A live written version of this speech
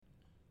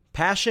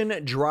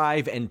Passion,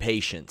 drive, and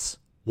patience.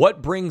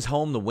 What brings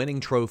home the winning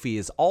trophy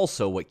is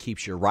also what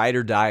keeps your ride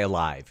or die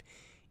alive.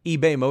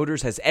 eBay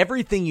Motors has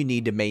everything you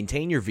need to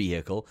maintain your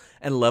vehicle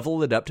and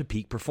level it up to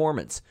peak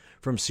performance.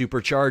 From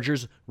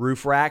superchargers,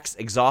 roof racks,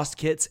 exhaust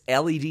kits,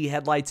 LED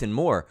headlights, and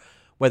more.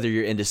 Whether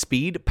you're into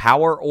speed,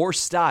 power, or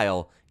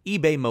style,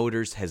 eBay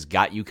Motors has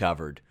got you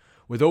covered.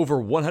 With over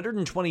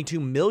 122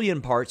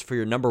 million parts for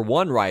your number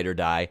one ride or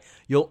die,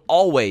 you'll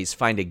always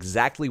find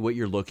exactly what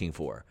you're looking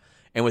for.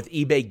 And with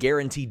eBay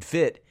Guaranteed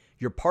Fit,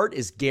 your part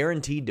is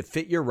guaranteed to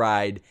fit your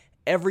ride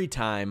every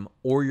time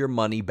or your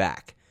money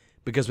back.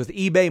 Because with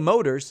eBay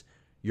Motors,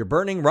 you're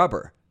burning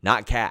rubber,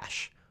 not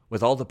cash.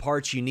 With all the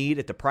parts you need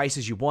at the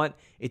prices you want,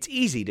 it's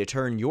easy to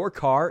turn your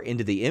car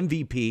into the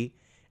MVP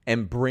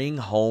and bring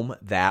home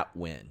that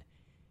win.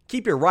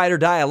 Keep your ride or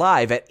die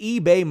alive at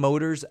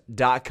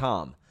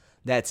ebaymotors.com.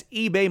 That's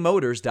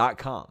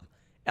ebaymotors.com.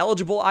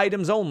 Eligible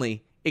items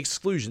only.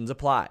 Exclusions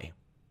apply.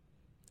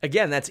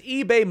 Again, that's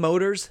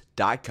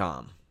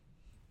ebaymotors.com.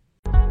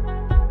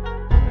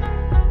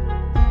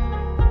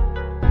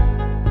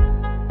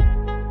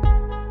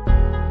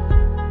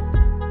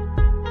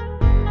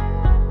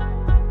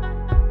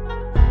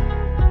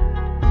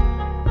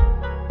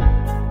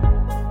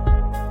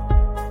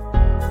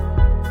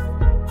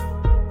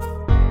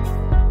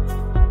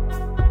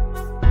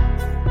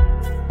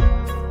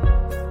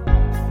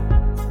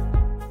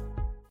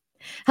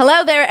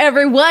 Hello there,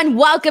 everyone.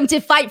 Welcome to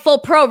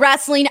Fightful Pro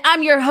Wrestling.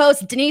 I'm your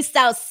host, Denise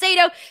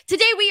Salcedo.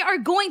 Today, we are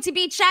going to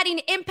be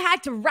chatting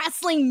Impact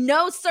Wrestling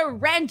No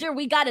Surrender.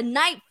 We got a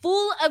night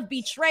full of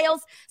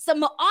betrayals,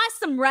 some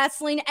awesome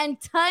wrestling,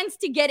 and tons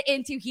to get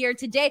into here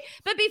today.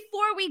 But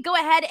before we go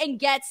ahead and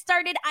get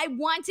started, I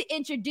want to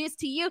introduce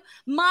to you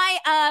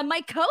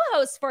my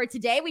co-host for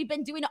today. We've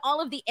been doing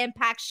all of the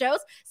Impact shows,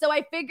 so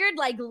I figured,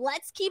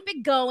 let's keep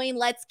it going.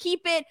 Let's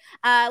keep it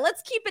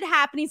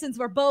happening since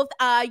we're both,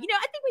 I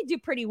think we do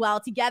pretty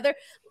well together.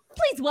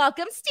 Please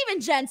welcome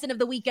Steven Jensen of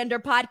the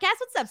Weekender Podcast.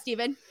 What's up,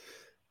 Steven?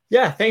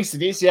 Yeah, thanks,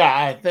 Denise.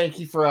 Yeah, thank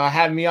you for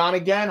having me on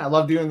again. I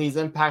love doing these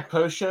Impact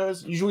Post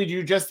shows. Usually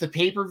do just the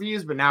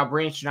pay-per-views, but now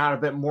branching out a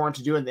bit more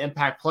into doing the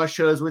Impact Plus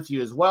shows with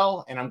you as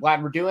well. And I'm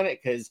glad we're doing it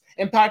because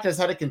Impact has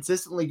had a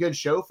consistently good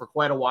show for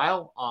quite a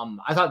while.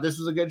 I thought this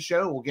was a good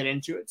show. We'll get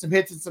into it. Some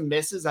hits and some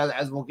misses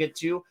as we'll get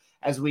to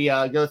as we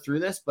go through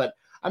this. But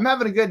I'm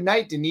having a good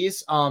night,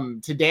 Denise.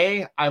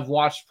 Today I've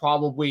watched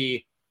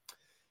probably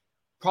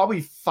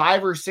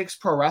 5 or 6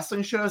 pro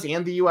wrestling shows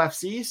and the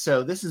UFC.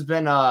 So this has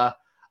been a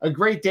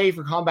great day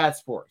for combat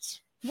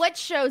sports. What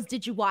shows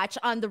did you watch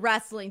on the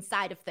wrestling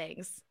side of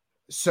things?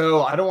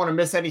 So I don't want to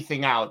miss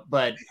anything out,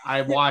 but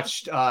I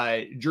watched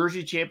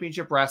Jersey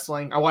Championship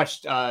Wrestling. I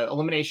watched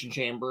Elimination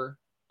Chamber,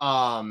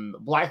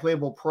 Black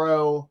Label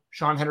Pro,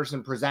 Sean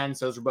Henderson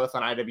Presents. Those are both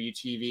on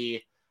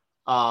IWTV.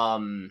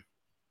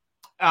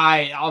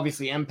 I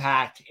obviously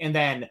Impact. And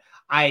then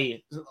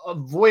I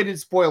avoided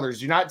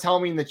spoilers. Do not tell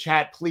me in the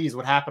chat, please,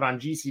 what happened on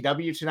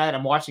GCW tonight.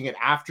 I'm watching it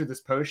after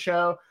this post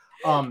show.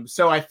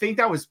 So I think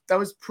that was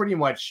pretty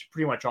much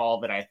all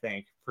of it, I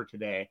think, for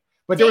today.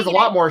 But there was a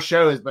lot more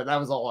shows, but that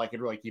was all I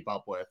could really keep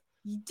up with.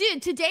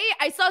 Dude, today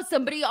I saw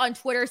somebody on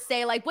Twitter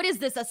say, what is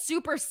this, a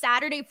super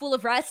Saturday full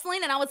of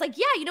wrestling? And I was like,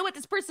 yeah, you know what?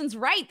 This person's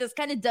right. This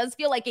kind of does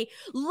feel like a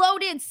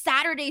loaded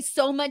Saturday,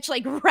 so much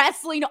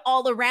wrestling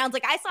all around.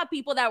 I saw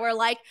people that were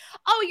like,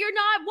 oh, you're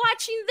not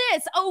watching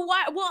this. Oh,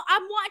 why? Well,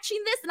 I'm watching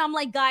this. And I'm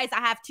like, guys,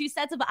 I have 2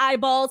 sets of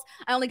eyeballs.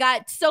 I only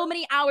got so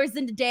many hours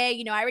in the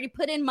day. I already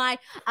put in my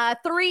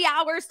 3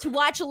 hours to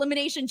watch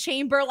Elimination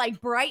Chamber,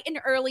 bright and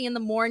early in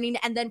the morning.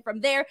 And then from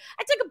there,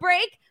 I took a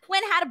break,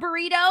 went, had a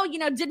burrito,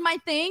 did my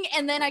thing.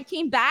 And then I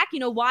came back,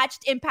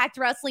 watched Impact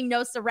Wrestling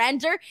No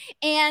Surrender.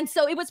 And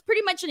so it was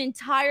pretty much an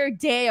entire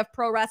day of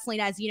pro wrestling,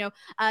 as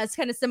it's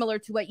kind of similar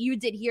to what you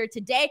did here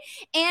today.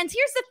 And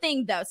here's the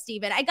thing, though,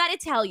 Steven, I got to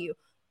tell you,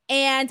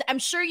 and I'm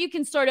sure you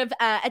can sort of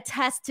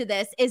attest to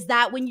this, is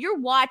that when you're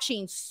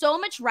watching so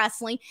much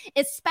wrestling,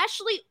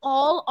 especially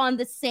all on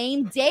the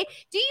same day,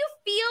 do you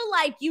feel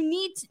like you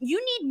need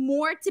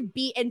more to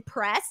be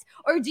impressed?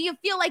 Or do you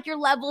feel like your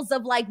levels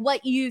of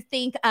what you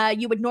think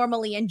you would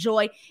normally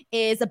enjoy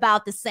is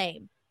about the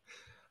same?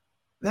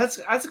 That's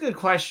a good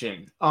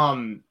question.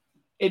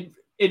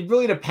 It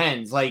really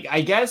depends.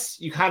 I guess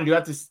you kind of do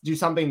have to do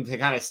something to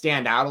kind of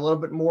stand out a little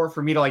bit more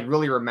for me to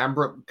really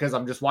remember it, because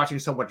I'm just watching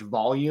so much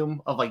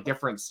volume of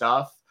different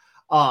stuff.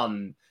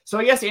 So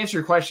I guess to answer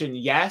your question,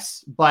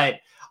 yes,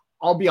 but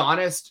I'll be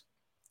honest,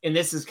 and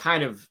this is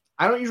kind of,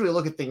 I don't usually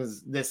look at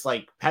things this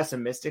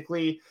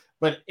pessimistically,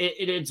 but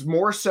it's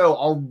more so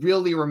I'll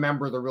really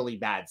remember the really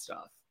bad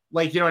stuff.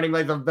 You know what I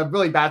mean? The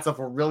really bad stuff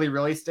will really,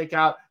 really stick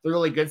out. The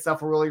really good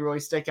stuff will really, really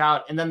stick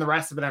out. And then the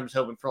rest of it, I'm just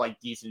hoping for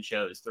decent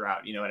shows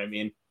throughout. You know what I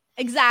mean?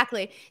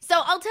 Exactly. So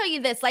I'll tell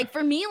you this, like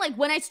for me, like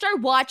when I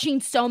start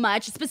watching so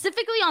much,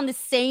 specifically on the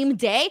same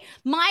day,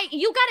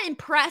 you got to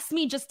impress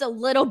me just a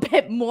little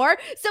bit more.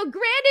 So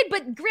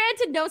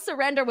granted, No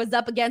Surrender was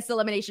up against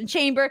Elimination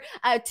Chamber,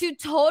 two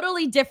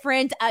totally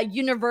different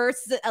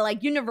universes. Is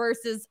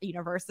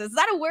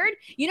that a word?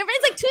 Universe,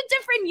 like two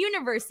different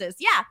universes.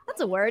 Yeah, that's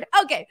a word.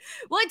 Okay.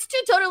 Well, it's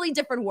two totally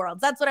different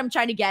worlds. That's what I'm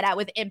trying to get at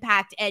with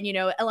Impact and,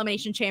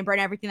 Elimination Chamber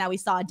and everything that we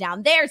saw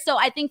down there. So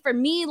I think for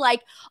me,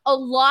 like a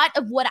lot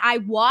of what I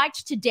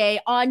watched today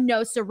on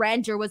No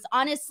Surrender was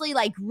honestly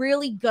like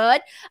really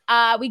good.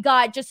 We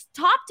got just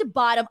top to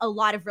bottom a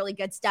lot of really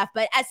good stuff.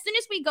 But as soon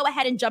as we go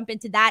ahead and jump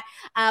into that,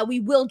 we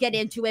will get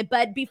into it.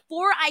 But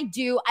before I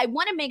do, I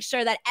want to make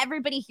sure that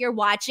everybody here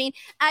watching,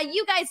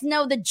 you guys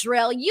know the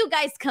drill. You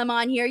guys come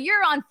on here.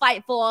 You're on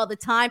Fightful all the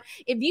time.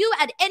 If you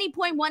at any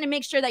point want to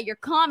make sure that your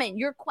comment,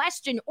 your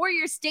question, or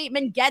your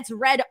statement gets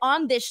read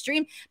on this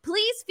stream,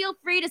 please feel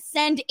free to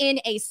send in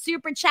a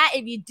super chat.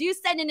 If you do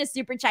send in a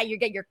super chat, you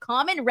get your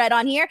comment read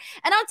on here.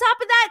 And on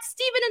top of that,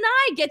 Steven and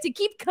I get to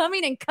keep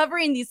coming and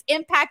covering these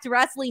Impact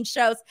Wrestling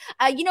shows.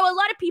 A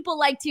lot of people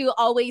like to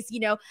always,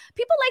 people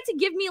like to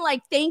give me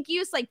like thank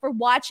yous like for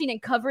watching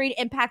and covering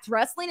Impact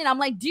Wrestling. And I'm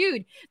like,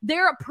 dude,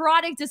 their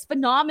product is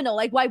phenomenal.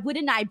 Like, why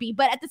wouldn't I be?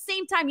 But at the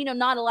same time,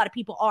 not a lot of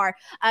people are.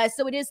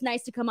 So it is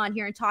nice to come on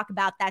here and talk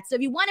about that. So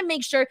if you want to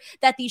make sure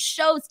that these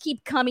shows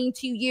keep coming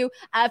to you,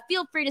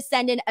 feel free to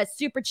send in a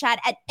super chat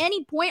at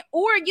any point,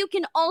 or you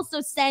can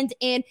also send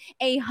in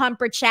a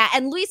humper chat.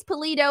 And Luis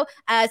Polito,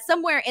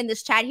 somewhere in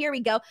this chat, here we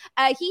go.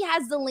 He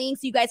has the link,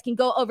 so you guys can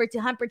go over to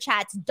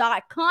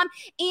humperchats.com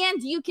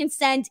and you can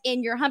send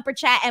in your humper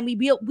chat, and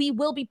we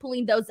will be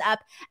pulling those up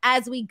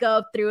as we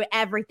go through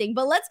everything.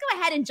 But let's go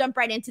ahead and jump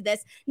right into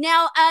this.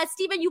 Now,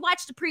 Steven, you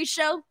watched the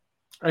pre-show?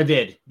 I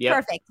did. Yeah.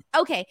 Perfect.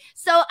 Okay.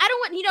 So I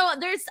don't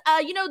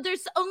want,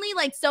 there's only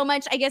like so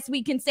much I guess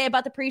we can say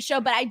about the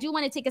pre-show, but I do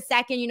want to take a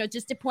second,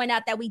 just to point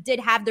out that we did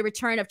have the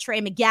return of Trey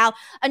Miguel,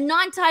 a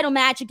non-title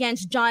match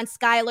against John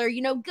Skyler.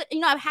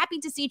 I'm happy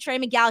to see Trey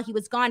Miguel. He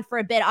was gone for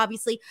a bit,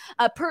 obviously,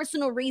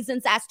 personal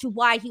reasons as to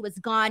why he was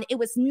gone. It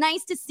was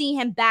nice to see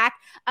him back.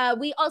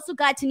 We also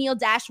got Tennille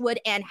Dashwood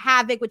and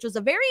Havoc, which was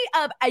a very,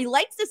 I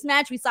liked this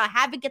match. We saw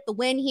Havoc get the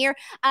win here.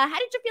 How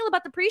did you feel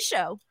about the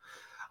pre-show?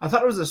 I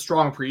thought it was a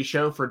strong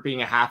pre-show for it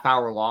being a half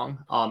hour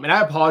long. And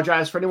I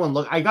apologize for anyone.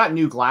 Look, I got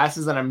new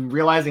glasses and I'm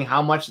realizing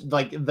how much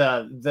like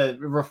the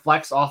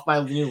reflects off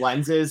my new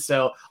lenses.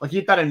 So I'll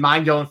keep that in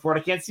mind going forward.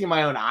 I can't see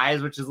my own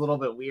eyes, which is a little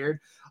bit weird.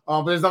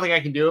 But there's nothing I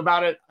can do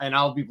about it. And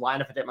I'll be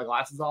blind if I take my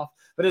glasses off.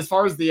 But as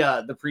far as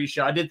the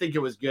pre-show, I did think it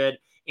was good.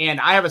 And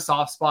I have a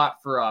soft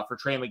spot for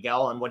Trey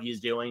Miguel and what he's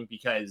doing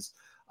because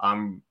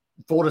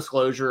full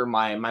disclosure,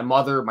 my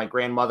mother, my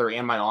grandmother,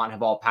 and my aunt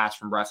have all passed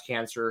from breast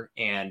cancer.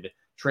 And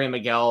Trey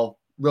Miguel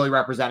really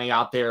representing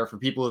out there for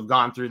people who've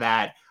gone through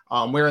that,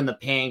 wearing the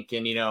pink.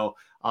 And,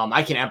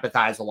 I can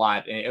empathize a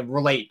lot and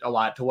relate a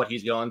lot to what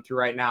he's going through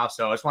right now.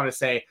 So I just want to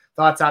say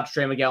thoughts out to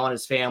Trey Miguel and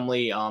his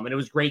family. And it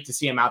was great to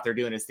see him out there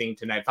doing his thing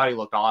tonight. I thought he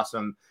looked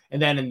awesome.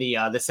 And then in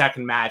the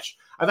second match,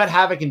 I thought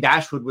Havoc and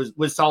Dashwood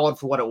was solid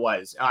for what it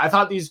was. I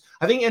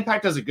think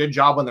Impact does a good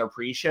job on their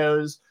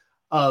pre-shows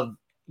of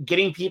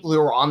getting people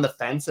who are on the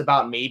fence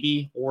about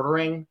maybe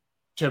ordering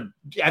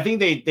I think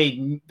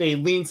they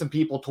lean some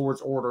people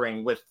towards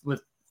ordering with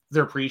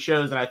their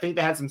pre-shows, and I think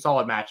they had some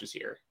solid matches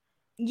here.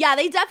 Yeah,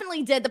 they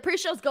definitely did. The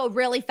pre-shows go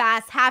really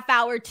fast, half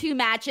hour, 2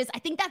 matches. I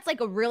think that's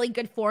like a really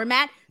good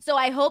format. So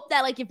I hope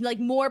that like if like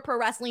more pro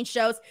wrestling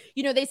shows,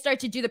 they start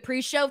to do the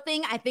pre-show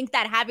thing. I think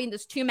that having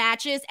those 2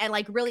 matches and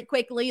like really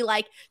quickly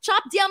like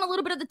chop down a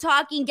little bit of the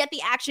talking, get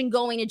the action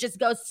going, it just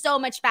goes so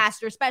much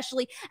faster,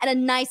 especially at a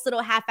nice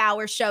little half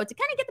hour show to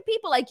kind of get the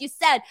people, like you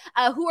said,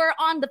 who are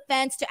on the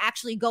fence to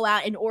actually go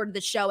out and order the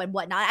show and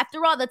whatnot.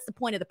 After all, that's the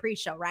point of the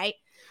pre-show, right?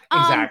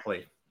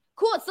 Exactly.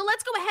 Cool. So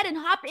let's go ahead and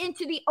hop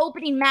into the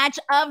opening match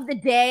of the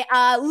day.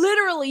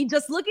 Literally,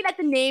 just looking at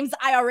the names,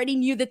 I already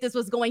knew that this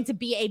was going to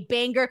be a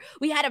banger.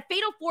 We had a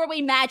fatal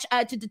 4-way match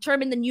to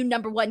determine the new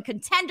number 1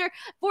 contender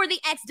for the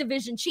X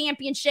Division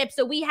Championship.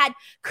 So we had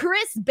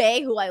Chris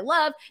Bay, who I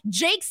love,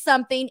 Jake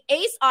Something,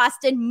 Ace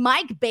Austin,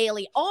 Mike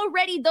Bailey.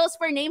 Already, those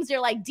 4 names are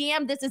like,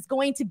 damn, this is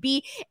going to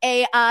be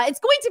a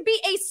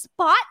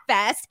spot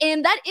fest,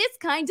 and that is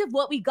kind of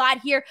what we got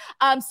here.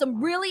 Some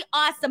really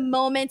awesome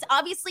moments.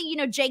 Obviously,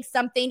 Jake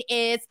Something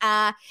is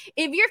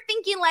if you're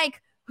thinking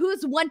like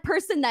who's one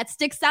person that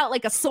sticks out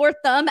like a sore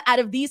thumb out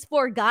of these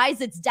 4 guys,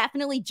 it's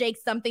definitely Jake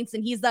Something.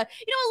 And he's a lot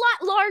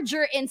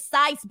larger in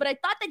size, but I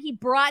thought that he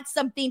brought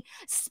something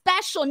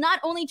special, not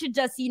only to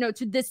just,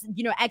 to this,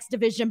 X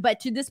Division,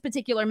 but to this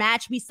particular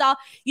match. We saw,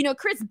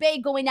 Chris Bay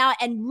going out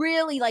and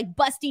really like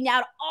busting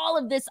out all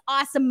of this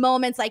awesome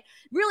moments, like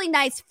really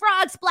nice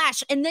frog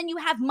splash. And then you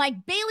have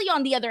Mike Bailey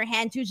on the other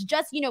hand, who's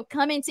just,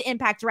 come into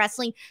Impact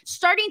Wrestling,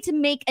 starting to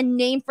make a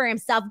name for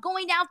himself,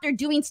 going out there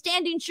doing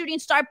standing shooting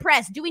star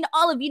press, doing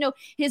all of,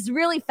 his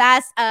really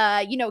fast,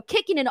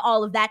 kicking and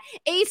all of that.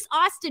 Ace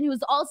Austin,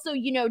 who's also,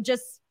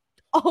 just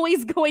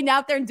always going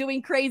out there and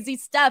doing crazy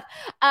stuff.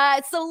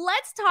 So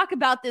let's talk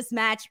about this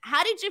match.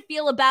 How did you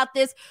feel about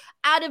this?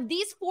 Out of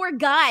these 4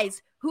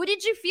 guys, who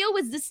did you feel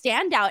was the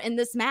standout in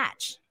this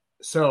match?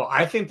 So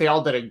I think they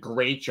all did a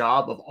great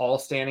job of all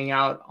standing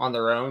out on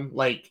their own.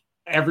 Like,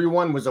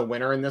 everyone was a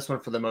winner in this one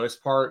for the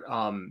most part.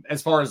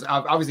 As far as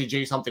obviously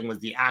Jay Something was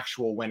the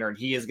actual winner, and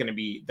he is going to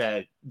be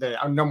the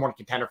number 1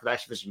 contender for the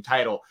X Division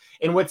title.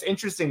 And what's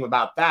interesting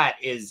about that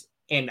is,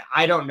 and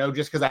I don't know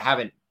just because I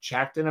haven't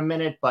checked in a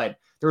minute, but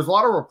there was a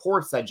lot of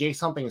reports that Jay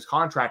Something's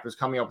contract was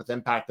coming up with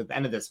Impact at the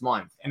end of this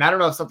month. And I don't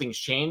know if something's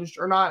changed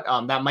or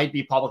not. That might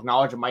be public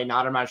knowledge. It might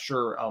not. I'm not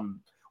sure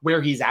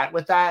where he's at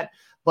with that.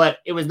 But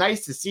it was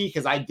nice to see,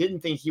 because I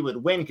didn't think he would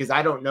win, because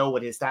I don't know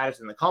what his status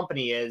in the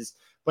company is.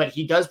 But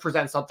he does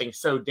present something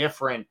so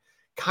different,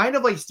 kind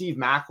of like Steve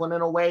Macklin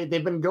in a way.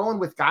 They've been going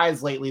with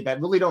guys lately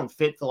that really don't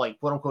fit the, like,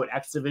 quote unquote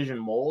X Division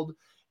mold.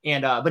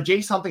 And but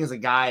Jay Something is a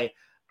guy,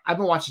 I've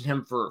been watching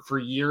him for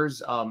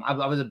years. I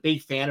was a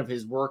big fan of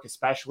his work,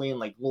 especially in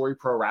like Glory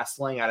Pro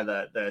Wrestling out of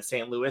the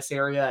St. Louis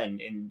area.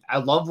 And I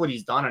love what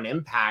he's done on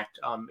Impact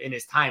in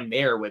his time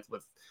there with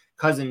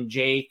Cousin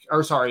Jake,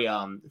 Cody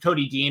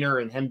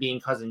Deaner, and him being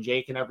Cousin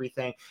Jake and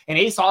everything. And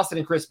Ace Austin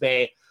and Chris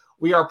Bay,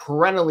 we are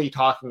perennially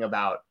talking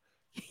about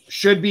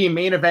should be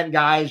main event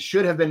guys,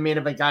 should have been main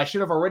event guys, should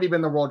have already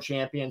been the world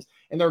champions.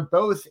 And they're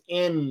both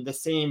in the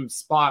same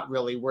spot,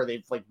 really, where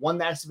they've like won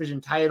the X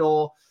Division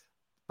title,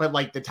 but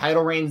like the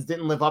title reigns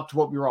didn't live up to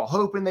what we were all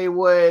hoping they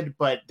would,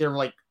 but they're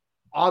like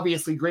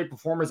obviously great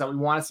performers that we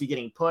want to see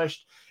getting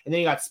pushed. And then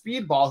you got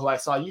Speedball, who I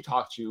saw you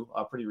talk to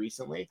pretty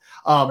recently.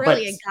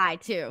 Brilliant guy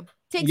too.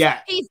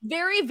 He's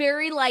very,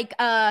 very like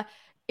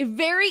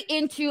very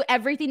into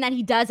everything that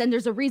he does, and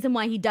there's a reason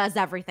why he does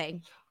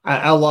everything.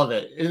 I love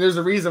it. And there's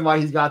a reason why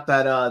he's got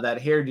that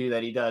hairdo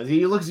that he does.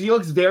 He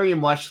looks very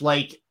much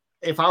like,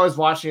 if I was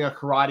watching a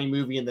karate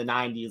movie in the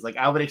 90s, like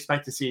I would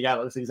expect to see a guy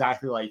that looks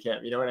exactly like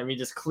him. You know what I mean?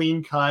 Just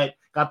clean cut,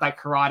 got that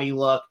karate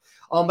look.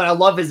 But I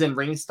love his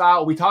in-ring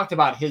style. We talked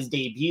about his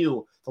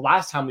debut the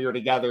last time we were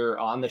together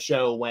on the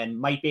show when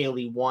Mike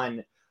Bailey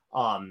won.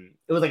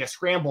 It was like a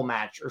scramble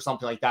match or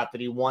something like that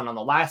he won on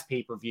the last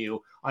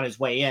pay-per-view on his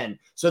way in.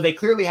 So they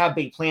clearly have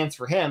big plans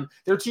for him.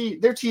 They're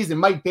teasing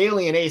Mike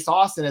Bailey and Ace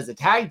Austin as a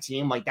tag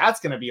team. Like, that's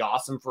going to be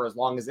awesome for as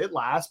long as it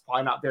lasts.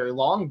 Probably not very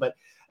long, but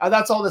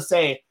that's all to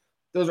say.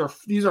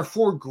 These are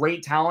 4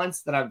 great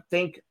talents that I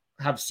think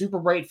have super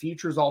bright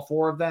futures, all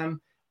 4 of them.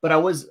 But I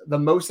was the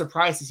most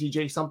surprised to see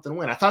Jay Something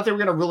win. I thought they were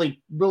going to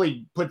really,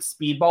 really put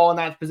Speedball in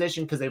that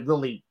position, because they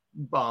really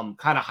kind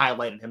of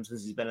highlighted him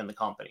since he's been in the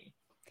company.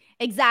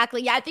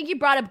 Exactly. Yeah, I think you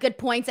brought up good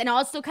points. And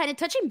also kind of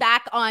touching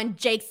back on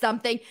Jake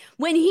Something,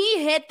 when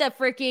he hit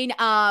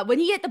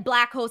the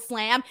Black Hole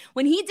Slam,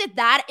 when he did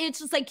that, it's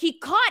just like he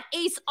caught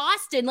Ace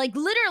Austin. Like,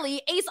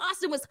 literally, Ace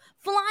Austin was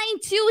flying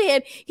to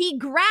him. He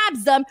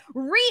grabs them,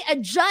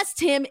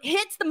 readjusts him,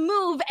 hits the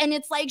move, and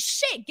it's like,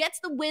 shit, gets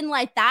the win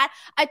like that.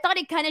 I thought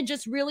it kind of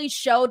just really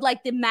showed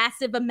like the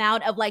massive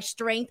amount of like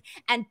strength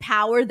and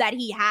power that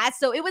he has.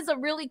 So it was a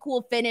really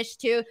cool finish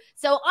too.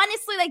 So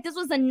honestly, like, this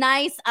was a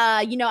nice,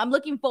 I'm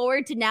looking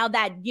forward to now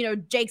that,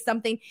 Jake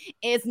Something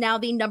is now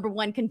the number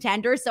 1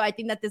 contender. So I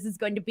think that this is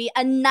going to be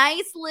a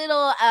nice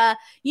little,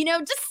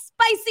 just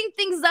spicing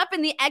things up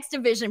in the X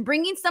Division,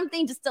 bringing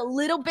something just a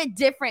little bit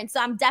different. So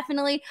I'm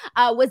definitely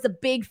was a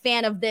big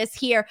fan of this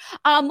here.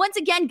 Once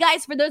again,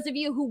 guys, for those of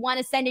you who want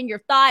to send in your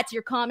thoughts,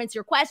 your comments,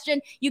 your question,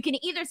 you can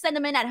either send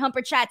them in at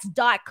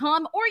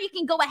humperchats.com, or you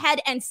can go ahead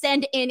and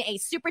send in a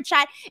super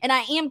chat, and I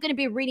am going to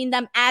be reading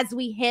them as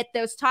we hit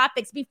those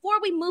topics.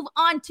 Before we move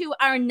on to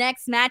our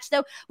next match,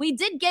 though, we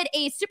did get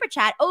a super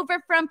chat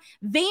over from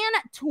Van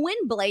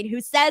Twinblade,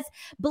 who says,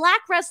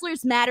 Black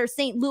Wrestlers Matter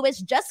St.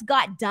 Louis just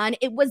got done.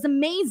 It was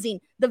amazing.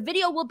 The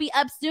video will be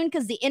up soon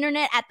because the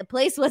internet at the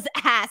place was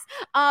ass.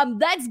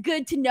 That's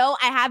good to know.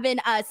 I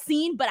haven't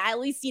seen, but at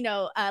least,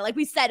 like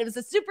we said, it was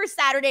a super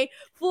Saturday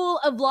full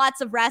of lots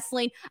of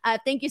wrestling.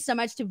 Thank you so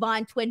much to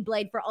Von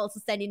Twinblade for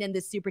also sending in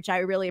this super chat. I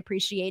really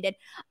appreciate it.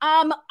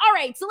 All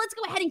right, so let's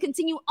go ahead and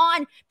continue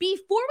on.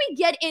 Before we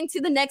get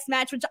into the next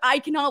match, which I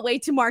cannot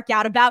wait to mark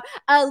out about,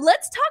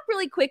 let's talk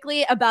really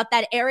quickly about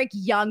that Eric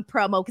Young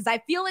promo, because I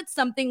feel it's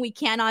something we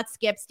cannot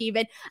skip,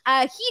 Steven.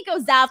 He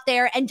goes out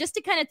there, and just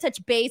to kind of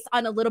touch base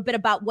on a little bit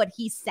about what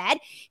he said,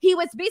 he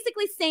was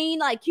basically saying,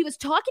 like, he was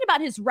talking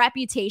about his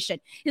reputation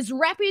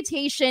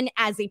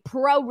as a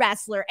pro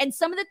wrestler, and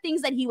some of the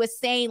things that he was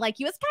saying, like,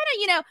 he was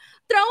kind of,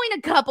 throwing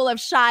a couple of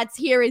shots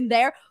here and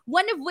there,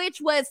 one of which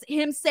was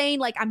him saying,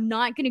 like, I'm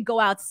not going to go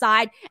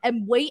outside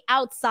and wait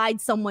outside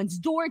someone's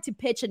door to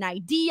pitch an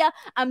idea.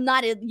 I'm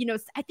not I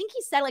think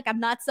he said, like, I'm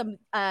not some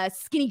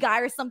skinny guy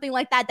or something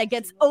like that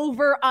gets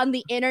over on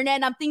the internet.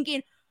 And I'm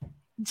thinking,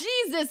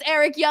 Jesus,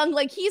 Eric Young,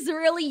 like he's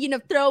really,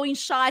 throwing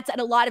shots at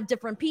a lot of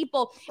different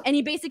people. And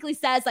he basically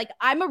says, like,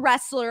 I'm a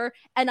wrestler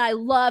and I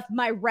love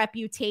my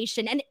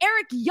reputation. And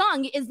Eric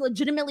Young is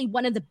legitimately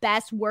one of the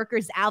best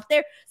workers out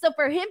there. So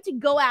for him to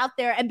go out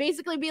there and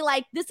basically be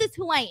like, this is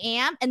who I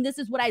am and this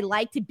is what I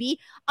like to be.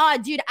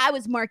 Dude, I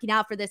was marking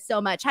out for this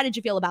so much. How did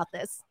you feel about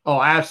this? Oh,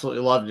 I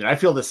absolutely loved it. I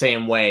feel the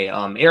same way.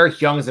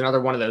 Eric Young is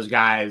another one of those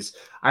guys.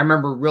 I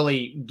remember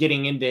really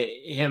getting into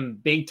him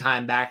big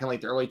time back in like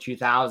the early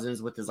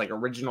 2000s with his like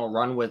original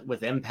run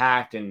with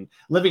Impact, and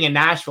living in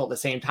Nashville at the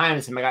same time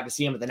as him. I got to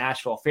see him at the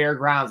Nashville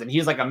Fairgrounds, and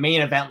he's like a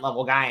main event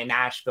level guy in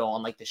Nashville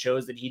on like the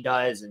shows that he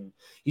does. And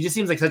he just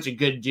seems like such a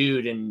good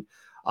dude. And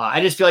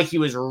I just feel like he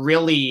was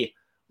really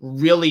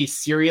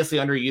seriously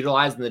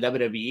underutilized in the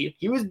WWE.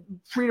 He was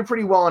treated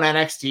pretty well in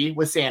NXT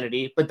with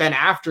Sanity, but then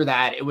after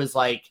that, it was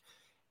like,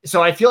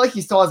 so I feel like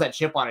he still has that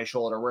chip on his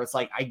shoulder where it's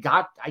like, I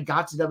got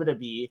to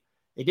WWE.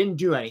 They didn't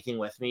do anything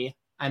with me.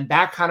 I'm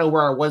back kind of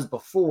where I was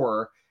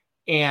before.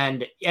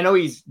 And I know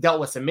he's dealt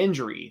with some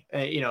injury,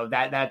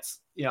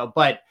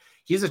 but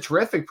he's a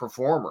terrific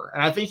performer.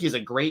 And I think he's a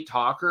great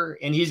talker,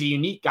 and he's a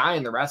unique guy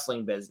in the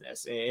wrestling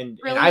business. And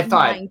I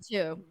thought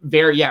too.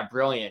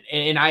 Brilliant.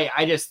 And I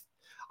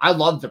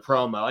loved the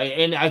promo,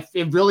 and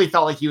it really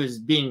felt like he was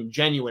being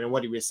genuine in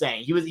what he was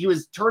saying. He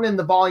was turning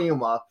the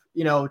volume up,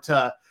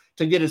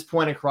 to get his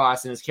point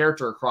across and his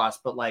character across.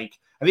 But like,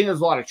 I think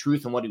there's a lot of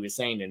truth in what he was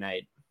saying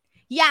tonight.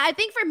 Yeah, I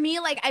think for me,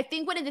 like, I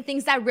think one of the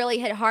things that really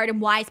hit hard and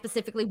why I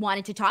specifically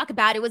wanted to talk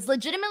about it was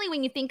legitimately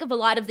when you think of a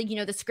lot of the,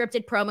 the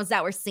scripted promos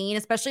that we're seeing,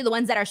 especially the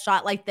ones that are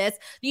shot like this,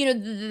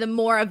 the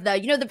more of the,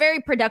 the very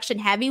production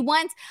heavy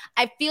ones.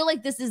 I feel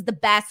like this is the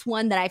best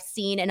one that I've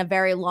seen in a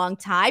very long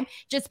time,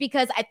 just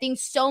because I think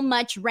so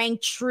much rang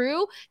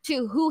true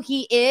to who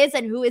he is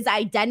and who his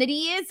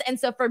identity is. And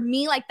so for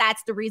me, like,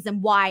 that's the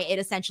reason why it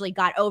essentially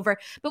got over.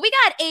 But we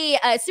got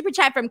a super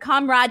chat from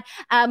Comrade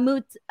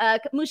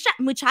Muchacho.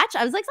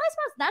 I was like,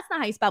 that's not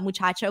how you spell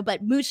muchacho,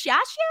 but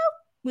muchacho.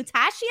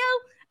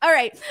 All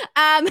right.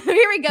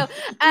 Here we go.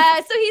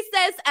 So he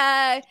says,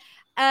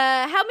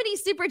 how many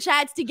super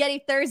chats to get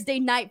a Thursday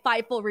night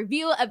Fightful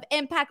review of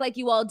Impact like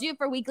you all do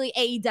for weekly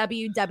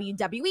AEW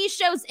WWE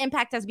shows?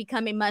 Impact has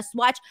become a must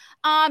watch.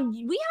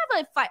 We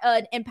have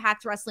an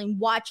Impact Wrestling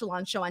watch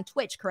along show on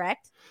Twitch,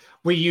 correct?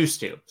 We used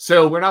to.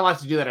 So we're not allowed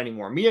to do that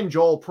anymore. Me and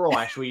Joel Pearl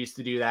actually used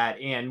to do that.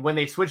 And when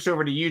they switched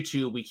over to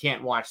YouTube, we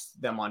can't watch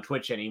them on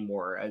Twitch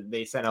anymore.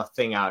 They sent a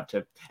thing out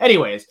to...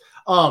 Anyways,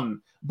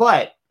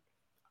 but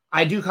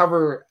I do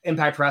cover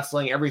Impact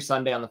Wrestling every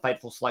Sunday on the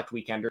Fightful Select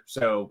Weekender.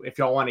 So if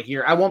y'all want to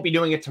hear, I won't be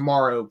doing it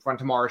tomorrow on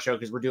tomorrow's show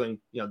because we're doing,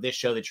 this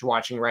show that you're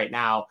watching right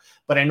now.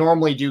 But I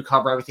normally do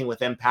cover everything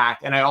with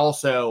Impact. And I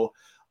also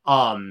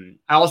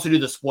do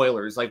the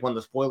spoilers. Like when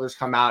the spoilers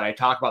come out, I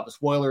talk about the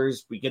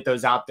spoilers. We get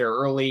those out there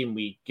early and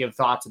we give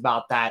thoughts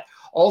about that.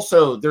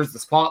 Also, there's the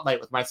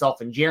Spotlight with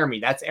myself and Jeremy.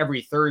 That's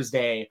every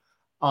Thursday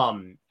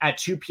at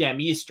 2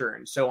 p.m.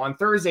 Eastern. So on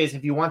Thursdays,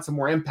 if you want some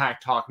more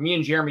Impact talk, me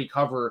and Jeremy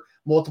cover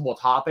multiple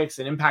topics,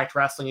 and Impact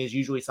Wrestling is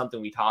usually something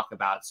we talk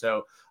about.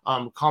 So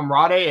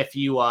Comrade, if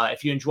you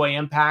enjoy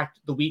Impact,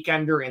 the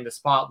Weekender and the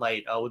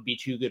Spotlight would be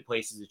two good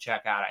places to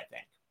check out, I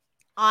think.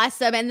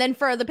 Awesome. And then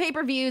for the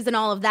pay-per-views and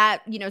all of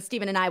that,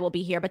 Steven and I will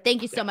be here. But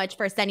thank you so much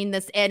for sending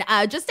this in.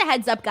 Just a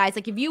heads up, guys,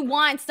 like if you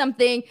want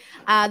something,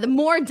 the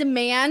more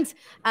demand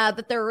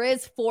that there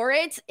is for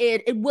it,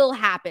 it will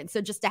happen.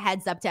 So just a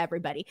heads up to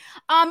everybody.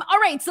 All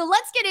right. So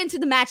let's get into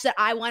the match that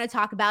I want to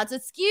talk about. So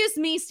excuse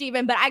me,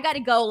 Steven, but I got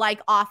to go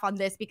off on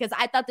this because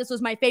I thought this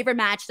was my favorite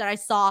match that I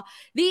saw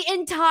the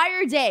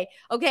entire day.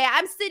 Okay.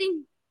 I'm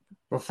sitting.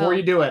 Before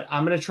you do it,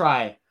 I'm going to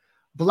try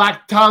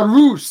Black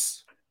Taurus.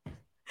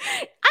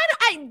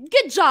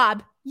 Good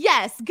job.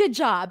 Yes, good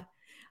job.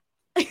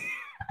 I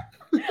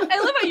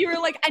love how you were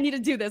like, I need to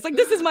do this. Like,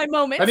 this is my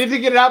moment. I need to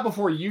get it out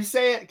before you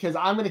say it because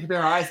I'm going to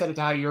compare how I said it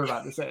to how you're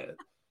about to say it.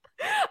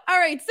 All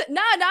right. So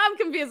now I'm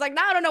confused. Like,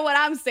 now I don't know what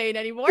I'm saying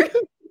anymore.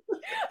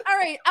 All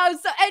right.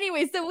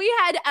 So we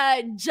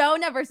had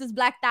Jonah versus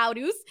Black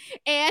Taurus,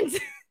 and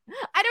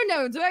I don't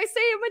know. Do I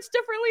say it much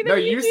differently than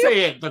you do? No, you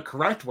say it the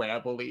correct way, I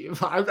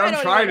believe. I'm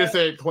trying to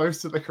say it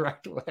close to the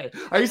correct way.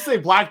 I used to say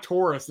Black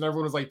Taurus, and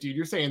everyone was like, dude,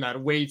 you're saying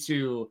that way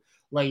too,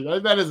 like,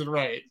 that isn't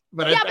right.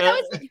 But yeah, but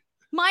that was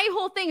my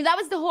whole thing. That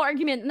was the whole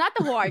argument. Not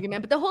the whole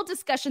argument, but the whole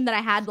discussion that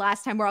I had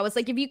last time where I was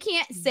like, if you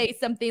can't say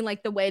something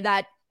like the way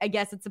that I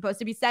guess it's supposed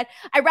to be said,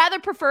 I rather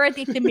prefer it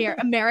the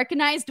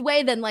Americanized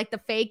way than the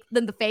fake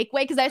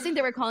way. Because I think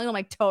they were calling them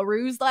like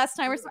Taurus last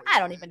time or something. I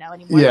don't even know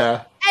anymore.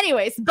 Yeah.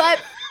 Anyways,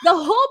 but the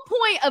whole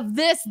point of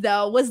this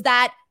though was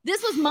that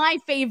this was my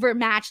favorite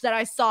match that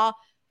I saw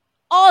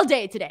all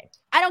day today.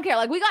 I don't care.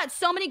 Like, we got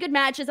so many good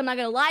matches. I'm not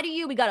going to lie to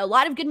you. We got a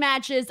lot of good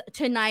matches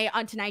tonight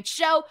on tonight's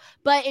show.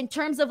 But in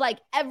terms of like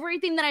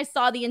everything that I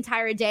saw the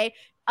entire day,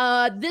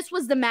 this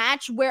was the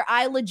match where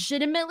I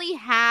legitimately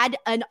had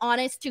an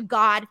honest to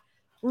God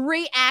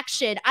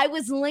reaction. I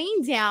was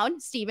laying down,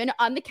 Steven,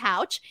 on the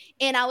couch,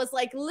 and I was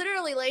like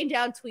literally laying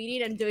down,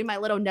 tweeting and doing my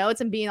little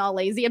notes and being all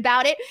lazy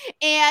about it.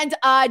 And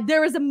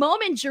there was a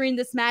moment during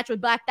this match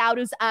with Black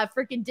Dowdus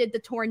freaking did the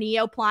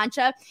Tornillo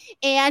plancha.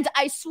 And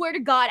I swear to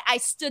God, I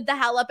stood the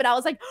hell up and I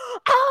was like,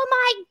 oh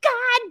my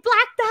God,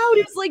 Black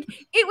Dowdus. Like,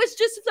 it was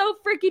just so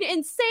freaking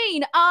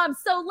insane.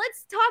 So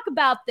let's talk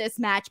about this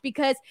match,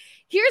 because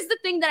here's the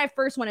thing that I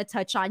first want to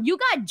touch on. You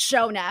got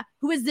Jonah,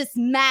 who is this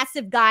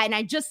massive guy, and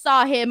I just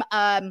saw him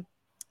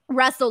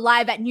wrestle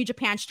live at New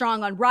Japan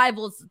Strong on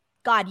Rivals.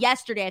 God,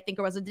 yesterday, I think,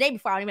 or was it the day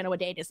before? I don't even know what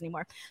day it is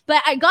anymore.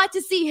 But I got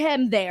to see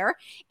him there,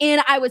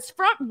 and I was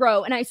front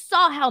row, and I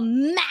saw how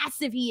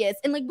massive he is.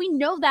 And like, we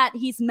know that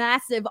he's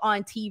massive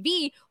on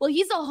TV. Well,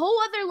 he's a whole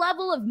other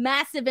level of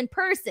massive in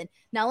person.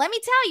 Now, let me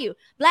tell you,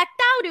 Black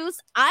Dowdus,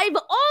 I've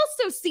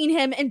also seen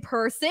him in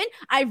person.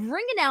 I've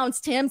ring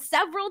announced him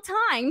several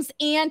times,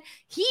 and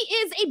he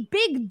is a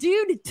big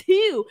dude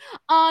too.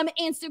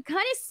 And so kind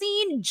of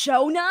seeing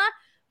Jonah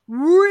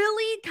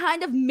really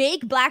kind of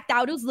make Black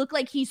Dowdus look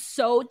like he's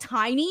so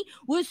tiny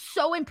was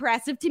so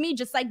impressive to me,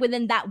 just like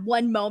within that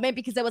one moment,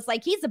 because it was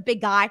like, he's a big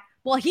guy.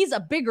 Well, he's a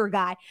bigger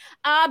guy.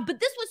 But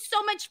this was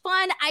so much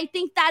fun. I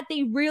think that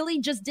they really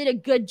just did a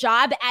good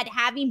job at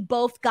having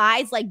both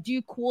guys like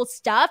do cool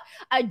stuff.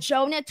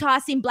 Jonah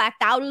tossing Black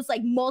Dowdus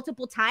like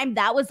multiple times.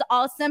 That was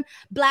awesome.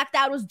 Black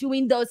Dowdus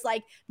doing those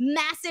like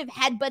massive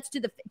headbutts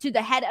to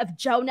the head of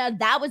Jonah.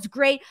 That was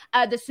great.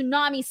 The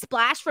tsunami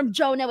splash from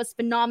Jonah was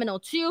phenomenal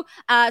too.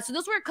 So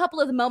those were a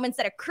couple of the moments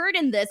that occurred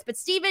in this. But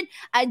Steven,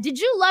 did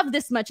you love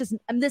this match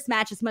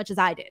as much as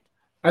I did?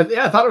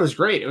 I thought it was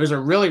great. It was a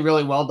really,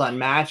 really well done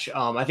match.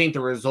 I think the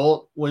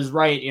result was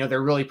right. You know,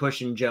 they're really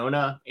pushing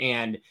Jonah,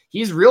 and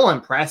he's real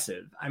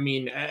impressive. I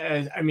mean,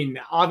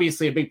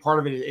 obviously, a big part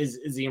of it is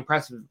the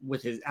impressive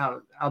with his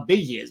how big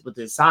he is, with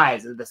his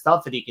size and the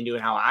stuff that he can do,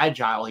 and how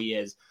agile he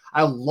is.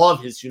 I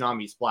love his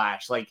tsunami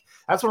splash. Like,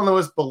 that's one of the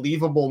most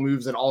believable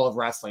moves in all of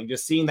wrestling.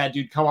 Just seeing that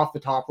dude come off the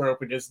top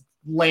rope and just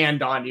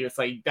land on you, it's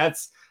like that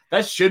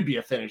should be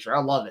a finisher. I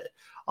love it.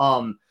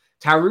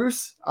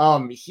 Taurus,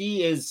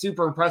 he is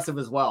super impressive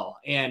as well.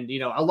 And,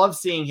 you know, I love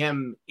seeing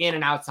him in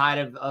and outside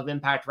of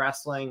Impact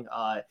Wrestling.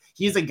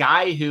 He's a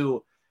guy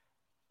who,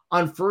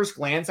 on first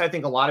glance, I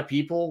think a lot of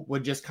people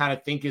would just kind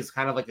of think is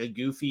kind of like a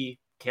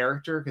goofy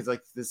character, because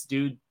like this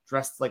dude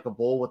dressed like a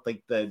bull with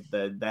like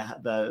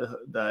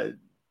the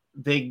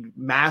big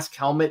mask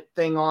helmet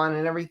thing on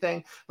and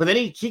everything, but then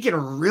he can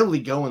really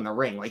go in the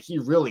ring. Like, he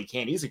really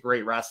can. He's a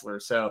great wrestler.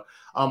 So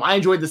I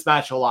enjoyed this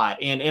match a lot,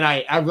 and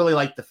I really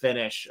like the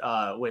finish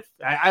with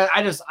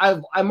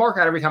I mark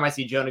out every time I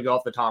see Jonah go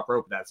off the top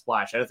rope with that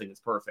splash. I just think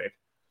it's perfect.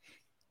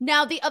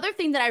 Now, the other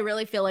thing that I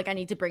really feel like I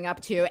need to bring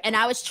up too, and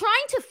I was trying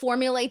to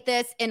formulate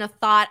this in a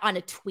thought on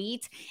a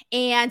tweet,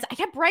 and I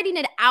kept writing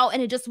it out,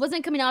 and it just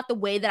wasn't coming out the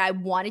way that I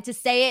wanted to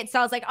say it. So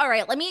I was like, all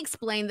right, let me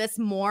explain this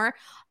more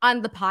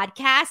on the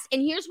podcast.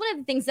 And here's one of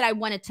the things that I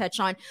want to touch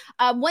on.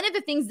 One of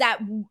the things that,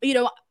 you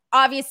know,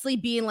 obviously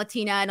being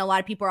Latina, and a lot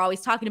of people are always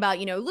talking about,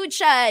 you know,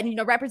 lucha and, you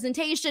know,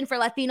 representation for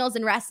Latinos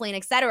in wrestling,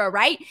 et cetera,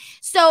 right?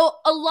 So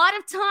a lot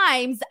of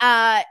times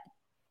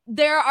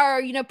there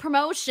are, you know,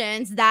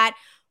 promotions that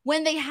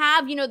when they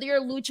have, you know,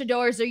 your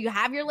luchadors or you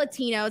have your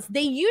Latinos,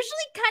 they usually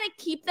kind of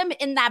keep them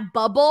in that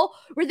bubble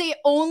where they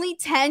only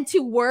tend to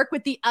work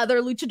with the other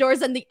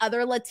luchadors and the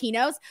other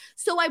Latinos.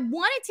 So I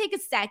want to take a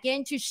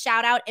second to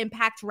shout out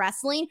Impact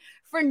Wrestling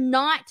for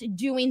not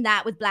doing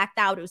that with Black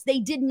Dowdus. They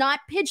did not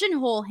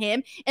pigeonhole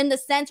him in the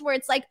sense where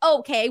it's like,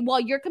 okay,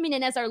 well, you're coming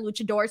in as our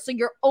luchador, so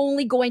you're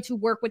only going to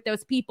work with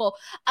those people.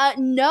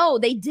 No,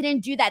 they didn't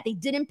do that. They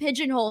didn't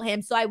pigeonhole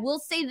him. So I will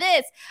say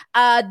this,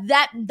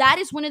 that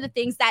is one of the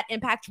things that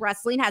Impact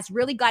Wrestling has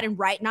really gotten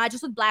right, not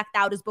just with Black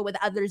Dowdus, but with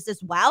others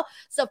as well.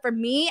 So for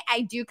me,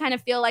 I do kind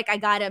of feel like I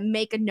got to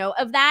make a note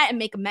of that and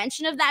make a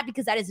mention of that,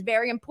 because that is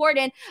very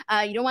important.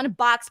 You don't want to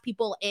box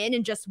people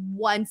in just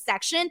one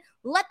section.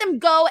 Let them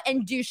go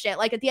and do shit.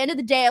 Like, at the end of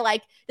the day,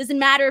 like, doesn't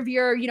matter if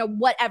you're, you know,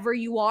 whatever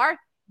you are,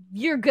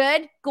 you're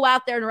good. Go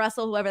out there and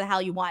wrestle whoever the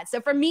hell you want.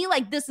 So for me,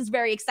 like, this is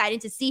very exciting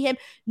to see him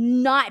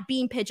not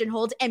being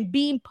pigeonholed and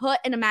being put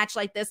in a match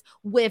like this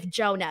with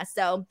Jonah.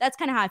 So that's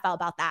kind of how I felt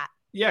about that.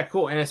 Yeah,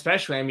 cool. And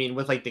especially, I mean,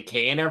 with like the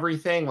K and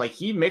everything, like,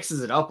 he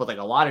mixes it up with like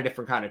a lot of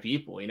different kind of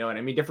people, you know what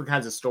I mean? Different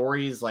kinds of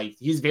stories. Like,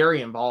 he's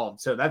very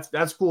involved. So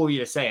that's cool of you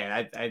to say.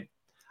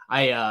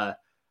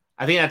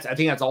 I think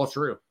that's all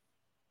true.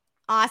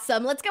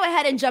 Awesome. Let's go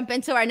ahead and jump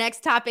into our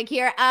next topic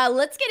here.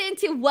 Let's get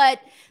into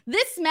what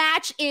this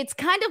match, it's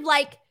kind of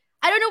like,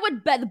 I don't know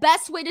what the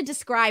best way to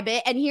describe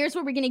it. And here's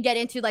where we're going to get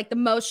into like the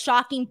most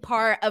shocking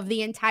part of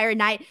the entire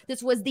night.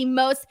 This was the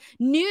most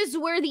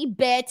newsworthy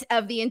bit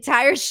of the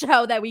entire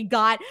show that we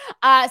got.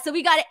 So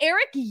we got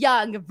Eric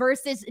Young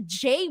versus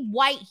Jay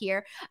White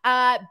here.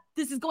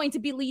 This is going to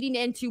be leading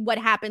into what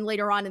happened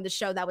later on in the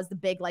show. That was the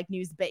big like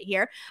news bit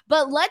here.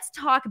 But let's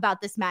talk about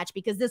this match,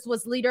 because this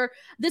was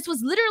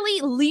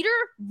literally leader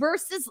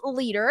versus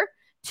leader.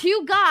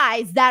 two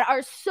guys that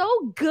are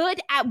so good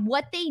at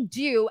what they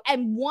do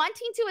and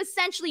wanting to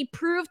essentially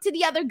prove to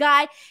the other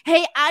guy,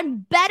 hey, I'm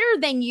better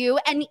than you.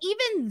 And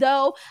even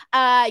though,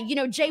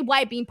 Jay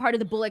White being part of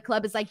the Bullet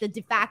Club is like the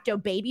de facto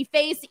baby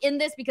face in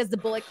this because the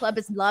Bullet Club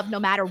is loved no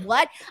matter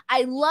what.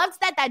 I loved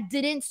that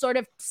didn't sort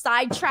of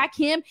sidetrack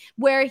him,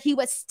 where he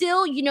was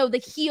still,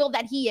 the heel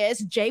that he is,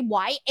 Jay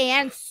White,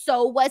 and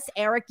so was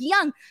Eric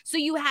Young. So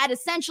you had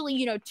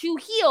essentially, two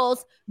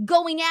heels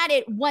going at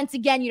it once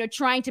again,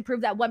 trying to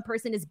prove that one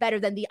person is better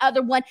than the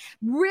other one.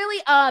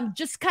 Really,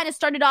 just kind of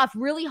started off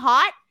really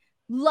hot.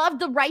 Loved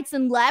the rights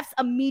and lefts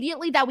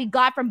immediately that we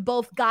got from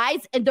both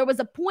guys. And there was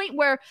a point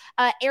where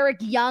Eric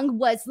Young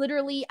was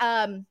literally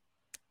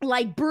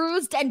like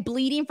bruised and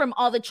bleeding from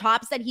all the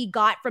chops that he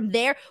got from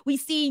there. We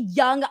see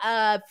Young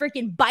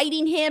freaking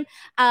biting him.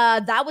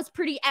 That was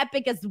pretty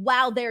epic as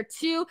well there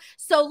too.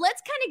 So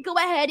let's kind of go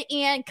ahead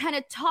and kind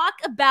of talk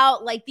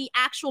about like the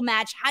actual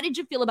match. How did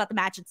you feel about the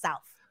match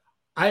itself?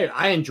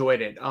 I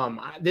enjoyed it.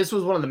 This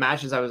was one of the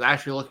matches I was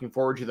actually looking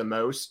forward to the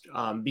most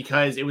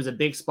because it was a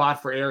big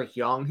spot for Eric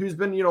Young, who's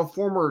been,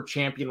 former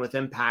champion with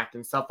Impact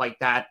and stuff like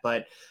that,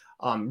 but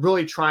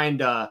really trying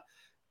to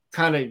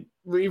kind of,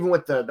 even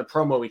with the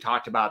promo we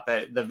talked about,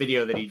 the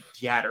video that he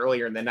had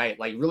earlier in the night,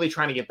 like really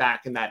trying to get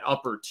back in that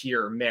upper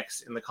tier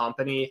mix in the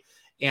company.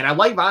 And I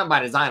like Violent by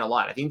Design a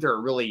lot. I think they're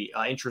a really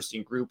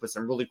interesting group with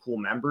some really cool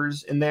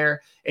members in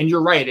there. And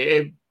you're right.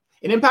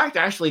 And Impact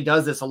actually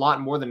does this a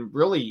lot more than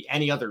really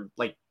any other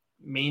like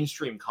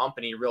mainstream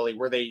company, really,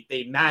 where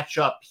they match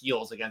up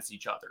heels against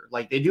each other.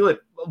 Like they do it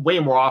way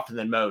more often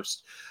than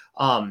most.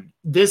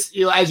 This,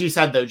 as you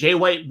said, though, Jay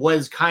White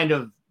was kind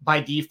of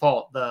by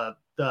default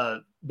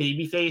the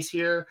baby face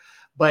here,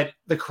 but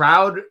the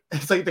crowd,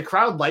 it's like the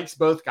crowd likes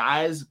both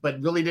guys,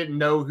 but really didn't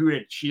know who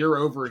to cheer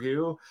over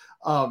who.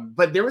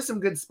 But there were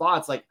some good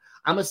spots. Like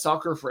I'm a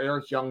sucker for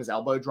Eric Young's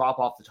elbow drop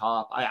off the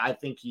top. I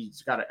think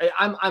he's got it.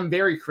 I'm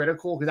very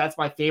critical because that's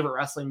my favorite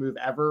wrestling move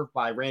ever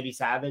by Randy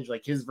Savage.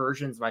 Like his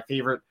version is my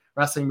favorite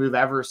wrestling move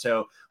ever.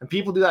 So when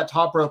people do that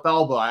top rope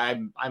elbow,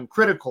 I'm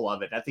critical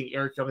of it. I think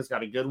Eric Young has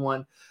got a good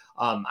one.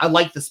 I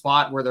like the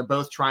spot where they're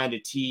both trying to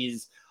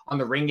tease on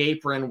the ring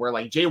apron, where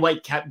like Jay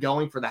White kept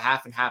going for the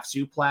half and half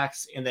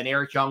suplex, and then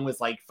Eric Young was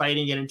like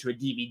fighting it into a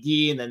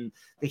DVD, and then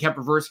they kept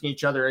reversing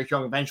each other. Eric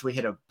Young eventually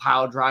hit a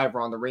pile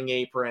driver on the ring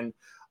apron.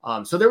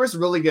 So there was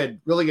really good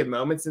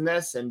moments in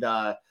this, and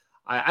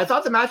I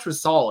thought the match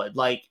was solid.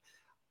 Like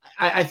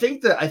I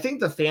think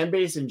the fan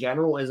base in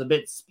general is a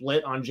bit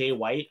split on Jay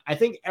White. I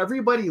think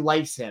everybody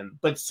likes him,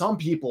 but some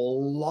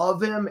people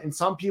love him, and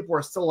some people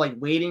are still like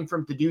waiting for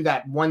him to do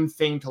that one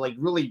thing to like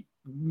really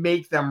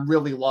make them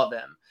really love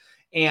him.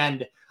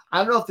 And I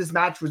don't know if this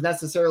match was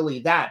necessarily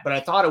that, but I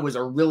thought it was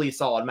a really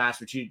solid match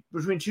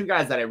between two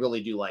guys that I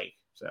really do like.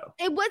 So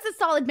it was a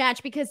solid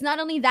match because not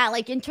only that,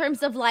 like in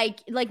terms of like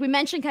we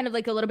mentioned kind of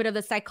like a little bit of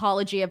the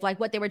psychology of like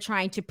what they were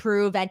trying to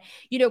prove and,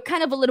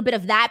 kind of a little bit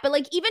of that. But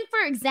like, even for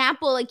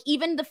example, like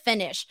even the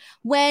finish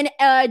when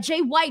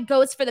Jay White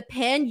goes for the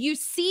pin, you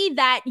see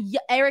that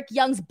Eric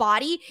Young's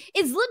body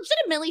is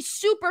legitimately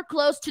super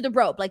close to the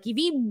rope. Like if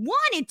he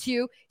wanted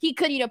to, he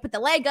could, put the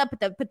leg up, put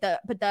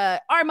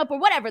the arm up or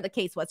whatever the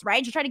case was,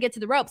 right? To try to get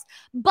to the ropes.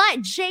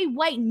 But Jay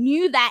White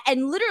knew that.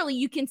 And literally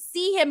you can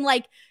see him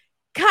like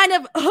kind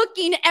of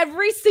hooking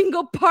every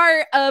single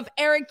part of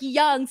Eric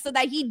Young so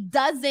that he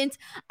doesn't,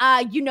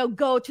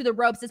 go to the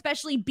ropes,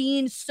 especially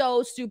being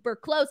so super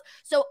close.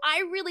 So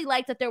I really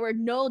liked that there were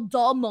no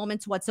dull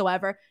moments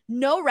whatsoever,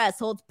 no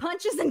wrestles,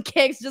 punches and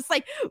kicks, just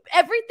like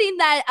everything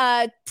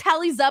that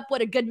tallies up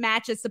what a good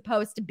match is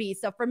supposed to be.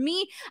 So for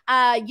me,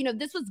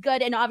 this was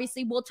good. And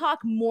obviously we'll talk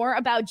more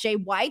about Jay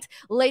White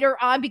later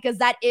on because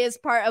that is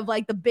part of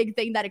like the big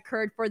thing that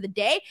occurred for the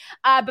day.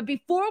 But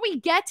before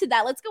we get to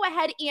that, let's go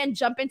ahead and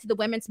jump into the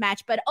women's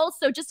match. But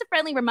also just a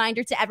friendly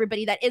reminder to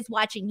everybody that is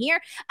watching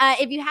here,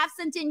 if you have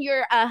sent in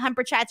your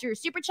Humper Chats or your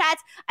Super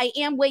Chats, I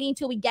am waiting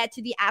till we get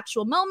to the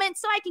actual moment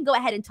so I can go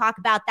ahead and talk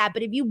about that.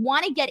 But if you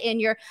want to get in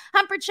your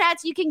Humper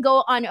Chats, you can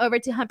go on over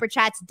to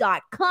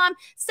humperchats.com,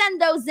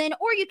 send those in,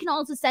 or you can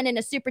also send in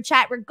a Super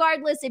Chat.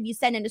 Regardless, if you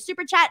send in a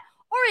Super Chat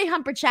or a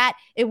Humper Chat,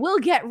 it will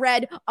get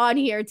read on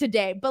here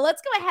today. But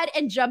let's go ahead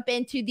and jump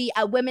into the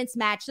women's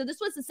match. So this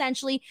was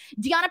essentially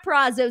Deonna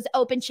Purrazzo's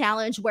open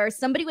challenge where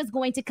somebody was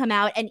going to come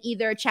out and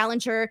either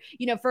challenge her,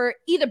 for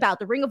either bout,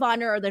 the Ring of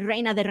Honor or the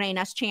Reina de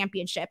Reinas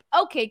championship.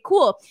 Okay,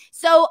 cool.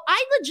 So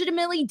I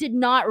legitimately did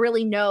not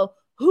really know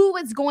who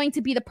was going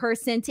to be the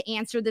person to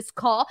answer this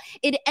call.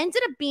 It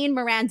ended up being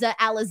Miranda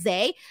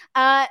Alizé.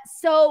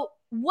 So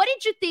what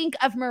did you think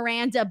of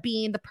Miranda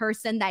being the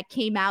person that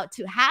came out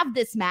to have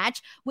this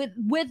match with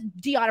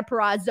Deonna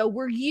Purrazzo?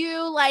 Were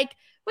you like,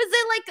 was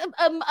it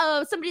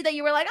like somebody that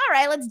you were like, all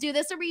right, let's do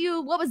this? Or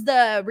what was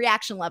the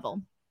reaction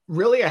level?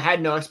 Really, I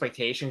had no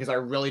expectation because I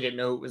really didn't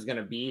know who it was going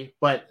to be.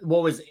 But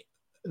what was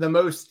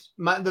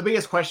the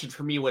biggest question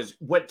for me was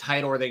what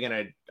title are they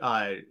going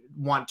to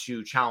want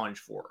to challenge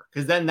for?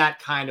 Because then that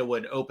kind of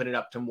would open it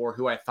up to more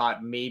who I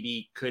thought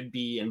maybe could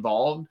be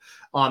involved.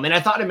 And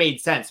I thought it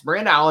made sense.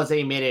 Miranda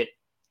Alizé made it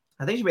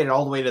I think she made it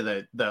all the way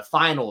to the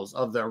finals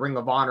of the Ring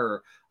of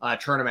Honor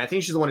tournament. I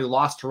think she's the one who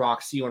lost to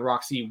Roxy when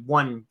Roxy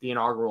won the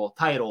inaugural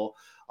title.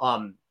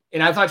 And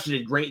I thought she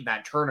did great in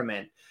that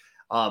tournament.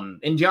 And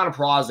Deonna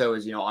Purrazzo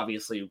is,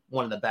 obviously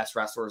one of the best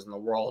wrestlers in the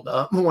world,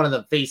 one of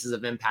the faces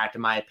of Impact,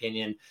 in my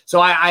opinion. So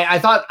I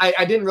thought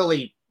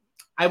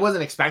I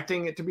wasn't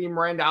expecting it to be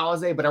Miranda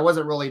Alizé, but I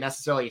wasn't really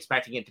necessarily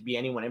expecting it to be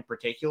anyone in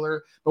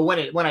particular. But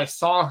when I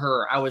saw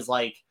her, I was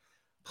like,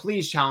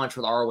 please challenge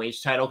for the ROH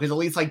title, because at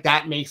least like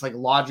that makes like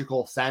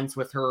logical sense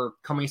with her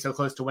coming so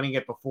close to winning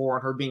it before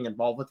and her being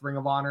involved with Ring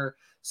of Honor.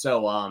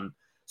 So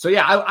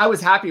yeah, I was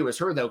happy it was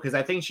her though, because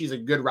I think she's a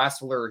good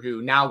wrestler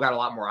who now got a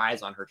lot more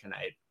eyes on her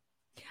tonight.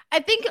 I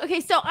think,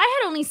 okay, so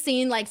I had only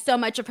seen like so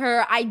much of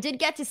her. I did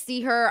get to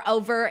see her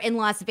over in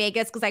Las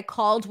Vegas because I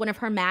called one of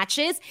her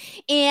matches.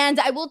 And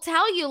I will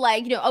tell you,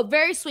 like, a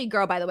very sweet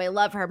girl, by the way.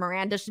 Love her,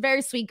 Miranda. She's a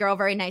very sweet girl,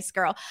 very nice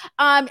girl.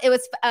 It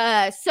was,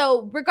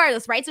 so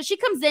regardless, right? So she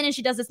comes in and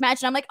she does this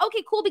match and I'm like,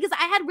 okay, cool. Because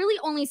I had really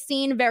only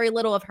seen very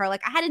little of her.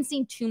 Like I hadn't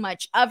seen too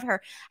much of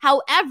her.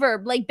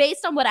 However, like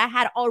based on what I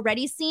had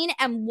already seen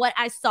and what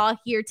I saw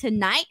here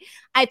tonight,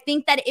 I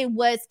think that it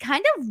was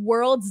kind of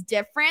worlds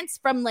difference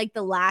from like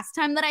the last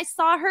time that I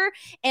saw her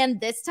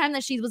and this time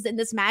that she was in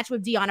this match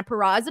with Deonna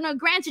Purrazzo. Now,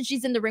 granted,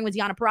 she's in the ring with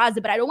Deonna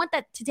Purrazzo, but I don't want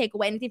that to take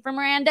away anything from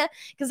Miranda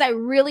because I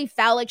really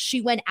felt like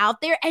she went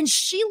out there and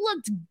she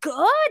looked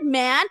good,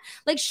 man.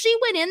 Like she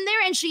went in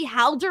there and she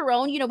held her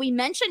own. We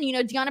mentioned,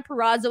 Deonna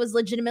Purrazzo is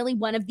legitimately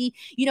one of the,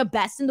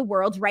 best in the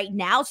world right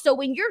now. So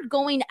when you're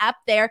going up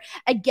there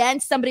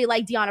against somebody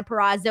like Deonna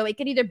Purrazzo, it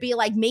could either be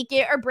like make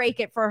it or break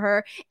it for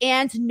her.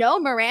 And no,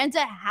 Miranda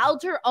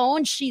held her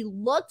own. She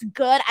looked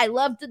good. I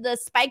loved the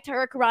spiked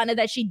hurricanrana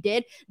that she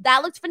did.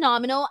 That looked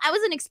phenomenal. I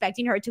wasn't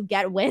expecting her to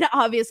get a win.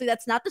 Obviously,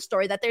 that's not the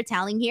story that they're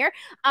telling here.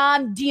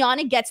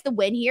 Deonna gets the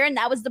win here, and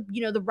that was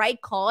the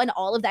right call and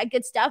all of that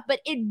good stuff.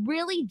 But it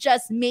really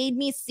just made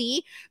me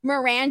see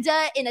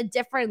Miranda in a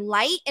different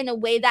light, in a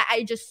way that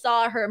I just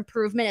saw her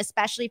improvement,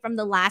 especially from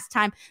the last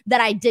time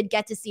that I did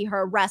get to see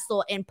her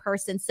wrestle in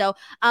person. So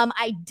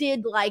I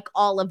did like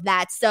all of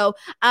that. So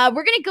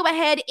we're going to go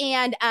ahead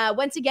and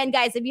once again,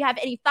 guys, if you have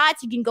any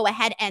thoughts, you can go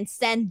ahead and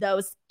send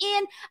those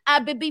in.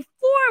 But before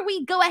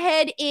we go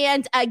ahead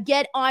and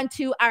get on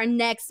to our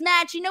next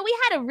match, we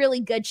had a really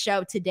good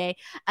show today,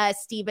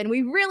 Steven.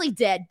 We really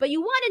did. But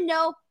you want to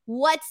know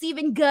what's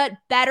even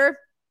better?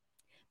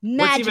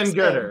 What's even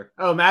gooder?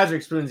 Oh,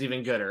 Magic Spoon's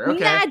even gooder.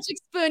 Okay. Magic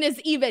Spoon is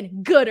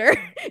even gooder.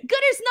 Gooder's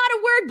not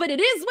a word, but it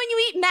is when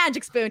you eat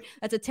Magic Spoon.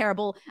 That's a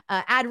terrible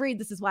ad read.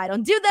 This is why I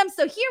don't do them.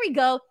 So here we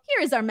go.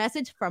 Here is our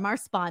message from our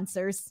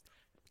sponsors.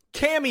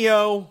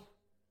 Cameo.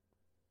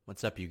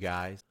 What's up, you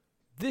guys?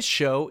 This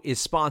show is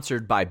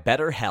sponsored by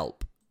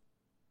BetterHelp.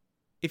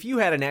 If you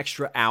had an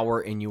extra hour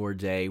in your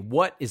day,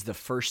 what is the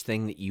first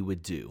thing that you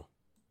would do?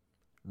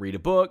 Read a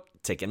book,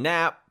 take a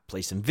nap,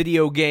 play some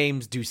video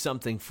games, do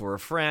something for a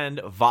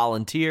friend,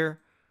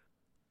 volunteer.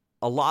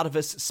 A lot of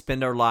us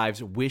spend our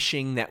lives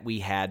wishing that we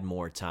had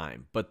more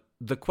time. But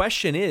the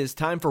question is,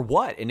 time for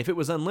what? And if it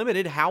was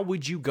unlimited, how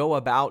would you go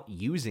about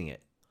using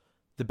it?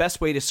 The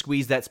best way to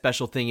squeeze that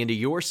special thing into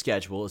your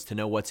schedule is to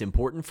know what's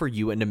important for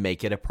you and to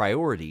make it a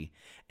priority.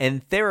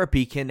 And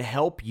therapy can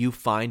help you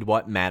find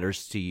what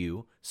matters to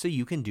you so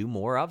you can do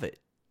more of it.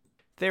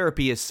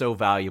 Therapy is so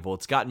valuable.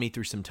 It's gotten me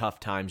through some tough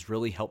times,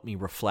 really helped me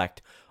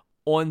reflect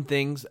on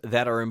things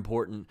that are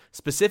important,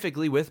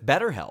 specifically with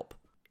BetterHelp.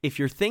 If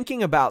you're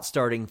thinking about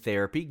starting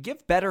therapy,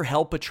 give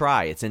BetterHelp a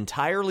try. It's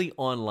entirely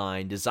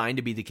online, designed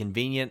to be the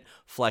convenient,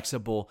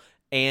 flexible,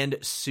 and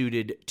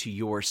suited to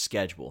your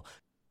schedule.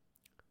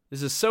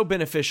 This is so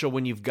beneficial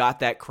when you've got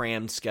that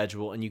crammed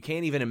schedule and you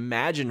can't even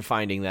imagine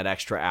finding that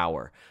extra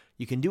hour.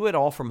 You can do it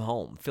all from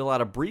home. Fill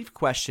out a brief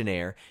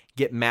questionnaire,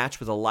 get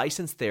matched with a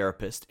licensed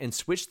therapist, and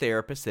switch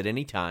therapists at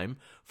any time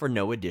for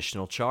no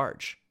additional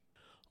charge.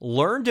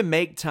 Learn to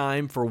make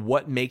time for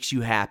what makes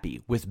you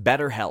happy with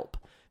BetterHelp.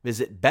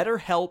 Visit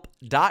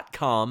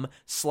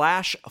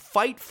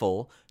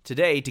BetterHelp.com/Fightful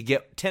today to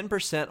get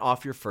 10%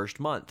 off your first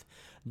month.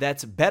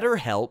 That's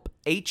BetterHelp,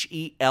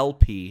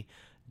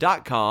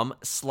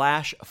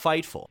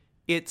 HELP.com/Fightful.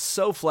 It's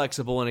so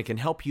flexible and it can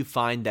help you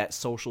find that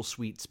social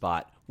sweet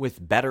spot with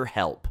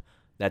BetterHelp.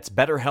 That's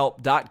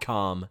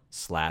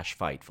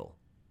BetterHelp.com/Fightful.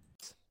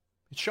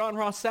 It's Sean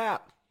Ross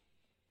Sapp.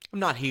 I'm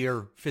not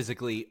here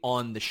physically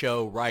on the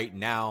show right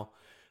now,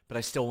 but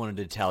I still wanted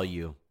to tell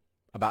you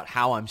about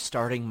how I'm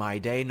starting my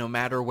day no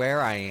matter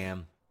where I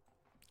am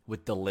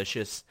with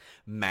delicious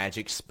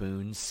Magic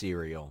Spoon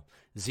cereal.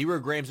 0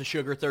 grams of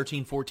sugar,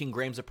 14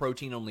 grams of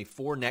protein, only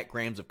 4 net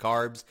grams of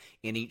carbs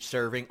in each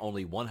serving,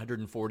 only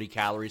 140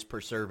 calories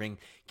per serving.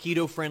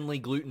 Keto-friendly,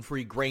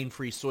 gluten-free,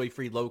 grain-free,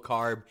 soy-free,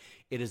 low-carb.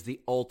 It is the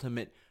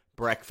ultimate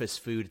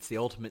breakfast food. It's the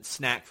ultimate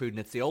snack food, and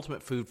it's the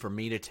ultimate food for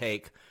me to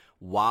take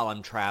while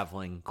I'm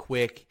traveling.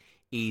 Quick,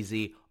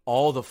 easy,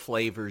 all the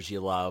flavors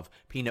you love.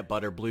 Peanut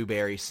butter,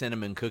 blueberry,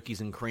 cinnamon, cookies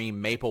and cream,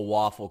 maple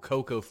waffle,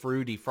 cocoa,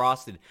 fruity,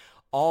 frosted,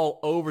 all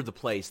over the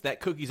place. That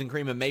cookies and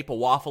cream and maple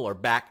waffle are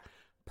back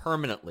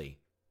permanently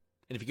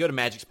And if you go to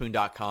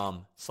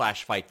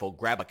magicspoon.com/Fightful,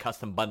 grab a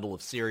custom bundle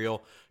of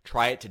cereal,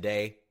 try it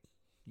today.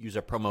 Use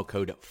our promo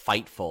code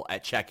FIGHTFUL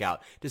at checkout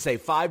to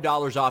save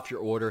 $5 off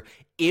your order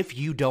if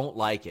you don't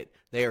like it.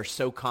 They are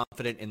so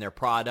confident in their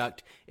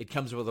product. It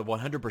comes with a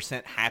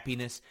 100%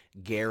 happiness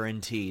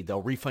guarantee.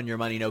 They'll refund your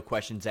money, no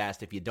questions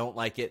asked, if you don't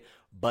like it,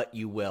 but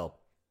you will.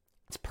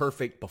 It's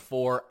perfect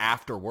before,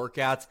 after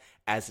workouts,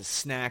 as a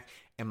snack.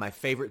 And my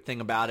favorite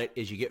thing about it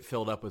is you get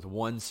filled up with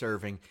one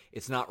serving.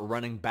 It's not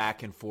running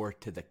back and forth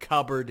to the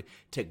cupboard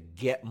to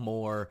get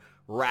more,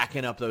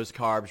 racking up those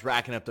carbs,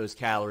 racking up those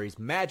calories.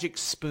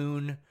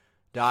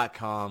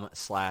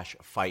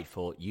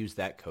 Magicspoon.com/Fightful. Use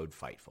that code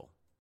FIGHTFUL.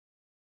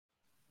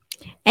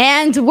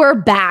 And we're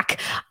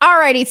back.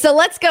 Alrighty, so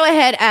let's go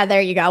ahead.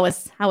 There you go.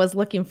 I was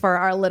looking for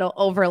our little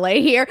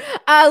overlay here.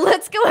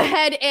 Let's go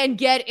ahead and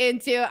get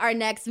into our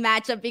next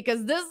matchup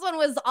because this one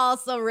was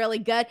also really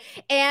good.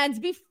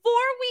 And before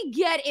we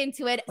get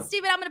into it,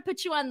 Steven, I'm going to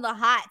put you on the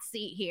hot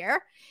seat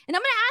here. And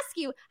I'm going to ask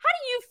you, how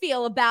do you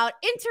feel about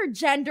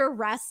intergender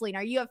wrestling?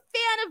 Are you a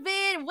fan of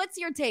it? What's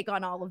your take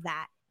on all of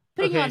that?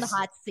 Putting you on the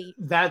hot seat.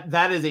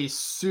 That is a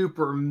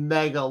super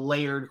mega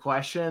layered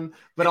question,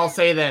 but I'll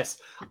say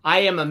this: I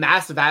am a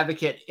massive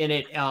advocate in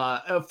it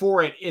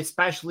for it,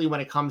 especially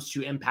when it comes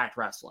to Impact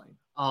Wrestling.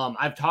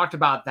 I've talked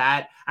about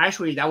that.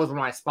 Actually, that was one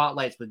of my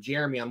spotlights with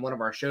Jeremy on one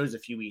of our shows a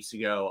few weeks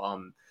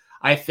ago.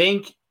 I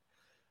think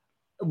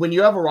when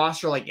you have a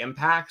roster like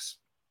Impact's,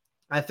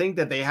 I think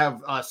that they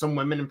have some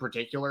women in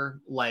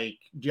particular, like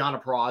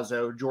Deonna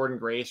Purrazzo, Jordan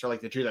Grace, are like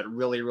the two that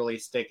really, really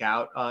stick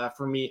out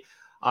for me.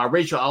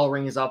 Rachel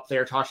Ellering is up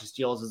there. Tasha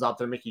Steelz is up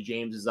there. Mickey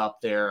James is up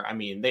there. I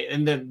mean,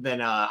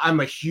 then I'm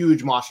a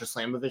huge Masha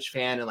Slamovich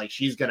fan, and like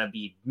she's gonna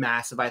be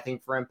massive, I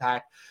think, for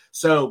Impact.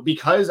 So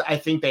because I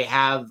think they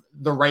have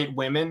the right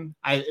women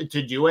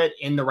to do it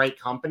in the right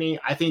company,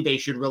 I think they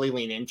should really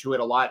lean into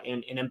it a lot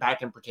in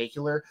Impact in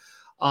particular.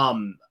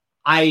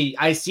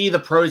 I see the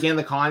pros and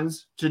the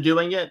cons to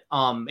doing it.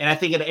 And I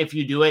think if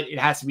you do it, it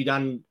has to be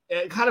done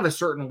kind of a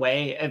certain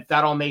way, if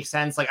that all makes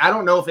sense. Like, I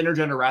don't know if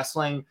intergender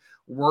wrestling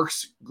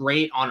works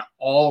great on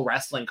all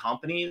wrestling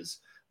companies,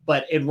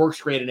 but it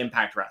works great in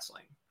Impact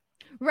Wrestling.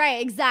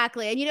 Right,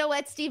 exactly. And you know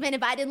what, Steven,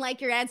 if I didn't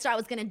like your answer, I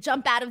was going to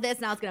jump out of this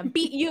and I was going to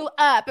beat you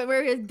up, and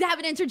we're going to have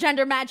an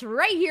intergender match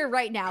right here,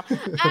 right now. But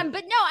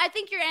no, I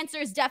think your answer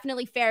is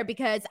definitely fair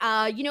because,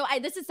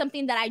 this is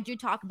something that I do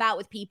talk about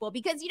with people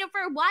because,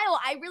 for a while,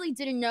 I really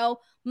didn't know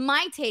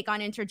my take on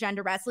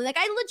intergender wrestling. Like,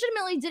 I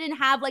legitimately didn't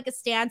have like a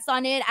stance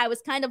on it. I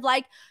was kind of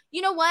like,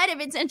 you know what, if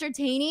it's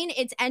entertaining,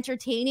 it's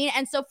entertaining.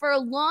 And so for a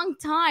long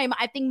time,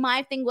 I think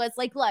my thing was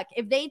like, look,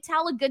 if they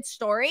tell a good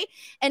story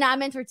and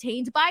I'm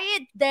entertained by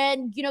it,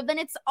 then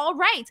it's all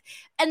right.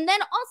 And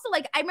then also,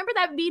 like, I remember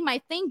that being my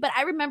thing, but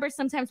I remember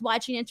sometimes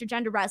watching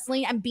intergender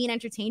wrestling and being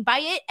entertained by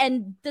it.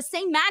 And the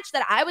same match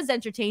that I was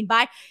entertained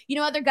by,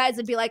 other guys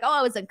would be like, oh,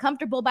 I was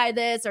uncomfortable by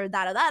this or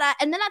that.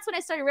 And then that's when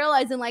I started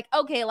realizing, like,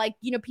 okay, like,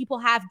 people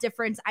have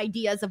different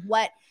ideas of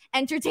what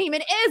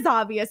entertainment is,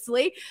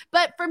 obviously.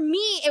 But for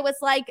me, it was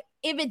like,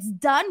 if it's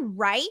done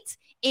right,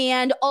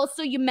 and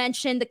also you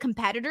mentioned the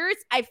competitors,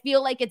 I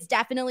feel like it's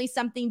definitely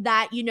something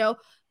that,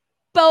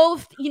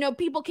 both,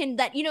 people can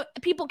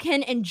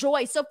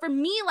enjoy. So for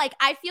me, like,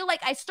 I feel like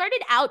I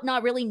started out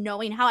not really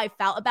knowing how I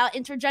felt about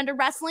intergender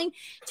wrestling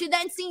to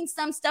then seeing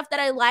some stuff that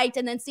I liked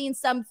and then seeing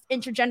some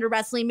intergender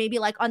wrestling, maybe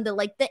like on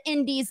the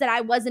indies that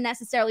I wasn't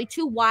necessarily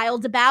too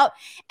wild about.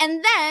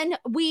 And then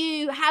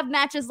we have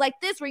matches like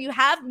this where you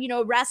have,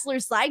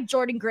 wrestlers like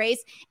Jordan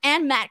Grace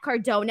and Matt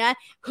Cardona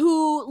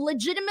who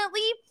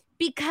legitimately,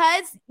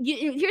 because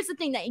here's the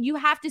thing that you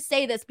have to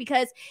say this,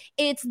 because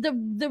it's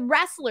the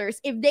wrestlers,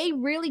 if they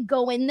really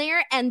go in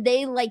there and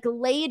they like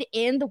lay it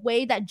in the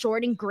way that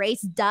Jordan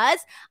Grace does,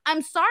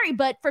 I'm sorry,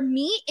 but for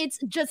me, it's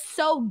just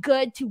so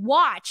good to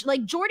watch.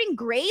 Like, Jordan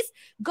Grace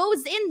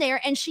goes in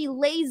there and she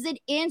lays it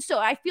in. So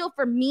I feel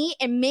for me,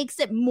 it makes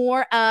it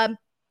more,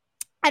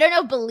 I don't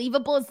know if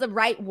believable is the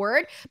right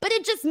word, but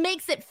it just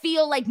makes it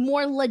feel like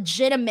more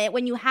legitimate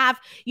when you have,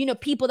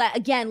 people that,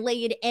 again,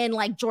 lay it in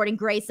like Jordan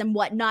Grace and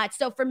whatnot.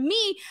 So for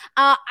me,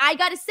 I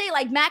got to say,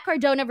 like, Matt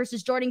Cardona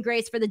versus Jordan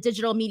Grace for the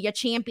Digital Media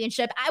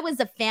Championship, I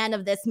was a fan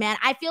of this, man.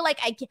 I feel like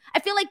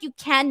you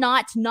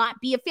cannot not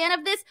be a fan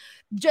of this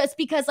just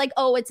because, like,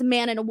 oh, it's a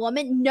man and a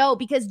woman. No,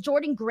 because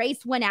Jordan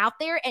Grace went out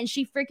there and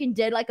she freaking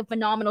did like a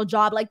phenomenal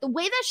job. Like, the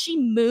way that she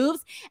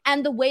moves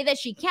and the way that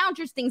she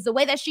counters things, the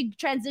way that she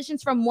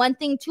transitions from one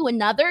thing to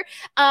another.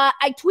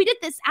 I tweeted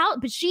this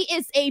out, but she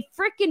is a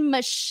freaking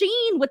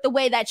machine with the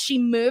way that she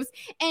moves,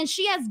 and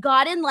she has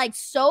gotten like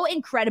so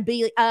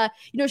incredibly,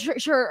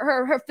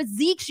 her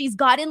physique. She's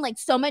gotten like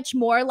so much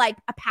more like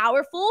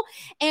powerful,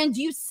 and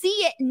you see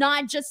it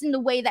not just in the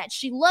way that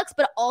she looks,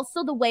 but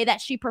also the way that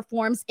she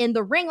performs in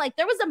the ring. Like,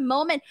 there was a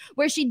moment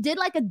where she did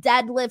like a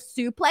deadlift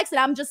suplex,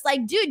 and I'm just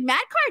like, dude,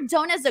 Matt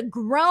Cardona's a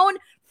grown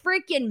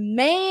freaking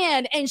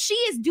man, and she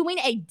is doing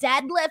a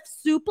deadlift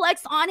suplex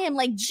on him.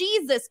 Like,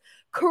 Jesus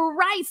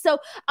Christ. So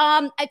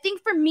I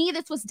think for me,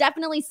 this was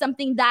definitely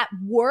something that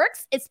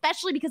works,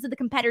 especially because of the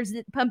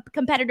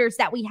competitors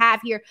that we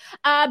have here.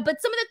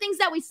 But some of the things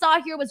that we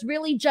saw here was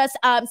really just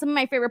some of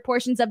my favorite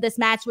portions of this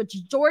match, which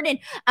Jordan,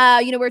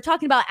 we were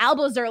talking about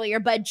elbows earlier,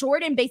 but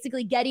Jordan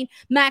basically getting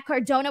Matt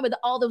Cardona with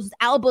all those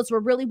elbows were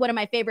really one of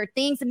my favorite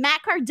things.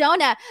 Matt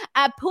Cardona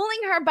pulling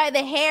her by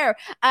the hair.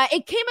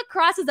 It came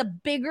across as a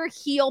bigger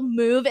heel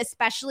move,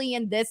 especially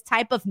in this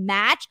type of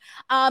match.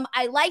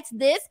 I liked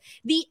this.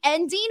 The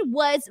ending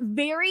was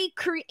very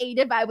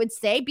creative, I would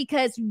say,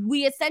 because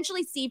we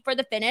essentially see for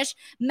the finish,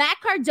 Matt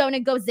Cardona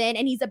goes in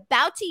and he's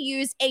about to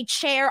use a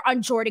chair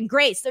on Jordynne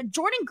Grace. So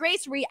Jordynne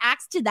Grace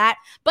reacts to that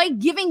by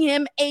giving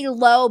him a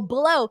low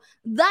blow,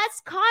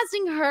 thus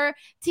causing her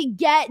to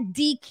get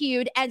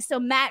DQ'd. And so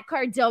Matt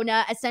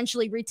Cardona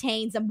essentially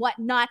retains and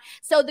whatnot.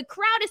 So the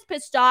crowd is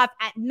pissed off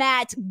at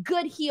Matt.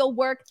 Good heel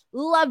work.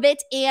 Love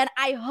it. And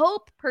I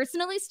hope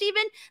personally,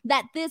 Steven,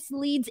 that this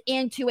leads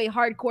into a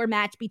hardcore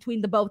match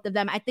between the both of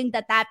them. I think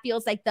that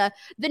feels like the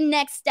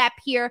next step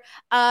here.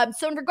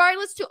 So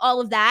regardless to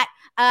all of that,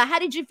 how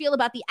did you feel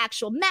about the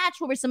actual match?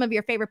 What were some of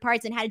your favorite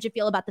parts, and how did you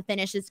feel about the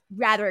finish? Is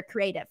rather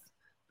creative.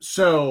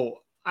 So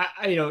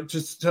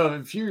just to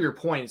a few of your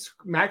points,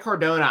 Matt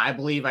Cardona, I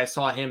believe I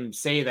saw him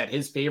say that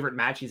his favorite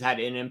match he's had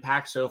in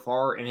Impact so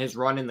far in his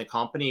run in the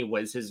company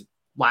was his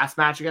last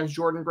match against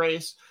Jordynne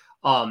Grace.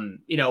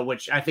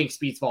 Which I think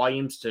speaks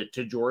volumes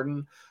to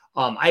Jordan.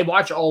 I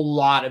watch a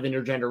lot of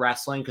intergender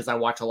wrestling because I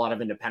watch a lot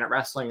of independent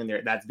wrestling,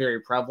 and that's very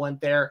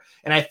prevalent there.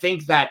 And I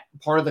think that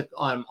part of the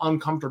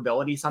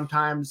uncomfortability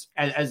sometimes,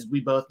 as we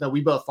both know,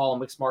 we both follow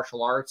mixed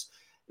martial arts.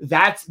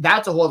 That's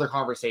a whole other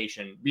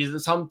conversation,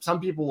 because some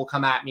people will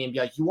come at me and be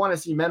like, you want to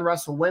see men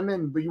wrestle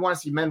women, but you want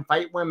to see men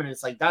fight women.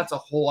 It's like, that's a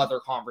whole other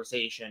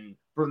conversation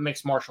for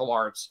mixed martial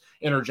arts,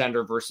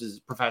 intergender versus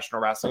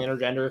professional wrestling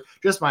intergender,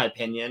 just my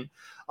opinion.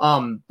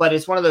 But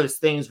it's one of those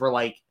things where,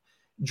 like,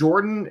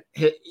 Jordan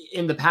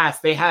in the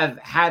past, they have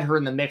had her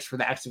in the mix for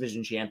the X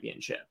Division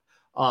Championship.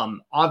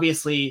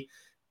 Obviously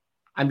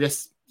I'm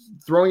just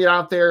throwing it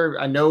out there.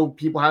 I know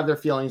people have their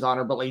feelings on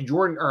her, but like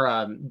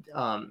Jordan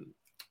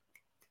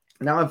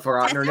now I've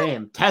forgotten her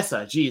name.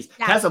 Tessa. Geez.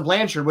 Yeah. Tessa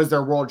Blanchard was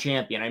their world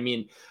champion. I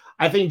mean,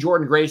 I think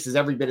Jordynne Grace is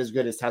every bit as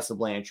good as Tessa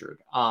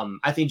Blanchard.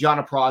 I think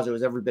Gianna Prazo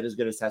is every bit as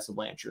good as Tessa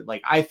Blanchard.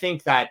 Like, I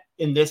think that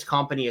in this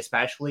company,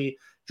 especially,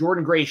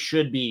 Jordynne Grace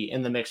should be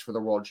in the mix for the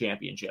world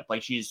championship.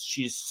 Like,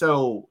 she's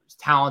so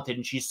talented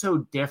and she's so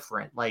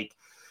different. Like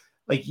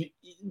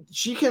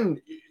she can,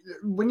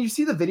 when you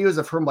see the videos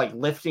of her like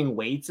lifting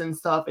weights and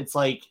stuff, it's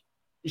like,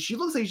 she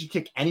looks like she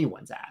could kick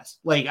anyone's ass.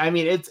 Like, I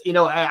mean, it's,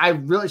 I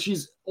really,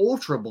 she's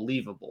ultra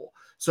believable.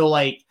 So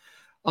like,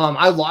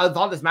 I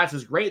thought this match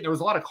was great. There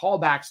was a lot of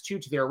callbacks too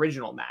to the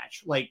original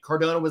match. Like,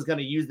 Cardona was going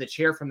to use the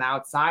chair from the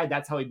outside.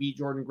 That's how he beat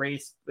Jordynne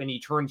Grace when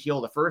he turned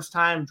heel the first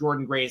time.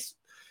 Jordynne Grace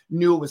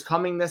knew it was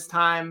coming this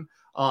time.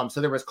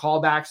 So there was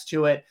callbacks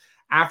to it.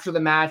 After the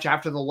match,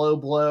 after the low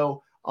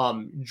blow,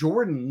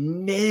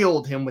 Jordan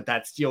nailed him with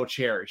that steel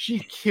chair. She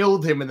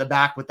killed him in the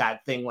back with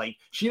that thing. Like,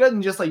 she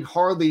doesn't just like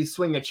hardly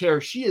swing a chair.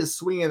 She is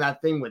swinging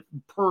that thing with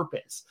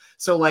purpose.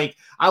 So like,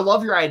 I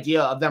love your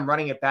idea of them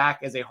running it back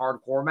as a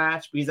hardcore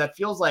match, because that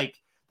feels like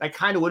that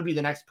kind of would be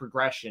the next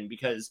progression,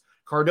 because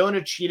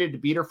Cardona cheated to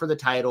beat her for the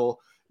title.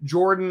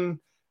 Jordan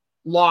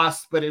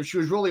lost, but she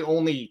was really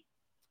only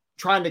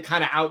trying to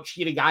kind of out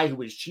cheat a guy who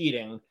was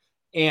cheating.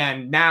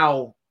 And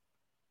now,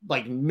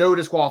 like, no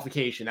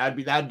disqualification.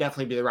 That'd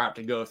definitely be the route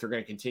to go if they're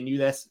going to continue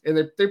this.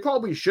 And they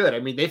probably should. I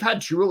mean, they've had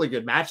two really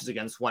good matches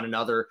against one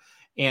another.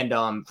 And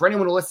for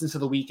anyone who listens to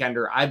The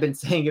Weekender, I've been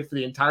saying it for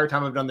the entire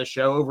time I've done the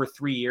show, over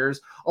 3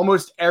 years.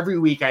 Almost every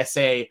week I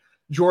say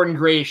Jordynne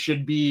Grace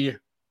should be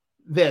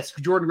this,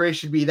 Jordynne Grace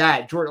should be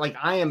that. Like,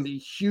 I am a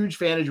huge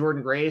fan of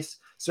Jordynne Grace.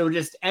 So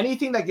just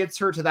anything that gets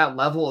her to that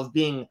level of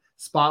being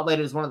spotlighted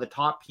as one of the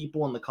top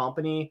people in the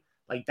company,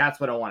 like,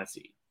 that's what I want to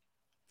see.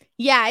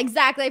 Yeah,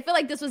 exactly. I feel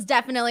like this was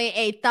definitely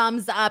a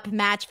thumbs up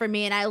match for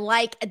me, and I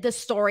like the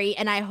story,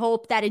 and I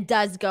hope that it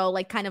does go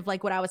like kind of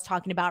like what I was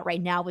talking about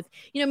right now with,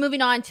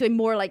 moving on to a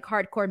more like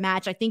hardcore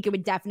match. I think it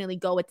would definitely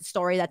go with the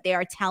story that they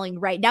are telling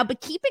right now,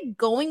 but keep it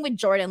going with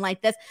Jordan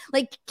like this.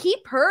 Like, keep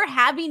her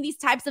having these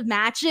types of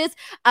matches.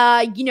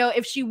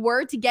 If she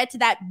were to get to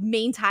that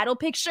main title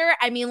picture,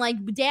 I mean, like,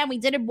 damn, we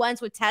did it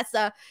once with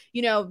Tessa,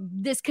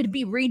 this could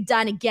be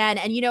redone again.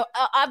 And,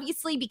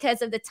 obviously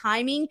because of the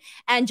timing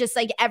and just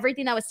like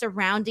everything that was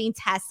surrounding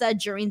Tessa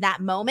during that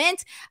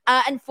moment.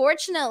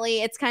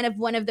 Unfortunately, it's kind of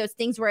one of those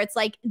things where it's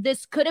like,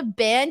 this could have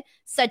been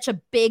such a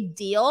big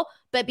deal,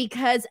 but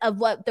because of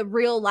what the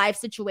real life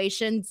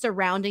situation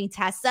surrounding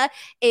Tessa,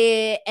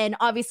 and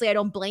obviously I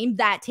don't blame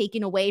that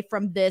taking away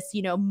from this,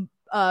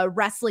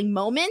 wrestling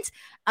moment.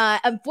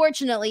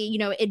 Unfortunately,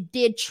 it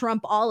did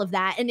trump all of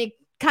that, and it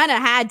kind of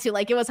had to,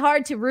 like, it was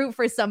hard to root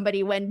for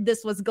somebody when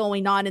this was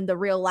going on in the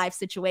real life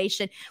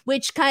situation,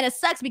 which kind of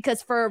sucks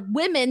because for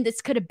women, this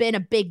could have been a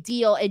big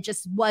deal. It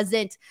just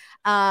wasn't,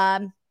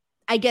 I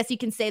guess you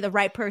can say, the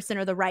right person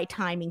or the right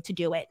timing to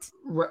do it.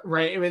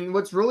 Right. I mean,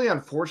 what's really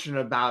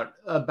unfortunate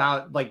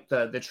about like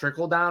the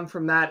trickle down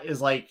from that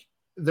is, like,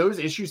 those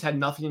issues had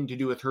nothing to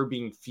do with her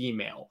being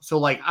female. So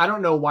like, I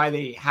don't know why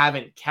they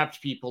haven't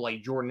kept people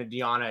like Jordan and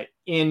Deanna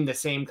in the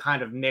same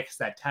kind of mix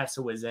that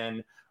Tessa was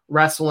in,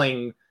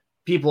 wrestling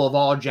people of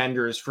all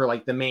genders for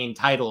like the main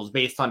titles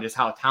based on just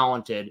how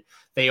talented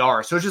they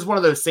are. So it's just one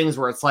of those things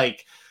where it's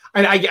like,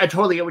 I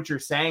totally get what you're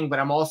saying, but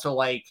I'm also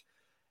like,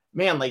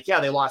 man, like, yeah,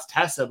 they lost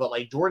Tessa, but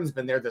like Jordan's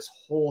been there this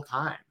whole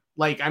time.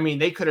 Like, I mean,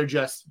 they could have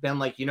just been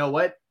like, you know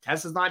what,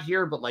 Tessa's not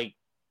here, but like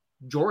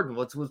Jordan,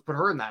 let's put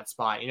her in that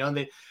spot, you know,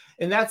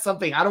 and that's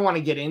something I don't want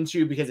to get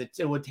into because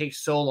it would take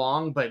so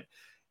long, but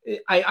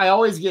I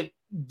always get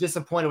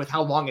disappointed with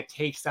how long it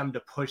takes them to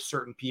push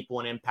certain people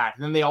in Impact.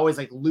 And then they always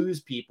like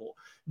lose people.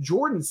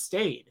 Jordan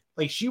stayed.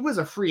 Like, she was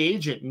a free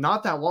agent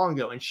not that long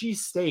ago and she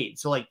stayed.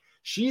 So like,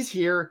 she's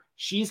here,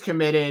 she's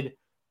committed,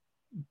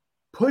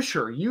 push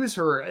her, use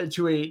her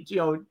to a, you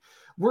know,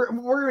 we're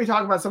going to be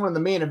talking about someone in the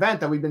main event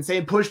that we've been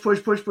saying push.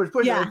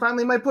 Yeah. And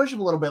finally might push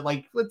him a little bit.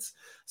 Like,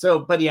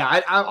 but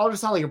yeah, I'll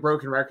just sound like a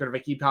broken record if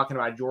I keep talking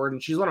about Jordan.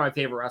 She's one of my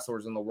favorite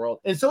wrestlers in the world.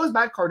 And so is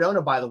Matt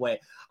Cardona, by the way.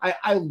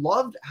 I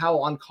loved how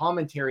on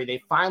commentary,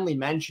 they finally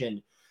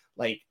mentioned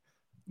like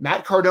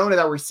Matt Cardona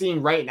that we're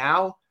seeing right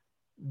now.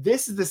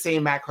 This is the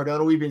same Matt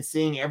Cardona we've been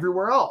seeing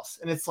everywhere else.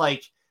 And it's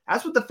like,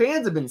 that's what the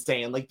fans have been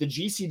saying. Like the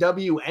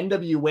GCW,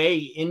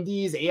 NWA,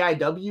 Indies,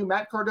 AIW,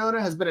 Matt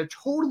Cardona has been a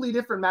totally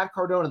different Matt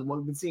Cardona than what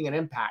we've been seeing in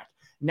Impact.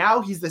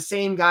 Now he's the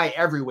same guy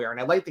everywhere, and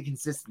I like the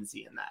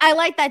consistency in that. I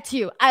like that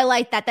too. I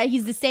like that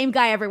he's the same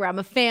guy everywhere. I'm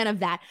a fan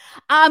of that.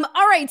 All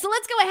right, so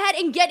let's go ahead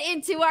and get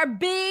into our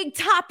big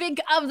topic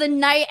of the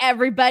night,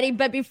 everybody.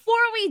 But before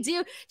we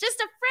do, just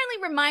a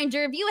friendly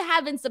reminder, if you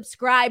haven't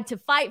subscribed to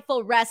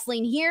Fightful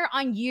Wrestling here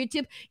on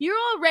YouTube, you're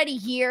already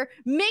here.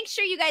 Make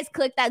sure you guys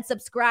click that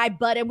subscribe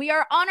button. We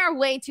are on our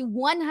way to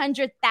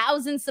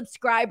 100,000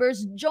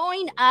 subscribers.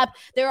 Join up.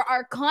 There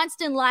are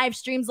constant live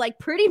streams like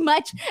pretty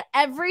much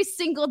every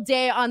single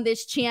day on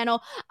this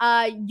channel.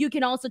 You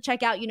can also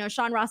check out,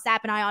 Sean Ross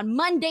Sapp and I on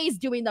Mondays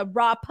doing the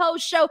Raw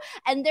Post Show.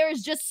 And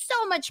there's just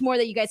so much more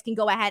that you guys can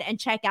go ahead and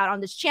check out on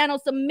this channel.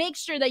 So make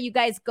sure that you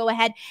guys go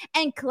ahead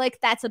and click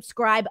that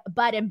subscribe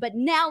button. But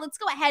now let's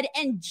go ahead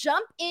and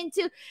jump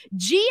into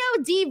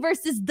GOD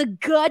versus the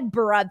Good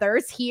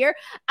Brothers here.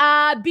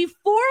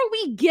 Before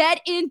we get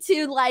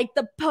into like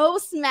the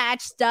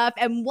post-match stuff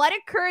and what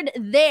occurred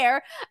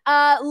there,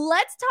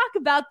 let's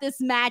talk about this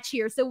match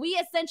here. So we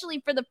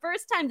essentially, for the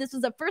first time, this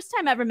was a first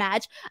time ever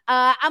match.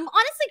 I'm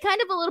honestly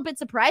kind of a little bit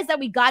surprised that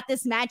we got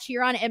this match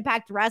here on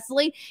Impact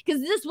Wrestling,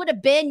 because this would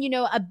have been,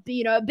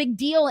 a big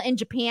deal in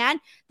Japan.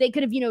 They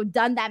could have,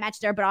 done that match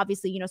there, but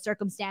obviously,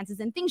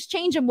 circumstances and things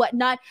change and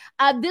whatnot.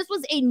 This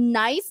was a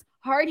nice,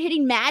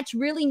 hard-hitting match,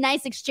 really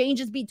nice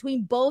exchanges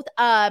between both,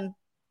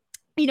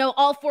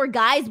 all four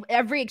guys.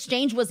 Every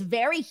exchange was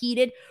very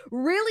heated.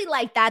 Really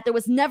like that. There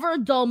was never a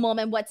dull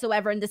moment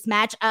whatsoever in this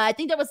match. I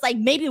think there was like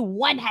maybe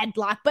one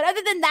headlock, but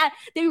other than that,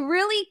 they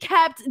really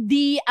kept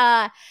the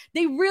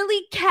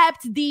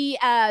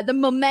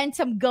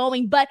momentum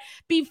going. But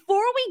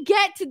before we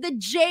get to the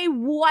Jay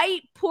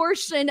White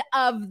portion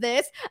of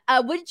this,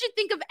 what did you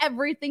think of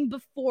everything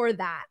before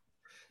that?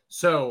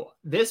 So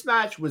this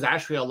match was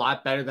actually a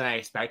lot better than I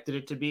expected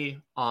it to be.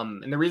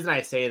 And the reason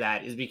I say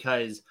that is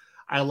because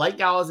I like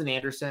Gallows and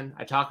Anderson.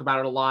 I talk about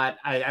it a lot.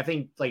 I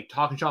think like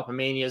Talking Shop and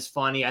Mania is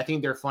funny. I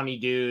think they're funny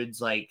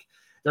dudes. Like,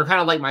 they're kind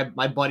of like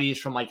my buddies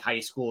from like high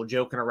school,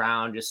 joking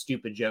around, just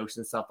stupid jokes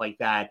and stuff like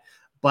that.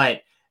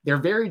 But they're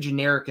very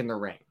generic in the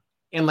ring.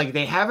 And like,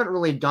 they haven't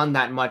really done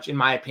that much, in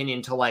my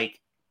opinion, to like,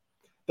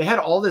 they had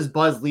all this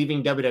buzz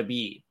leaving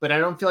WWE, but I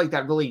don't feel like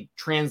that really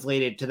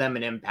translated to them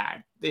in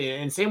Impact.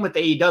 And same with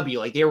AEW.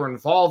 Like, they were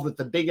involved with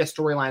the biggest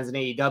storylines in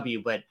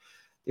AEW, but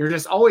there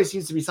just always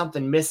seems to be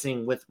something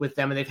missing with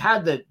them. And they've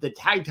had the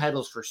tag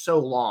titles for so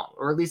long,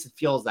 or at least it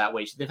feels that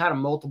way. So they've had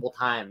them multiple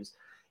times.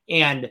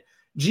 And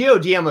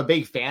GOD I'm a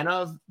big fan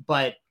of,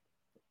 but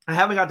I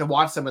haven't got to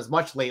watch them as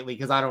much lately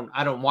because I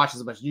don't watch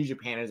as much New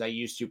Japan as I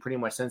used to pretty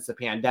much since the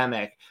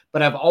pandemic.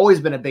 But I've always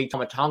been a big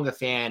Tama Tonga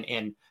fan.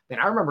 And man,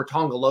 I remember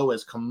Tonga Loa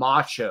as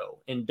Camacho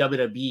in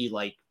WWE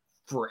like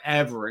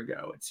forever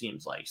ago, it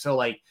seems like. So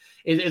like,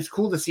 it's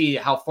cool to see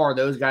how far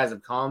those guys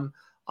have come.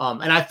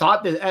 And I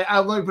thought that,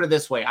 let me put it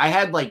this way. I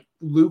had like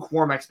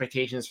lukewarm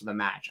expectations for the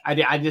match.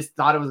 I just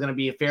thought it was going to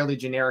be a fairly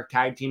generic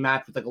tag team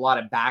match with like a lot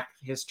of back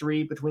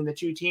history between the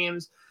two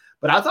teams.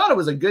 But I thought it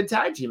was a good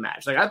tag team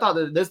match. Like, I thought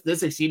that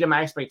this exceeded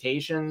my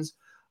expectations.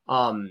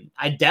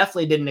 I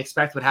definitely didn't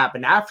expect what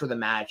happened after the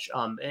match.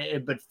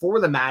 But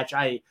for the match,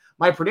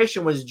 my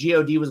prediction was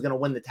GOD was going to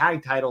win the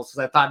tag titles,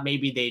 because I thought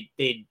maybe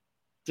they'd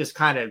just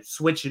kind of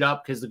switch it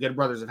up because the Good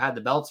Brothers have had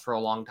the belts for a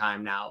long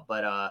time now.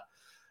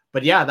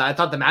 But yeah, I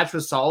thought the match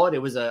was solid.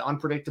 It was an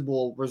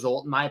unpredictable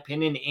result, in my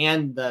opinion.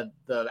 And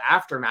the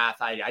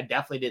aftermath, I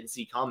definitely didn't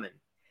see coming.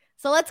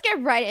 So let's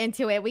get right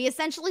into it. We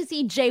essentially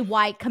see Jay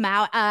White come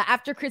out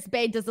after Chris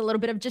Bay does a little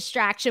bit of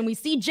distraction. We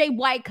see Jay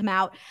White come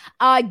out,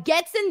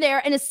 gets in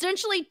there and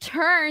essentially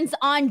turns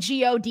on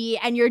GOD.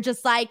 And you're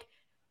just like,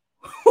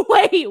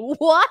 Wait,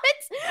 what?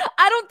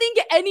 I don't think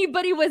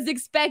anybody was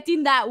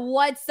expecting that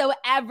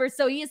whatsoever.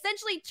 So he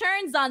essentially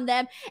turns on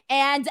them,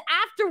 and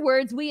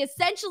afterwards, we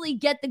essentially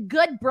get the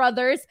Good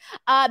Brothers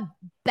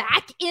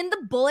back in the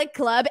Bullet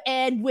Club,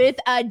 and with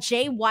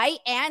Jay White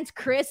and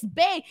Chris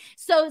Bay.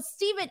 So,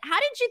 Steven, how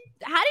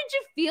did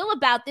you feel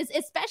about this?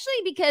 Especially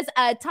because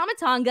Tama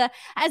Tonga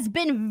has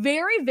been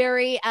very,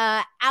 very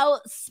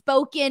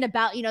outspoken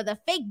about the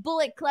fake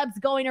Bullet Clubs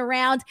going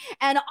around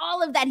and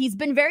all of that. He's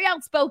been very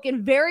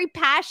outspoken, very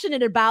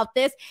passionate about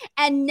this,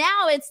 and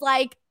now it's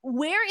like,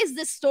 where is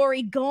this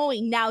story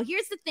going? Now,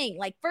 here's the thing.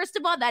 Like, first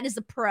of all, that is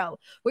a pro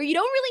where you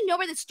don't really know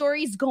where the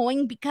story is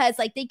going, because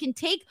like they can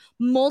take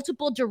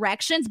multiple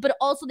directions, but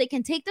also they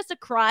can take this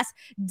across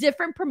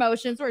different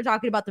promotions. We're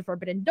talking about the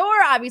Forbidden Door.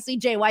 Obviously,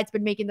 Jay White's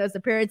been making those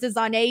appearances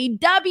on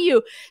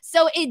AEW.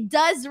 So it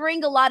does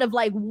ring a lot of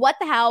like, what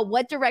the hell?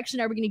 What direction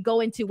are we going to go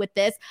into with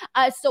this?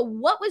 So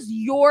what was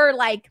your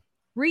like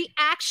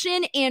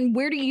reaction, and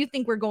where do you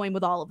think we're going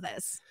with all of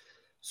this?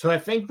 So I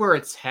think where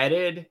it's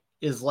headed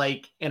is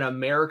like an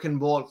American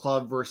Bullet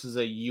Club versus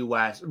a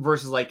US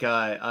versus like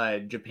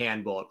a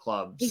Japan Bullet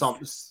Club,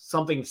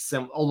 something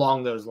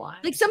along those lines.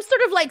 Like some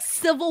sort of like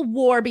civil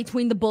war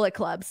between the Bullet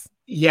Clubs.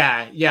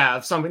 Yeah,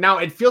 something. Now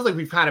it feels like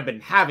we've kind of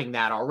been having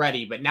that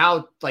already, but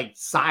now like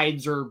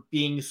sides are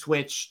being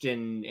switched,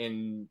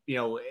 and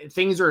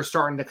things are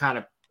starting to kind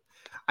of,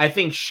 I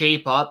think,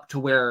 shape up to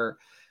where,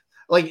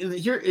 like,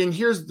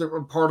 here's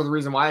the part of the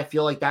reason why I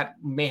feel like that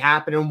may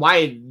happen, and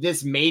why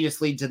this may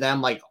just lead to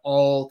them like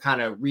all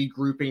kind of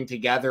regrouping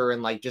together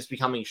and like just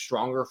becoming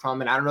stronger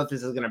from it. I don't know if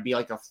this is going to be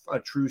like a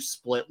true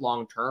split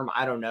long term.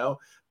 I don't know,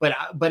 but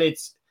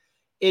it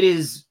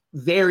is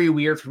very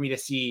weird for me to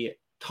see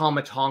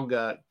Tama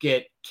Tonga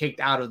get kicked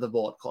out of the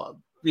Bullet Club,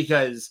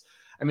 because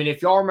I mean,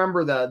 if y'all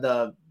remember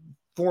the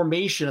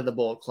formation of the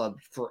Bullet Club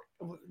for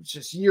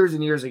just years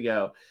and years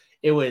ago,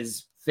 it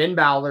was Finn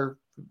Balor,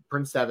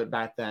 Prince Devitt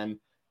back then,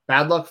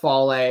 Bad Luck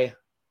Fale,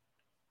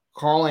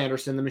 Carl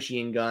Anderson, the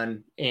Machine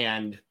Gun,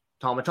 and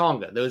Tama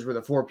Tonga. Those were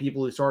the four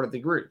people who started the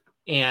group.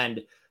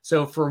 And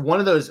so for one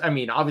of those, I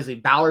mean, obviously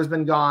Balor's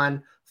been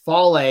gone.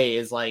 Fale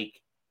is like,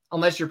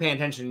 unless you're paying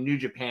attention to New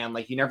Japan,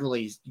 like you never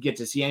really get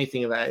to see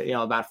anything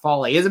about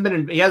Fale. He hasn't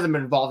been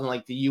involved in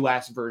like the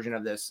US version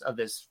of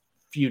this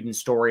feud and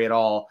story at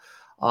all.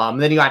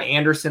 Then you got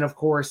Anderson, of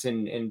course,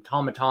 and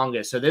Tama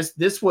Tonga. So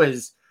this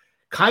was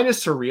kind of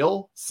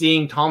surreal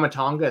seeing Tama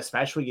Tonga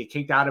especially get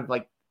kicked out of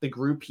like the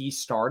group he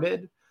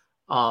started.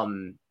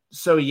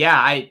 So yeah,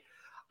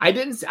 I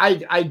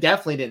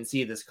definitely didn't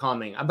see this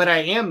coming, but I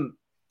am,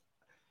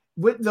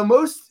 with the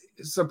most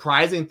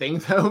surprising thing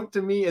though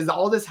to me is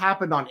all this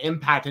happened on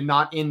Impact and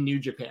not in New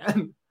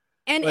Japan.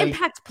 And like,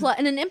 Impact Plus,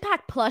 and an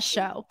Impact Plus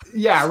show.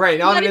 Yeah, right.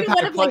 Not even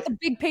one of like the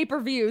big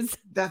pay-per-views.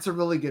 That's a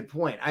really good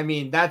point. I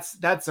mean,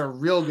 that's a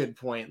real good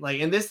point. Like,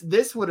 and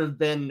this would have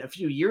been a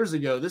few years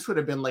ago. This would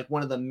have been like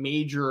one of the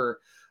major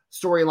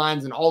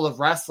storylines in all of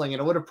wrestling,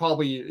 and it would have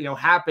probably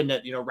happened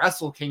at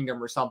Wrestle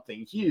Kingdom or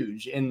something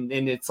huge. And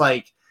it's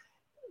like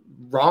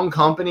wrong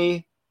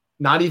company,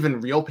 not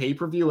even real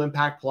pay-per-view,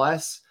 Impact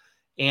Plus,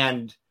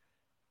 and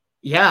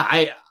yeah,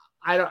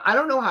 I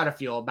don't know how to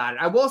feel about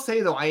it. I will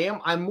say though,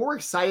 I'm more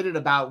excited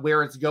about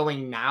where it's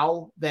going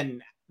now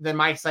than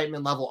my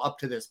excitement level up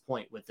to this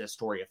point with this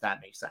story, if that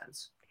makes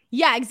sense.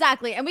 Yeah,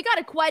 exactly. And we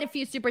got quite a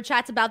few super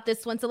chats about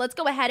this one. So let's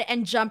go ahead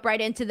and jump right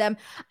into them.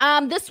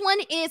 This one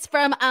is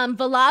from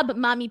Valab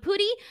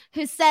Mamipudi,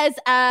 who says,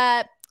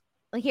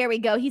 here we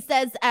go. He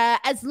says,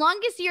 as long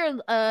as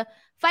you're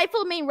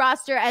Fightful main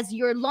roster as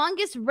your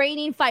longest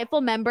reigning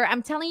Fightful member,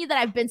 I'm telling you that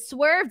I've been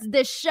swerved.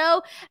 This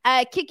show,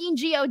 kicking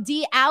God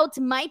out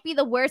might be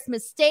the worst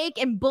mistake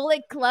in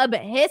Bullet Club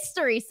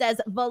history,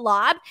 says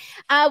Valab.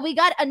 We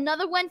got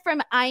another one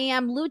from I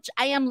Am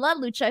Love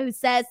Lucha, who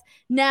says,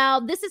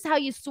 now this is how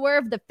you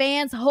swerve the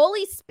fans.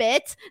 Holy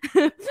spit.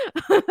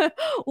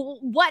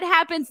 What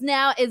happens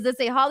now? Is this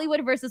a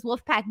Hollywood versus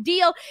Wolfpack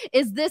deal?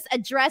 Is this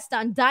addressed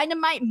on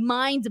Dynamite?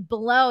 Mind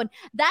blown.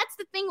 That's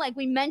the thing, like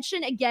we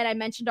mentioned, again, I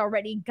mentioned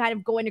already, kind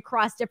of going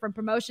across different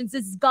promotions.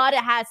 This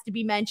has to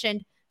be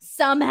mentioned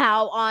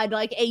somehow on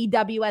like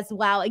AEW as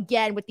well,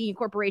 again with the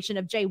incorporation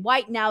of Jay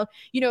White now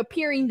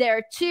appearing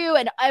there too,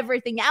 and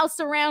everything else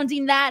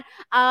surrounding that.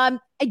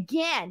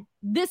 Again,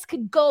 this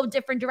could go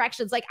different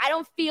directions. Like, I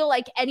don't feel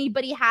like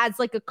anybody has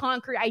like a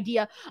concrete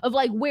idea of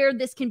like where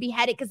this can be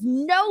headed, because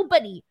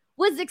nobody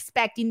was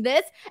expecting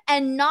this,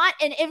 and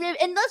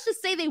let's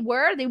just say they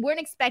weren't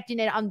expecting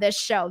it on this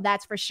show,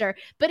 that's for sure.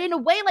 But in a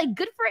way, like,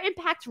 good for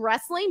Impact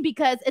Wrestling,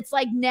 because it's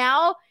like,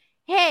 now,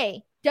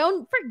 hey,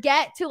 don't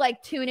forget to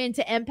like tune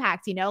into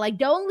Impact, like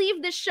don't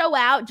leave this show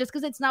out just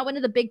because it's not one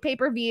of the big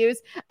pay-per-views.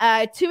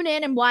 Tune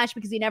in and watch,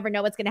 because you never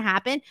know what's going to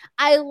happen.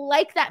 I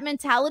like that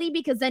mentality,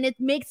 because then it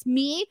makes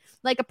me,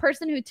 like a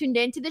person who tuned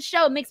into the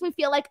show, it makes me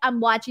feel like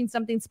I'm watching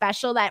something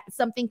special, that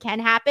something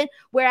can happen.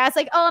 Whereas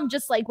like, oh, I'm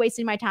just like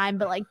wasting my time,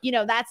 but like,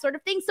 that sort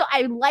of thing. So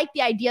I like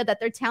the idea that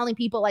they're telling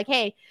people like,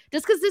 hey,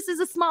 just because this is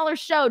a smaller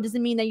show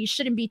doesn't mean that you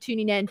shouldn't be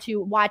tuning in to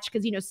watch,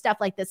 because stuff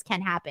like this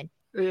can happen.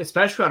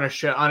 especially on a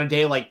show on a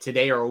day like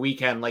today or a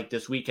weekend like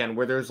this weekend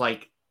where there's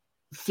like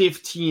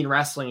 15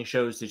 wrestling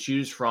shows to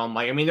choose from.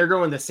 Like, I mean, they're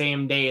going the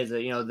same day as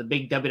the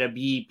big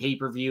WWE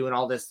pay-per-view and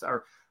all this,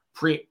 or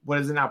what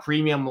is it now?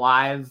 Premium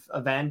live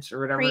event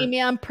or whatever.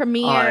 Premium,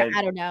 premiere,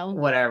 I don't know.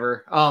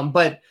 Whatever.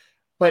 But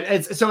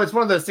it's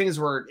one of those things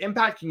where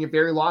Impact can get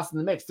very lost in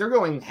the mix. They're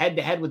going head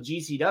to head with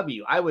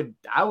GCW. I would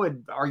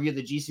argue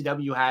that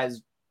GCW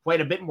has quite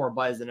a bit more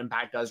buzz than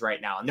Impact does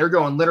right now. And they're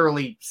going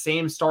literally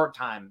same start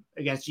time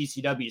against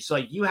GCW. So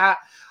like, you have,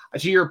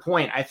 to your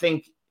point, I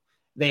think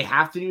they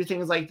have to do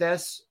things like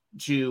this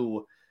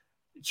to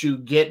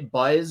get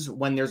buzz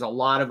when there's a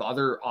lot of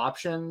other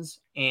options.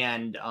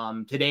 And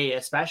today,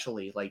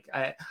 especially, like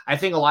I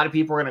think a lot of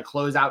people are going to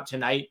close out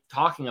tonight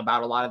talking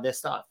about a lot of this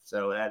stuff.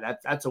 So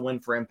that's a win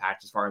for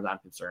Impact as far as I'm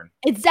concerned.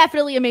 It's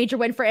definitely a major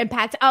win for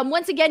Impact.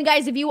 Once again,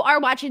 guys, if you are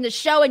watching the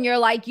show and you're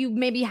like, you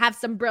maybe have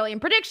some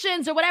brilliant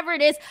predictions or whatever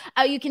it is,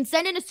 you can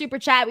send in a super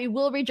chat. We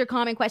will read your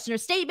comment, question, or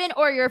statement,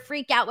 or your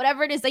freak out,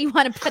 whatever it is that you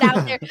want to put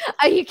out there.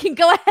 You can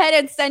go ahead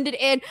and send it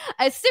in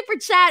a super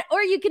chat,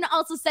 or you can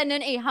also send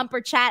in a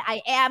humper chat.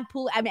 I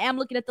am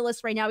looking at the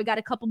list right now. We got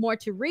a couple more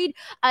to read.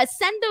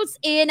 Send those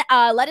in.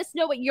 Let us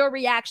know what your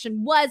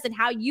reaction was and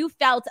how you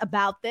felt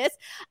about this.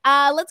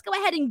 Let's go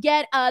ahead and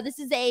get, this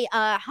is a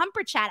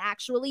humper chat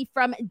actually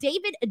from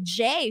David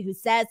J, who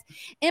says,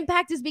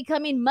 Impact is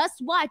becoming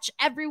must watch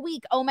every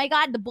week. Oh my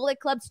God, the Bullet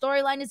Club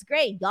storyline is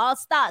great.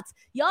 Y'all's thoughts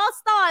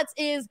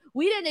is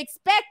we didn't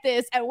expect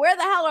this, and where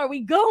the hell are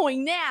we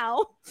going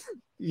now?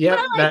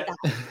 Yeah,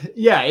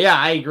 yeah,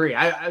 I agree.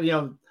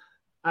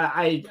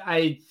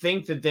 I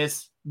think that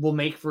this will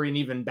make for an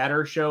even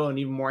better show, an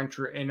even more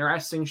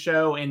interesting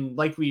show. And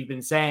like we've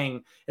been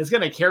saying, it's going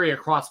to carry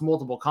across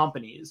multiple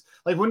companies.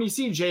 Like when you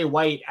see Jay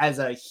White as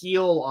a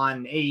heel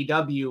on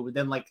AEW,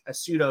 then like a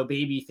pseudo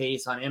baby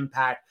face on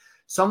Impact,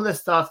 some of the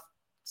stuff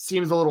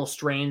seems a little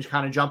strange,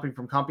 kind of jumping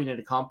from company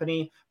to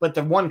company. But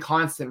the one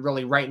constant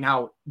really right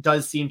now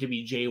does seem to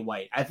be Jay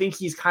White. I think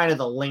he's kind of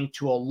the link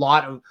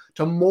to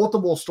to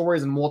multiple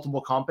stories and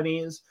multiple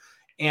companies.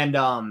 And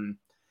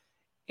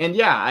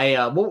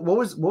yeah, what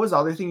was the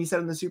other thing you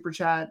said in the super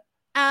chat?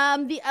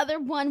 The other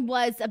one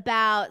was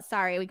about,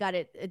 sorry, we got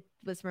it. It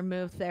was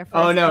removed there.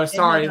 Oh no,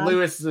 sorry.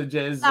 Lewis is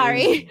killing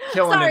sorry,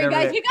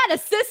 guys. You got a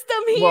system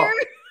here.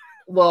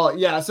 Well,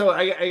 yeah. So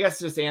I guess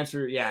just to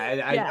answer,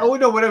 yeah. Oh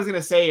no, what I was gonna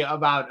say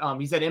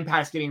about he said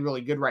Impact's getting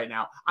really good right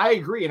now. I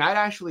agree, and I'd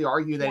actually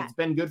argue that it's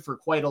been good for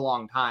quite a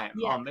long time.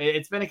 Yeah.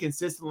 It's been a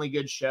consistently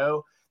good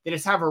show. They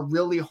just have a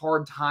really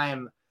hard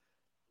time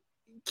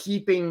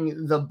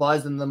keeping the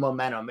buzz and the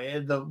momentum.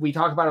 We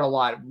talk about it a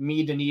lot.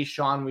 Me, Denise,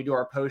 Sean, we do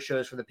our post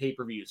shows for the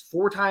pay-per-views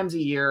 4 times a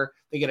year.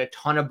 They get a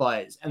ton of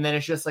buzz, and then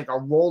it's just like a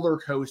roller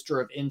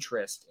coaster of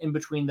interest in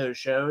between those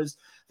shows.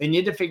 They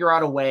need to figure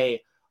out a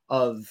way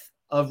of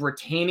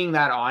retaining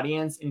that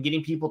audience and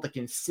getting people to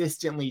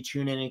consistently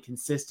tune in and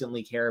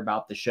consistently care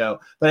about the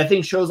show. But I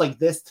think shows like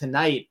this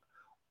tonight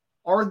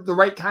are the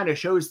right kind of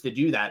shows to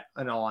do that,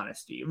 in all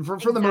honesty,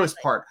 for the most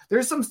part.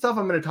 There's some stuff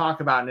I'm going to talk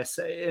about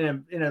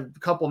in a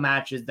couple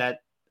matches that,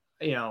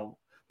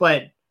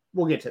 but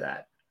we'll get to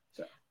that.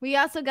 So. We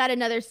also got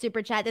another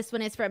super chat. This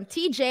one is from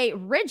TJ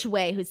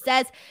Ridgeway, who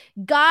says,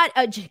 God,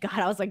 I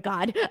was like,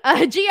 God,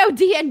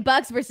 GOD and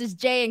Bucks versus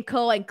Jay and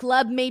Cole and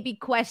Club maybe ?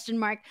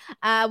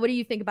 What do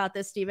you think about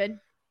this, Steven?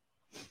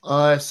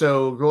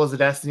 So Girls of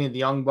Destiny, the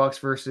Young Bucks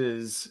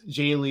versus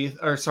Jay White,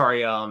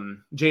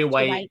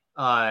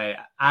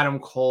 Adam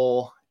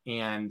Cole,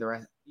 and the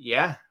rest.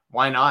 Yeah,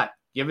 why not?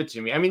 Give it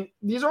to me. I mean,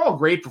 these are all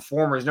great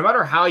performers. No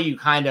matter how you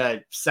kind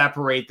of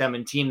separate them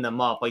and team them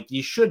up, like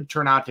these should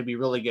turn out to be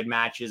really good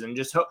matches. And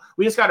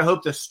we just got to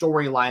hope the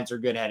storylines are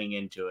good heading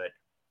into it.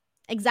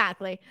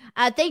 Exactly.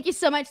 Thank you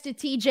so much to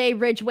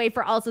TJ Ridgeway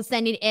for also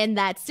sending in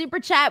that super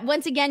chat.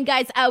 Once again,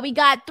 guys, we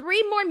got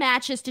 3 more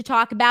matches to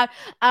talk about.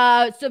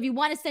 So if you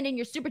want to send in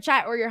your super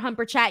chat or your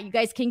humper chat, you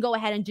guys can go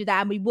ahead and do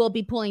that. And we will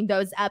be pulling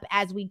those up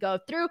as we go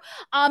through.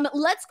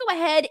 Let's go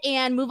ahead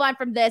and move on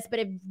from this. But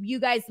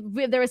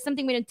if there was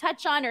something we didn't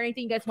touch on or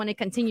anything you guys want to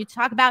continue to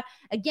talk about,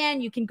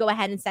 again, you can go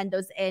ahead and send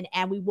those in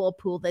and we will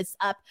pull this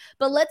up.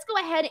 But let's go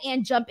ahead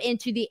and jump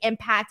into the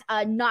Impact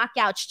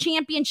Knockouts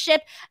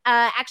Championship.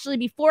 Actually,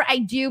 before I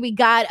do, we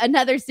got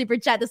another super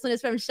chat. This one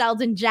is from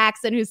Sheldon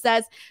Jackson, who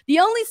says, the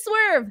only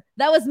swerve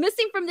that was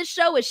missing from the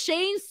show was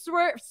Shane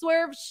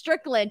Swerve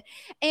Strickland.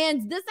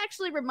 And this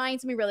actually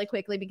reminds me really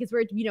quickly because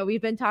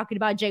we've been talking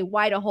about Jay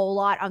White a whole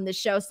lot on this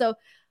show. So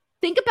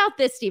think about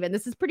this, Steven.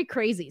 This is pretty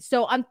crazy.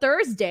 So on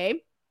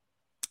Thursday,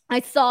 I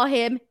saw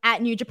him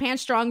at New Japan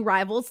Strong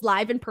Rivals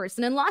live in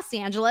person in Los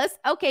Angeles.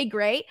 Okay,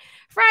 great.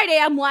 Friday,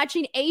 I'm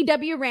watching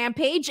AEW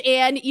Rampage,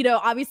 and,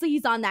 obviously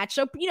he's on that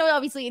show.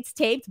 Obviously it's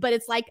taped, but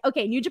it's like,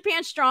 okay, New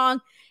Japan Strong,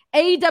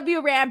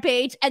 AEW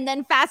Rampage, and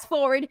then fast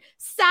forward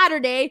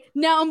Saturday,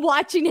 now I'm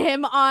watching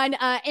him on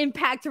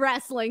Impact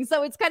Wrestling.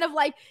 So it's kind of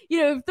like,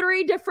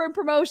 3 different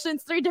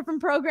promotions, 3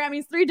 different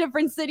programmings, 3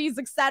 different cities,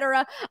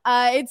 etc.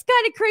 It's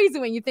kind of crazy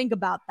when you think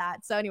about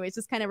that. So anyways,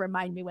 just kind of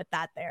remind me with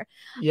that there.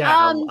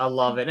 Yeah, I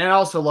love it. And I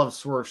also love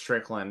Swerve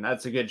Strickland.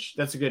 That's a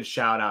good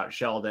shout out,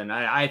 Sheldon.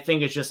 I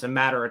think it's just a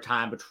matter of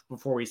time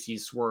before we see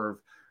Swerve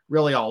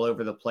really all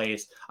over the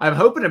place. I'm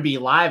hoping to be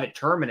live at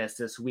Terminus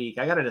this week.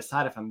 I got to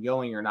decide if I'm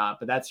going or not,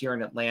 but that's here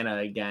in Atlanta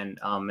again.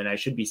 And I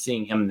should be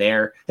seeing him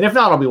there. And if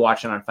not, I'll be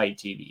watching on Fight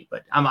TV,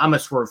 but I'm a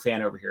Swerve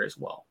fan over here as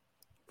well.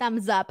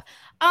 Thumbs up.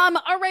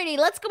 Alrighty,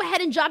 let's go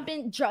ahead and jump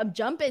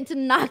into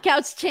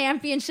Knockouts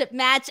Championship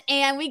match.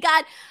 And we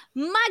got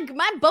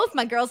both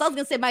my girls. I was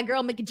gonna say my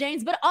girl Mickie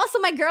James, but also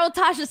my girl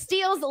Tasha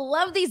Steelz.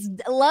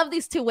 Love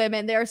these 2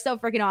 women. They're so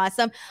freaking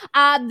awesome.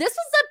 This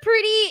was a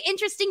pretty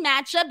interesting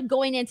matchup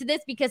going into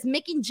this because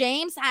Mickie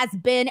James has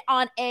been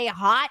on a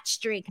hot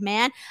streak,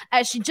 man.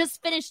 She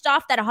just finished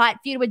off that hot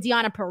feud with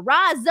Deonna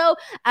Purrazzo.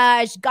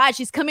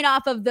 She's coming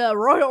off of the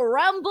Royal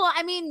Rumble.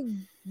 I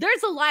mean,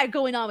 there's a lot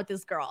going on with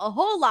this girl, a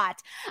whole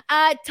lot.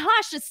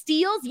 Tasha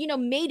Steelz,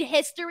 made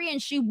history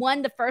and she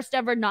won the first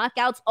ever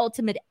Knockouts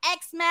Ultimate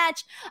X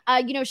match.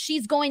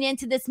 She's going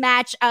into this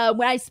match.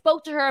 When I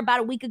spoke to her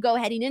about a week ago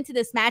heading into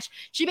this match,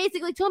 she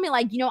basically told me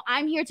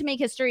I'm here to make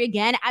history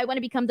again. I want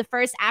to become the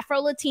first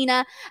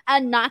Afro-Latina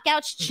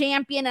Knockouts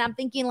champion. And I'm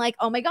thinking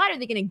oh my God, are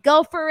they going to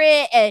go for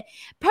it? And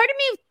part of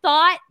me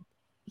thought,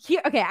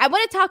 I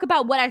want to talk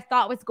about what I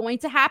thought was going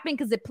to happen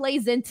because it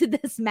plays into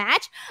this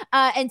match.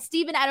 And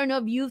Steven, I don't know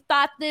if you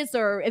thought this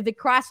or if it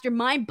crossed your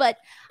mind, but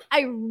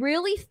I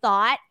really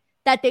thought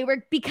that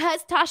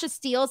because Tasha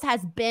Steelz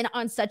has been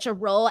on such a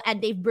roll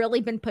and they've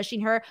really been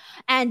pushing her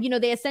and,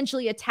 they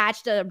essentially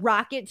attached a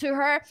rocket to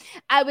her.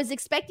 I was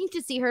expecting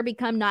to see her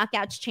become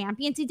Knockouts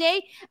champion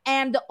today.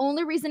 And the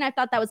only reason I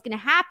thought that was going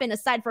to happen,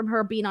 aside from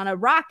her being on a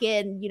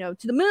rocket,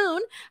 to the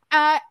moon,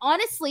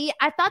 honestly,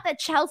 I thought that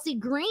Chelsea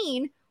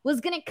Green was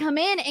going to come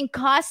in and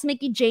cost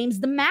Mickie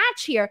James the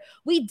match here.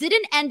 We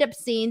didn't end up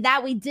seeing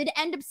that. We did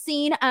end up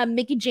seeing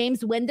Mickie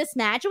James win this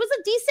match. It was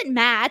a decent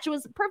match. It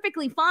was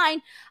perfectly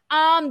fine.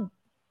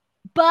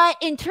 But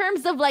in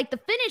terms of the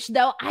finish,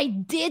 though, I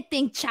did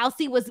think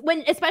Chelsea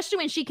especially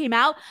when she came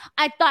out,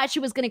 I thought she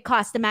was going to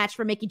cost the match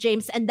for Mickie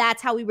James. And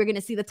that's how we were going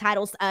to see the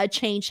titles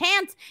change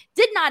hands.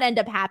 Did not end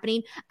up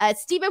happening.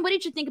 Steven, what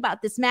did you think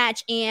about this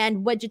match?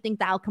 And what did you think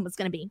the outcome was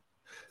going to be?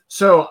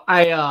 So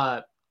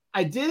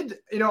I did,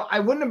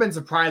 I wouldn't have been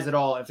surprised at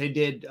all if they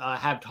did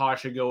have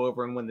Tasha go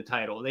over and win the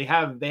title. They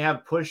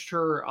have pushed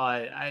her,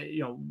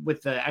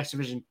 with the X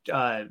Division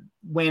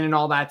win and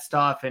all that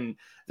stuff and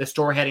the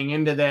story heading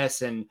into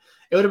this. And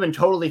it would have been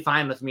totally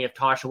fine with me if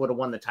Tasha would have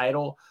won the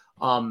title.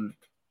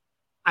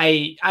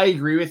 I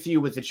agree with you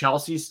with the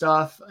Chelsea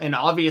stuff. And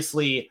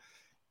obviously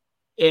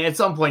at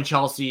some point,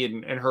 Chelsea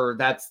and her,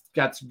 that's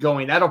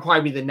going, that'll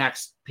probably be the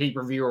next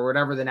pay-per-view or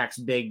whatever the next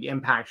big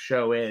Impact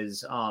show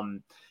is.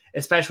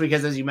 Especially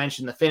because, as you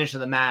mentioned, the finish of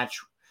the match,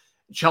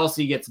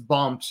 Chelsea gets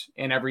bumped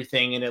and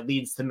everything, and it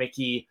leads to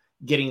Mickie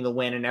getting the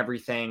win and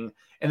everything.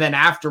 And then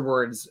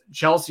afterwards,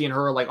 Chelsea and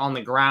her are on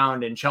the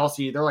ground, and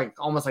Chelsea, they're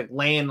almost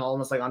laying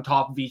almost on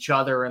top of each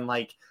other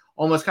and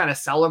almost kind of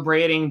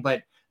celebrating.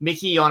 But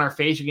Mickie on her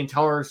face, you can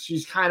tell her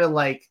she's kind of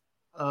I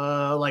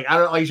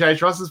don't should I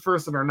trust this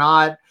person or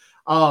not?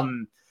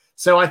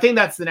 So I think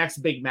that's the next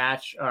big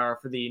match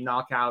for the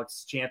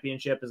Knockouts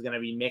Championship is going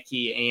to be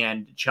Mickie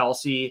and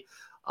Chelsea.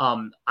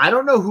 I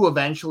don't know who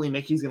eventually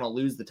Mickey's going to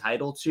lose the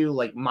title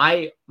to.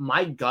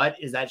 My gut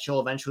is that she'll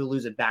eventually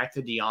lose it back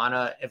to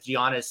Deonna if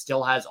Deonna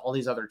still has all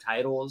these other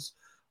titles.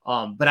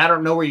 But I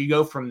don't know where you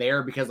go from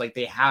there because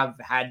they have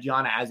had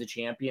Deonna as a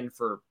champion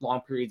for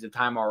long periods of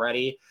time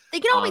already. They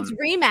can always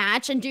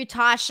rematch and do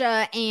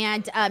Tasha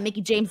and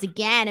Mickie James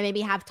again and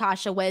maybe have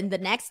Tasha win the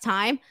next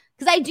time.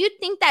 Because I do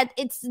think that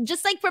it's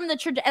just from the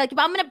if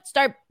I'm going to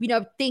start,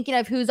 thinking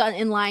of who's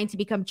in line to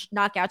become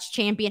Knockouts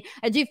champion,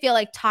 I do feel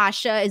like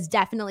Tasha is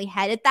definitely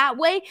headed that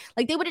way.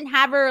 They wouldn't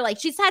have her,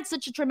 she's had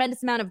such a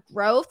tremendous amount of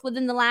growth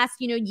within the last,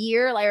 year,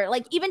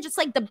 even just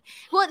the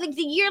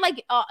year,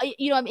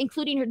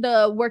 including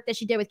the work that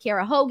she did with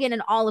Kiera Hogan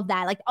and all of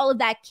that, all of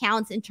that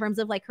counts in terms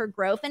of her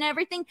growth and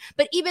everything.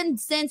 But even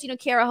since,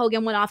 Kiera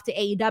Hogan went off to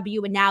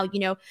AEW and now,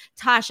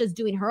 Tasha's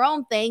doing her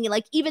own thing,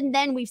 even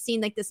then we've seen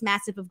this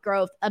massive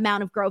amount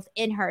of growth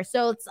in her.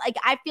 So it's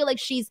I feel like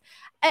she's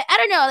I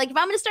don't know, if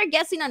I'm going to start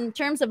guessing on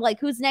terms of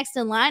who's next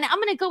in line, I'm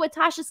going to go with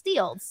Tasha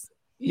Steelz.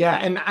 Yeah,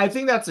 and I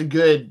think that's a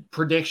good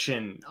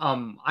prediction.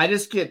 I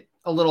just get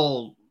a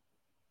little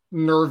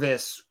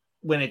nervous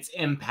when it's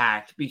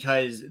Impact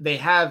because they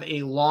have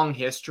a long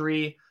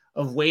history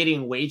of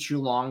waiting way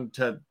too long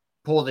to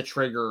pull the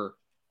trigger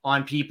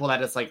on people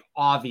that it's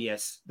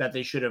obvious that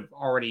they should have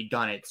already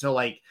done it. So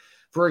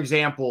for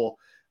example,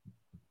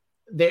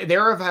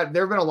 there have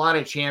been a lot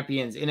of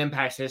champions in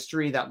Impact's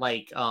history that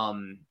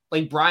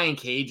Brian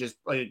Cage is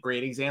a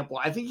great example.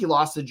 I think he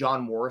lost to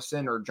John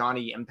Morrison or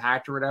Johnny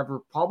Impact or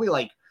whatever, probably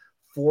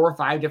 4 or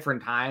 5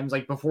 different times,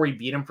 like before he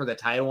beat him for the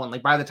title. And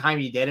like by the time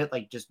he did it,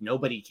 like just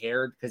nobody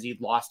cared because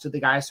he'd lost to the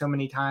guy so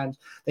many times.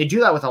 They do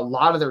that with a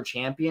lot of their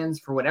champions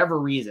for whatever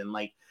reason.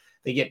 Like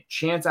they get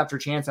chance after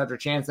chance after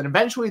chance, and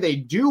eventually they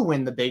do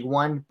win the big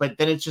one, but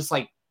then it's just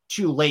like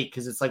too late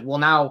because it's like, well,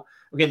 now,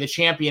 okay, the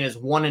champion is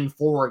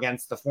 1-4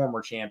 against the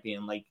former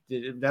champion. Like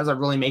it doesn't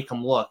really make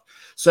them look.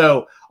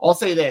 So I'll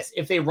say this: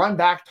 if they run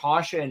back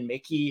Tasha and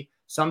Mickey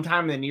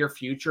sometime in the near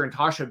future and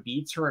Tasha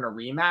beats her in a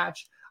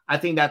rematch, I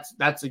think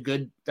that's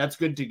good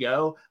to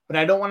go. But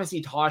I don't want to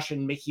see Tasha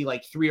and Mickey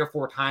like 3 or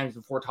 4 times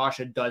before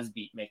Tasha does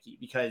beat Mickey,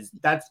 because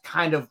that's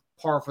kind of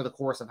par for the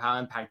course of how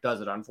Impact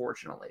does it,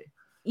 unfortunately.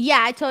 Yeah,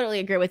 I totally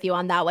agree with you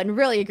on that one.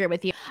 Really agree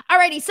with you.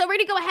 Alrighty, so we're going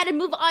to go ahead and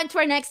move on to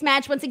our next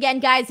match. Once again,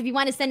 guys, if you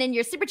want to send in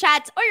your super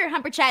chats or your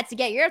humper chats to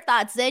get your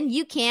thoughts in,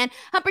 you can.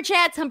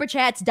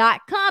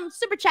 Humperchats.com.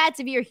 Super chats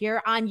if you're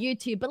here on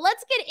YouTube. But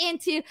let's get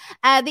into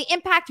the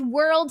Impact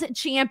World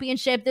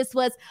Championship. This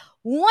was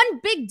one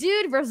big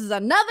dude versus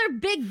another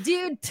big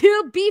dude,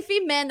 2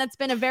 beefy men. That's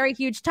been a very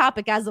huge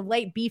topic as of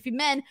late, beefy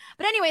men.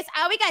 But anyways,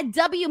 we got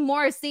W.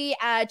 Morrissey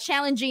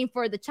challenging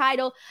for the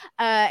title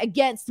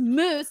against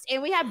Moose.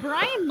 And we have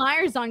Brian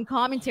Myers on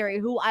commentary,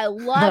 who I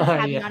love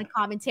having on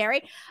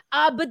commentary.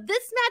 But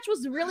this match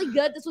was really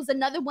good. This was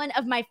another one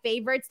of my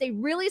favorites. They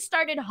really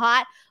started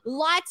hot.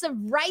 Lots of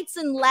rights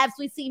and lefts.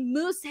 We see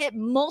Moose hit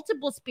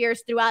multiple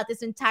spears throughout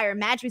this entire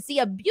match. We see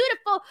a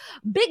beautiful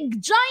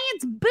big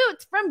giant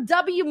boot from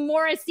W.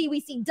 Morrissey. We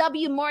see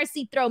W.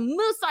 Morrissey throw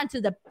Moose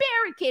onto the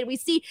barricade. We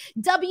see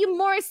W.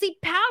 Morrissey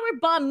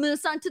powerbomb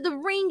Moose onto the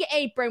ring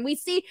apron. We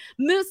see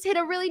Moose hit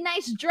a really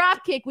nice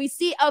drop kick. We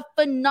see a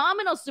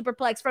phenomenal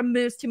superplex from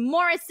Moose to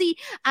Morrissey.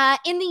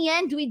 In the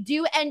end, we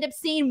do end up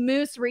seeing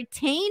Moose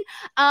retain.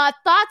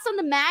 Thoughts on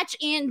the match,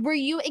 and were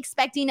you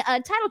expecting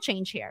a title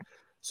change here?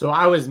 So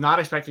I was not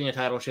expecting a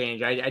title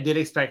change. I did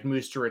expect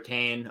Moose to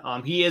retain.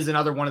 He is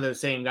another one of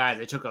those same guys.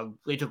 They took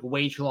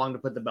way too long to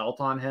put the belt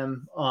on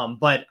him.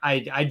 But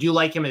I do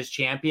like him as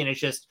champion.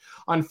 It's just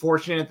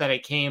unfortunate that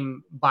it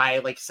came by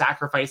like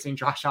sacrificing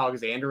Josh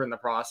Alexander in the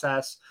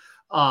process.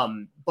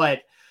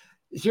 But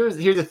here's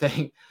the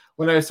thing.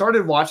 When I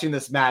started watching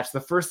this match,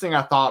 the first thing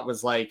I thought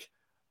was like,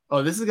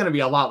 oh, this is going to be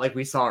a lot like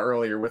we saw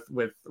earlier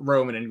with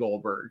Roman and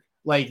Goldberg.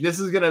 Like this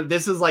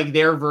is like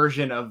their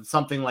version of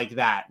something like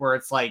that, where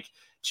it's like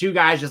 2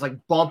 guys just like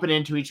bumping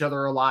into each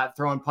other a lot,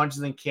 throwing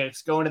punches and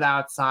kicks, going to the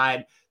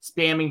outside,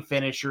 spamming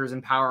finishers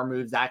and power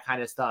moves, that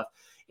kind of stuff.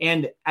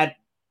 And at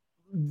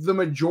the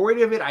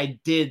majority of it, I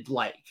did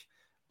like,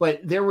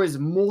 but there was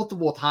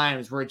multiple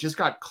times where it just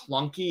got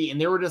clunky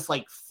and they were just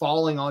like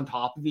falling on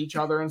top of each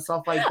other and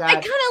stuff like that. I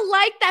kind of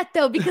like that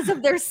though, because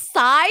of their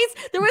size.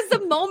 There was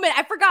a moment,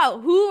 I forgot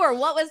who or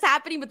what was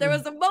happening, but there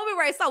was a moment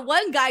where I saw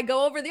one guy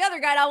go over the other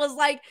guy and I was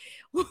like,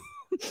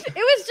 it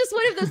was just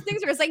one of those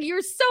things where it's like,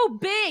 you're so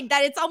big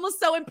that it's almost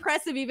so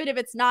impressive, even if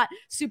it's not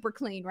super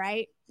clean,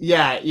 right?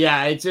 Yeah.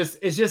 It's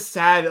just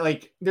sad.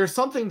 Like there's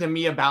something to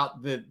me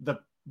about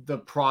the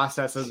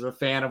process as a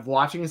fan of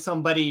watching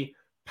somebody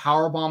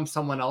powerbomb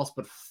someone else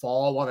but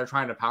fall while they're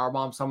trying to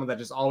powerbomb someone that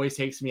just always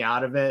takes me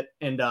out of it.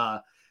 And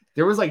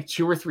there was like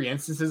 2 or 3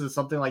 instances of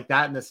something like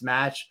that in this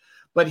match.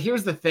 But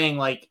here's the thing,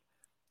 like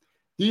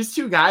these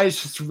 2 guys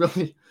just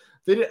really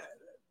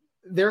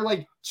they're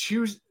like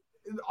 2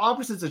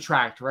 opposites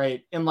attract,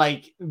 right? And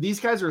like these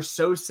guys are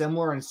so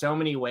similar in so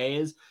many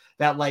ways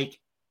that like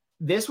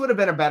this would have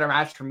been a better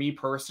match for me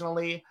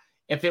personally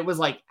if it was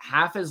like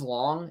half as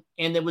long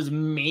and it was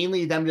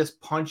mainly them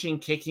just punching,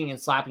 kicking, and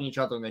slapping each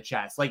other in the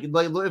chest. Like if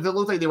it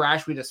looked like they were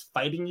actually just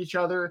fighting each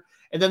other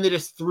and then they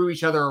just threw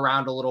each other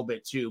around a little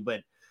bit too.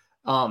 But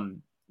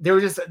they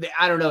were just,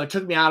 I don't know, it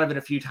took me out of it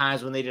a few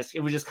times when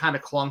it was just kind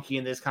of clunky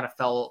and they just kind of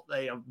fell,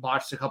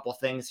 botched a couple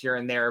things here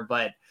and there.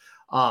 But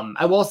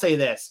I will say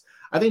this.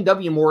 I think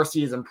W. Morrissey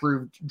has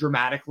improved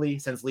dramatically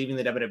since leaving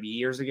the WWE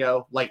years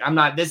ago. Like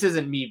this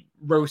isn't me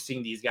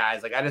roasting these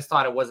guys. Like I just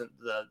thought it wasn't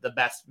the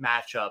best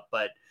matchup,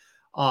 but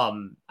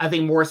I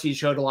think Morrissey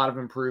showed a lot of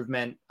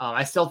improvement.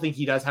 I still think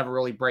he does have a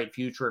really bright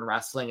future in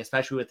wrestling,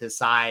 especially with his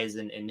size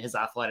and his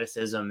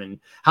athleticism and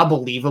how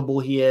believable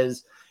he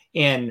is.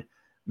 And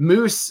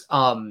Moose,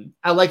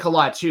 I like a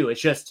lot too.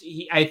 It's just,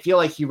 I feel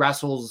like he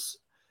wrestles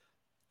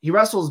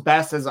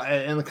best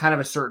in kind of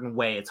a certain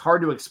way. It's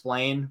hard to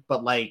explain,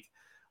 but like,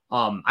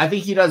 I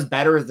think he does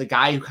better as the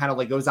guy who kind of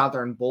like goes out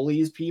there and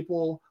bullies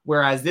people.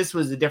 Whereas this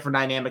was a different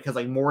dynamic because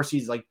like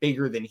Morrissey's like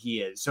bigger than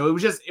he is. So it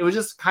was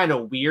just kind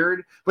of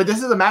weird, but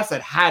this is a match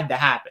that had to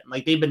happen.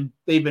 Like they've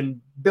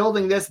been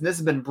building this and this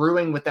has been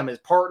brewing with them as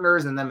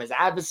partners and them as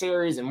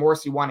adversaries and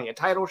Morrissey wanting a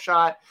title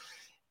shot.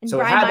 And so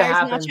Brian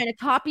Myers now trying to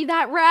copy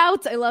that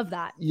route. I love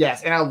that.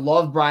 Yes, and I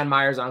love Brian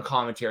Myers on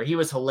commentary. He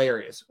was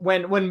hilarious.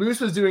 When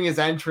Moose was doing his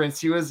entrance,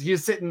 he was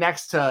sitting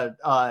next to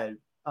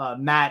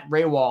Matt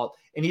Raywalt,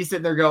 and he's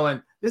sitting there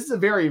going, "This is a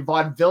very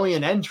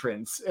vaudevillian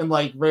entrance," and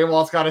like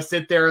Raywalt's got to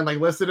sit there and like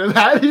listen to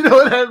that. You know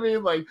what I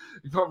mean? Like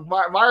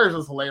Myers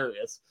was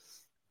hilarious.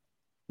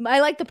 I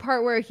like the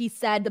part where he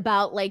said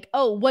about like,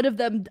 oh, one of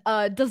them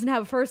doesn't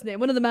have a first name,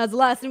 one of them has a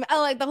last name. I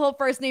like the whole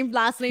first name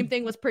last name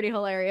thing was pretty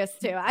hilarious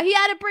too. He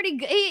had a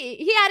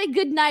he had a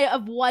good night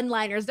of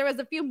one-liners. There was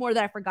a few more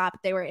that I forgot,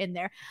 but they were in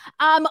there.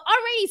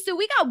 Alrighty, so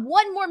we got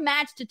one more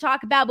match to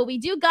talk about, but we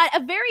do got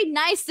a very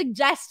nice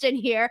suggestion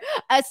here.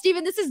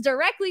 Steven, this is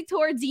directly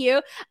towards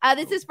you.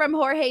 This is from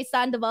Jorge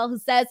Sandoval, who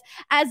says,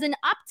 as an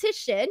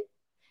optician,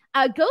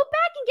 go back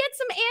and get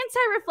some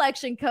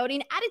anti-reflection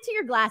coating. Add it to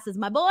your glasses,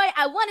 my boy.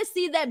 I want to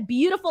see that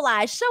beautiful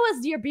eyes. Show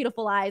us your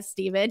beautiful eyes,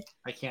 Steven.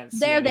 I can't see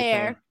They're anything.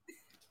 there.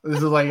 This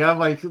is like, I'm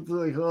like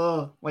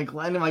oh, like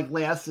lining my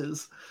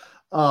glasses.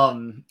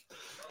 But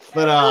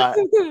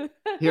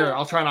here,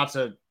 I'll try not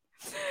to.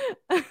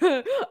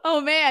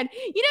 Oh man,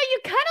 you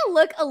kind of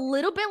look a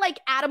little bit like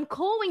Adam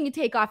Cole when you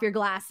take off your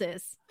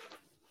glasses.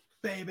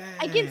 Baby,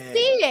 I can see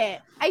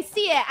it. I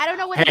see it. I don't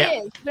know what it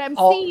is, but I'm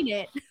seeing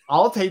it.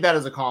 I'll take that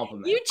as a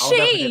compliment. You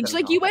changed.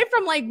 Like you went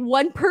from like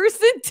one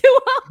person to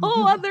a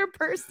whole other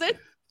person.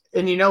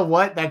 And you know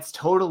what? That's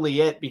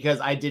totally it, because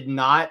I did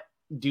not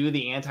do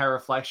the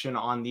anti-reflection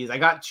on these. I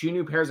got 2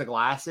 new pairs of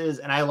glasses,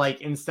 and I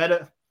like, instead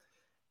of,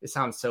 it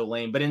sounds so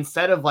lame, but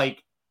instead of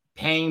like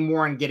paying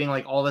more and getting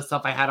like all the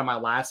stuff I had on my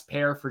last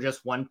pair for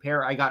just one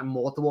pair, I got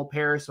multiple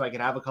pairs so I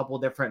could have a couple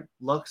different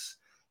looks,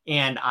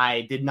 and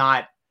I did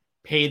not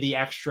pay the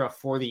extra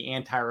for the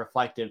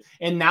anti-reflective.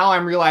 And now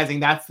I'm realizing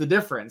that's the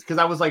difference, because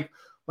I was like,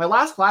 my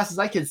last glasses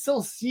I could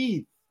still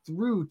see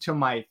through to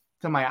my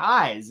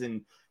eyes,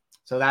 and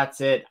so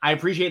that's it. I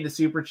appreciate the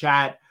super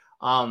chat.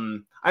 I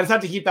just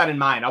have to keep that in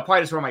mind. I'll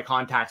probably just wear my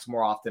contacts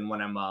more often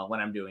when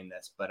I'm doing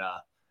this. But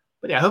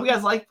yeah, I hope you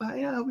guys like.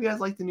 Yeah, I hope you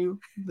guys like the new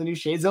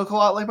shades. They'll look a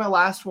lot like my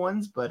last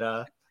ones.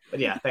 But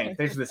yeah,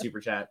 thanks for the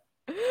super chat.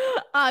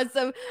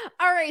 Awesome.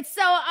 All right,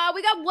 so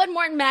we got one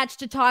more match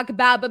to talk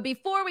about, but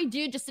before we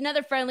do, just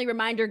another friendly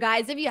reminder,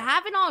 guys, if you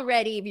haven't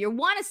already, if you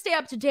want to stay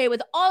up to date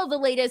with all the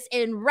latest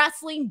in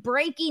wrestling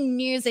breaking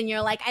news, and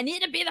you're like, I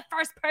need to be the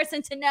first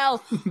person to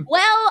know,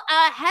 well,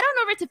 head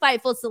on over to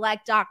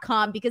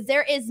FightfulSelect.com, because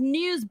there is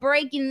news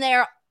breaking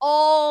there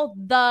all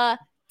the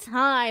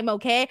time.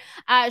 Okay,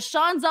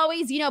 Sean's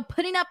always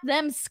putting up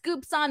them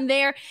scoops on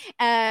there,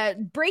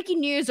 breaking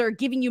news, or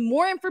giving you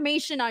more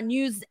information on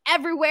news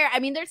everywhere. I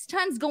mean, there's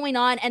tons going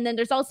on, and then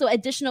there's also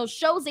additional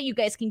shows that you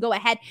guys can go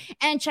ahead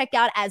and check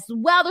out as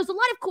well. There's a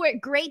lot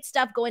of great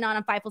stuff going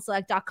on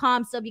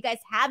FightfulSelect.com, so if you guys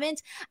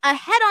haven't,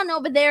 head on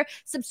over there,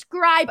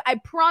 subscribe. I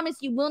promise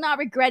you will not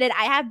regret it.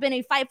 I have been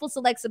a Fightful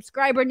Select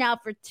subscriber now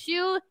for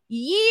 2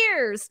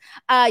 years,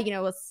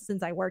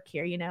 since I work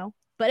here,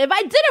 But if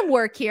I didn't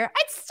work here,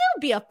 I'd still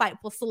be a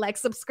Fightful Select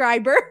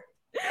subscriber.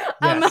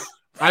 Yes,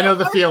 I know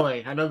the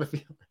feeling.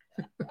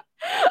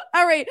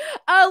 All right,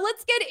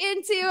 let's get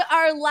into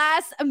our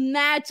last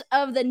match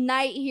of the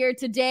night here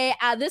today.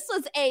 This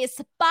was a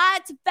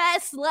spot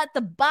fest. Let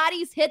the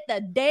bodies hit the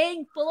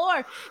dang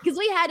floor, because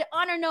we had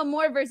Honor No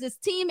More versus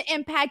Team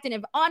Impact, and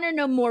if Honor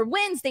No More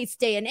wins, they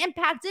stay in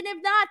Impact, and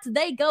if not,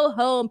 they go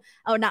home.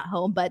 Oh, not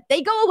home, but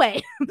they go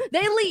away.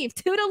 They leave.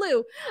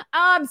 Toodaloo.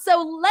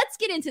 So let's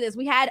get into this.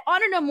 We had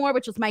Honor No More,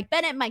 which was Mike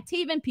Bennett, Mike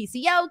Taven,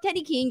 PCO,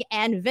 Kenny King,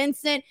 and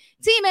Vincent.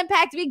 Team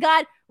Impact, we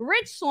got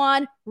Rich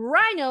Swann,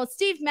 Rhino,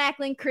 Steve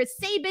Macklin, Chris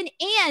Sabin,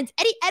 and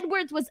Eddie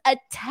Edwards was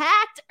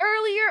attacked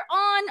earlier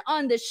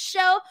on the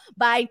show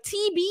by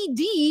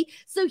TBD.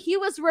 So he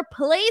was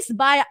replaced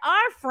by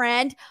our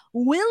friend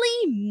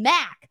Willie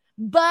Mack.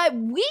 But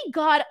we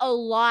got a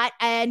lot.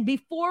 And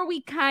before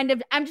we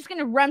I'm just going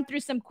to run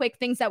through some quick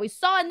things that we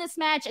saw in this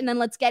match, and then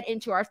let's get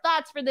into our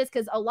thoughts for this,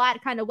 because a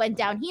lot kind of went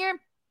down here.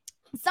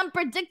 Some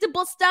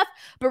predictable stuff,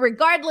 but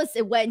regardless,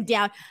 it went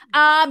down.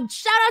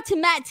 Shout out to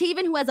Matt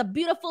Taven, who has a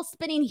beautiful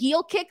spinning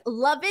heel kick.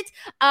 Love it.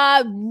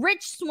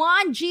 Rich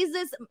Swann,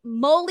 Jesus,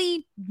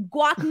 moly,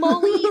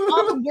 guacamole,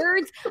 all the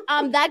words.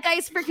 That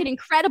guy's freaking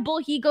incredible.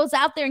 He goes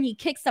out there and he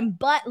kicks some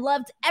butt.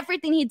 Loved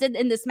everything he did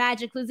in this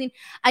match, including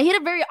he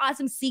had a very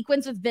awesome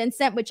sequence with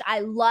Vincent, which I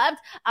loved.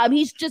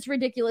 He's just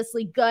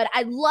ridiculously good.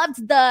 I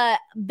loved the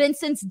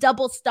Vincent's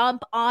double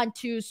stomp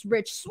onto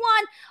Rich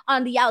Swann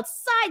on the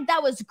outside.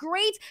 That was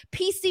great.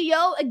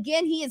 PCO,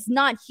 again, he is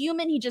not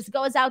human. He just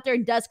goes out there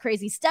and does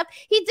crazy stuff.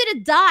 He did a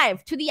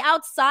dive to the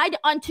outside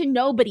onto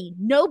nobody.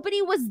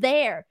 Nobody was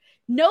there.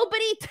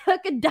 Nobody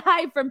took a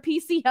dive from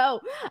PCO.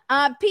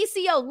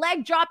 PCO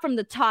leg drop from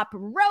the top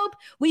rope.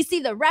 We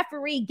see the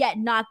referee get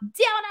knocked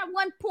down at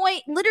one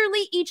point.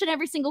 Literally each and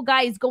every single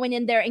guy is going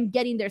in there and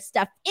getting their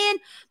stuff in.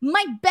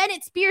 Mike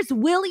Bennett spears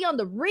Willie on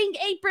the ring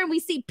apron. We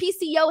see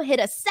PCO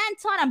hit a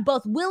senton on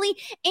both Willie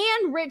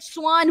and Rich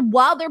Swann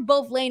while they're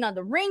both laying on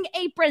the ring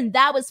apron.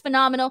 That was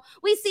phenomenal.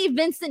 We see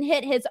Vincent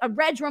hit his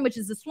Red Room, which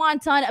is the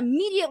Swanton,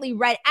 immediately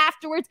right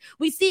afterwards.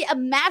 We see a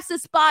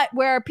massive spot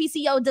where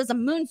PCO does a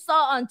moonsault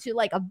onto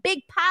like a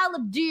big pile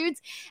of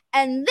dudes,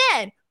 and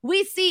then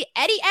we see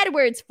Eddie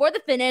Edwards for the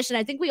finish, and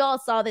I think we all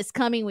saw this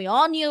coming. We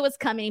all knew it was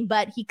coming,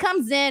 but he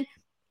comes in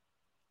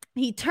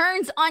He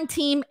turns on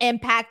Team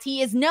Impact.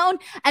 He is known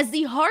as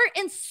the heart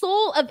and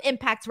soul of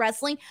Impact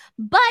Wrestling.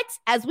 But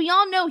as we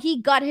all know,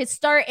 he got his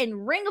start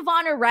in Ring of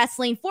Honor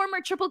Wrestling,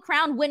 former Triple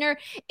Crown winner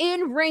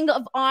in Ring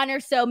of Honor.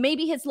 So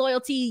maybe his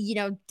loyalty,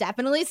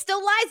 definitely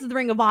still lies with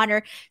Ring of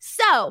Honor.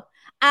 So,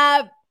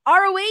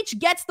 ROH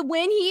gets the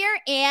win here,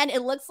 and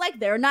it looks like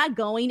they're not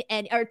going,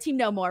 or Team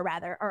No More,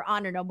 rather, or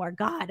Honor No More.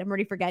 God, I'm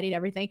already forgetting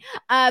everything.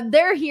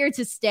 They're here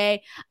to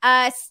stay.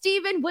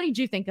 Steven, what did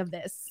you think of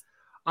this?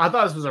 I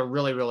thought this was a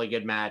really, really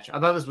good match. I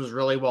thought this was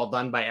really well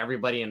done by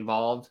everybody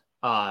involved.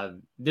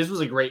 This was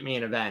a great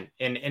main event,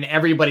 and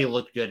everybody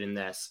looked good in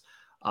this.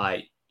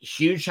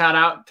 Huge shout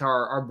out to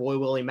our boy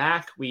Willie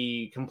Mack.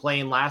 We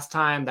complained last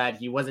time that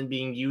he wasn't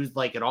being used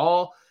like at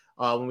all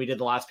when we did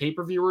the last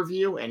pay-per-view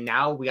review, and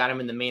now we got him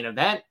in the main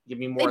event. Give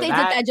me more of that. They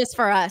did that just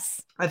for us.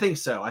 I think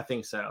so.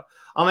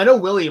 I know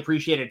Willie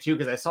appreciated it too,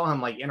 because I saw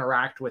him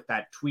interact with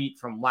that tweet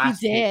from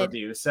last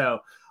pay-per-view. So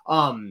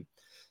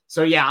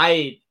yeah,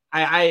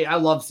 I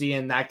love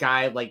seeing that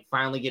guy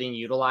finally getting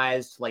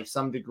utilized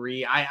some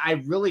degree.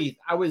 I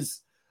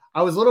was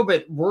a little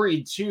bit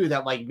worried too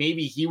that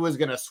maybe he was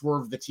gonna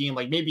swerve the team,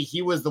 maybe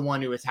he was the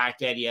one who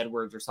attacked Eddie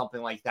Edwards or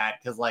something like that,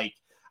 because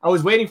I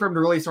was waiting for him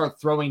to really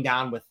start throwing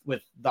down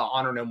with the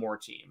Honor No More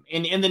team,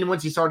 and then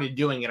once he started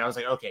doing it, I was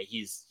like, okay,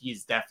 he's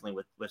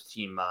definitely with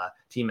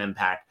Team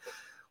Impact.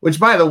 Which,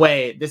 by the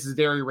way, this is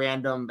very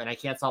random and I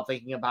can't stop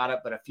thinking about it,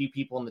 but a few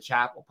people in the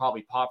chat will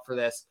probably pop for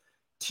this.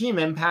 Team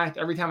Impact,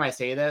 every time I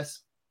say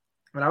this,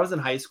 when I was in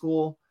high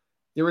school,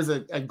 there was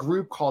a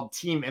group called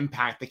Team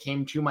Impact that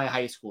came to my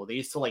high school. They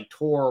used to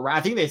tour around.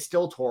 I think they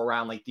still tour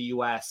around the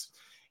US.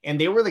 And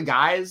they were the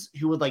guys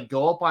who would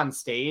go up on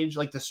stage,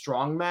 the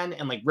strongmen,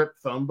 and rip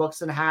phone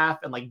books in half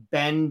and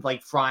bend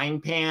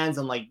frying pans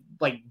and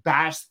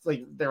bash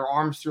their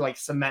arms through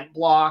cement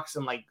blocks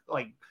and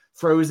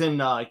frozen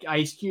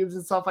ice cubes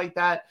and stuff like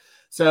that.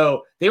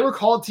 So they were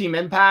called Team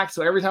Impact.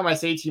 So every time I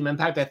say Team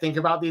Impact, I think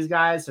about these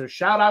guys. So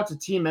shout out to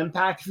Team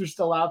Impact if you're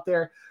still out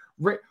there.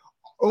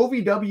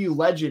 OVW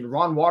legend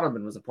Ron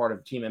Waterman was a part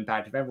of Team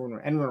Impact, if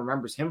anyone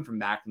remembers him from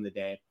back in the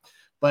day.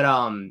 But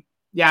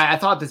yeah, I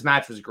thought this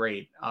match was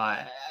great.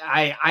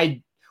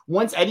 I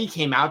once Eddie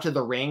came out to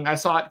the ring, I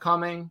saw it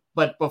coming.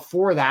 But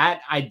before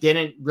that, I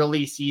didn't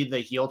really see the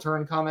heel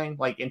turn coming,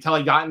 until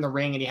he got in the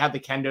ring and he had the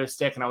kendo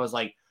stick, and I was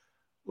like,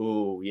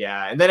 ooh,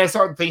 yeah. And then I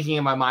started thinking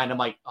in my mind, I'm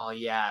like, oh,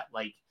 yeah,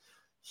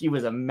 he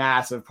was a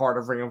massive part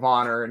of Ring of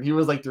Honor, and he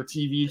was their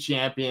TV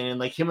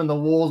champion, and him in the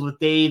Wolves with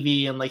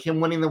Davey, and him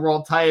winning the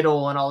world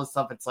title and all this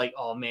stuff. It's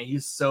oh man,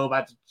 he's so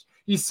about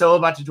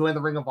to join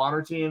the Ring of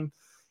Honor team.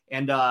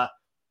 And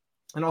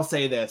I'll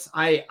say this,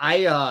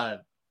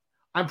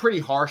 I'm pretty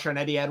harsh on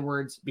Eddie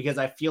Edwards because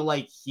I feel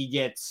like he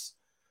gets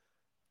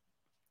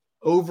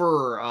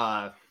over.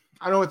 I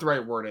don't know what the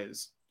right word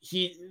is.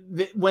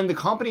 When the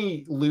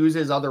company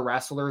loses other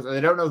wrestlers or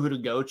they don't know who to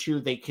go to,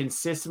 they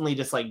consistently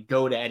just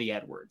go to Eddie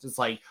Edwards. It's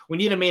we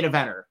need a main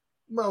eventer.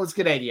 Well, let's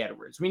get Eddie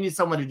Edwards. We need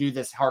someone to do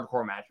this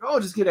hardcore match. Oh,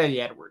 just get Eddie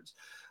Edwards.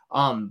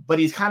 But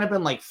he's kind of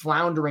been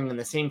floundering in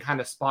the same kind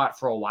of spot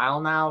for a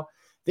while now.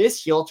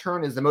 This heel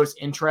turn is the most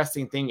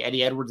interesting thing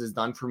Eddie Edwards has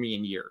done for me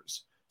in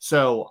years.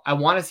 So I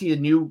want to see a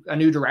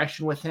new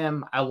direction with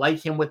him. I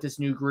like him with this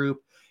new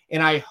group,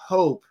 and I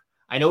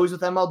know he's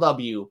with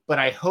MLW, but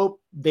I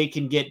hope they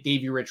can get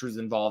Davey Richards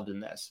involved in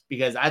this,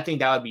 because I think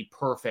that would be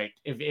perfect.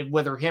 If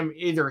either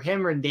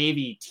him or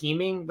Davey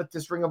teaming with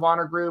this Ring of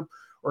Honor group,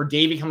 or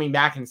Davey coming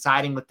back and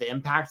siding with the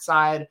Impact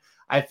side,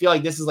 I feel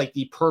like this is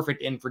the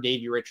perfect in for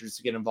Davey Richards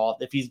to get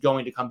involved if he's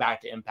going to come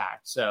back to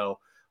Impact. So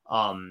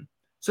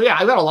yeah,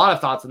 I've got a lot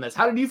of thoughts on this.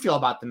 How did you feel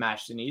about the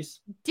match, Denise?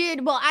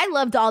 Dude, well, I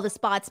loved all the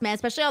spots, man,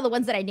 especially all the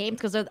ones that I named,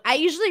 because I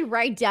usually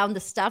write down the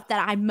stuff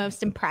that I'm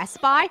most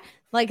impressed by.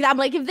 I'm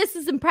if this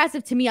is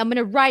impressive to me, I'm going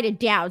to write it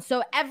down.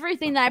 So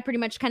everything that I pretty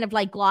much kind of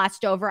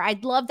glossed over, I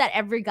love that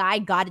every guy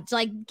got it.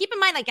 Keep in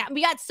mind,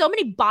 we got so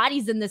many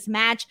bodies in this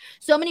match,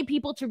 so many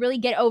people to really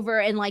get over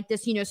in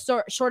this,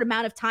 short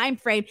amount of time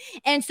frame.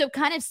 And so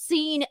kind of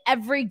seeing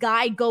every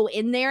guy go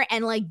in there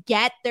and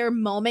get their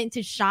moment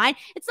to shine.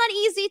 It's not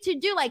easy to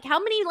do. How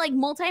many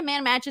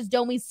multi-man matches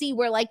don't we see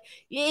where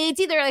it's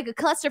either a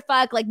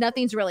clusterfuck,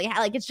 nothing's really,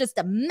 it's just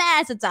a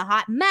mess. It's a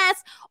hot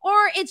mess, or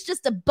it's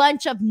just a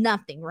bunch of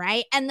nothing,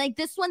 right? And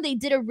this one, they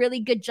did a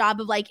really good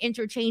job of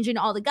interchanging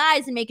all the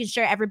guys and making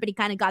sure everybody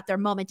kind of got their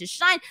moment to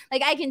shine.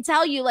 I can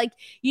tell you,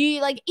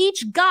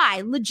 each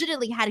guy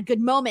legitimately had a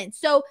good moment.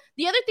 So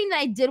the other thing that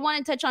I did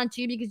want to touch on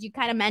too, because you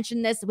kind of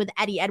mentioned this with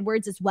Eddie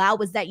Edwards as well,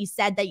 was that you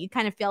said that you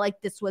kind of feel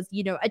like this was,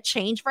 a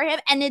change for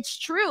him. And it's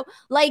true.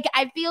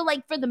 I feel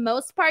for the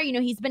most part,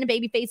 he's been a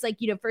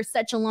babyface, for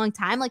such a long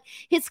time.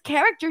 His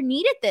character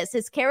needed this.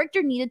 His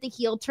character needed the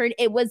heel turn.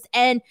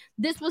 And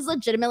this was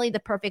legitimately the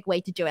perfect way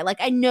to do it.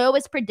 I know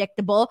it's predictable,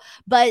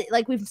 but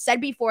we've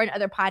said before in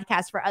other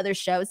podcasts for other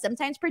shows,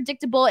 sometimes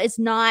predictable is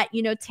not,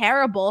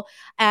 terrible.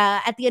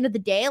 At the end of the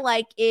day,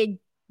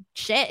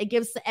 shit, it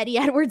gives Eddie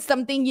Edwards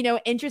something,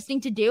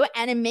 interesting to do,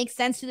 and it makes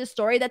sense to the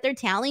story that they're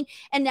telling.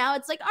 And now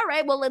it's like, all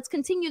right, well, let's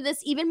continue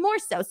this even more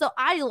so. So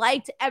I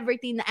liked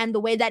everything and the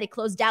way that it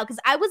closed out, because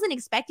I wasn't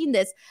expecting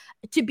this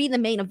to be the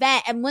main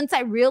event. And once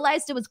I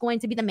realized it was going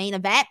to be the main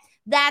event,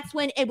 that's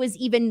when it was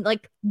even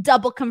like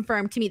double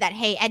confirmed to me that,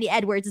 hey, Eddie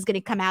Edwards is going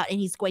to come out and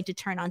he's going to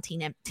turn on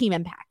Team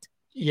Impact.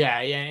 Yeah.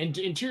 And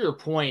to your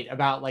point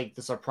about like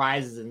the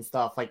surprises and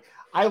stuff, like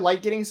I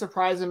like getting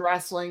surprised in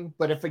wrestling,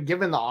 but if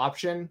given the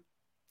option,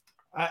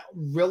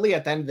 really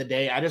at the end of the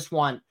day, I just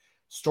want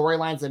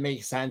storylines that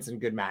make sense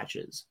and good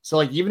matches. So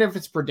like, even if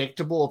it's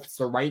predictable, if it's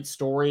the right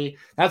story,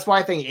 that's why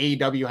I think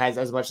AEW has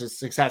as much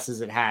success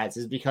as it has,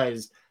 is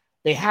because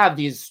they have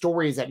these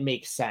stories that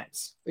make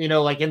sense,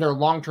 like in their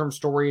long-term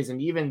stories,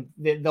 and even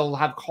they'll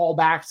have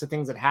callbacks to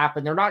things that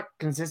happen. They're not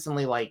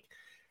consistently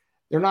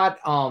they're not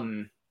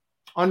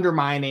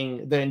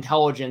undermining the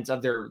intelligence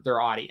of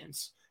their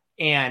audience.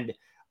 And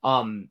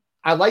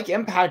I like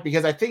Impact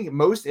because I think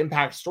most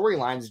Impact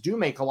storylines do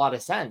make a lot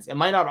of sense. It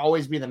might not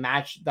always be the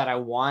match that I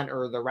want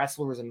or the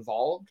wrestlers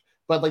involved,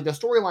 but like the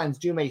storylines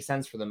do make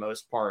sense for the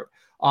most part.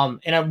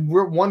 And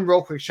one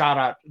real quick shout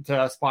out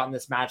to a spot in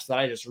this match that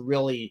I just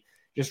really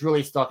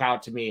stuck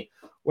out to me.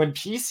 When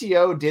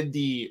PCO did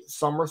the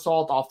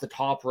somersault off the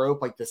top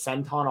rope, like the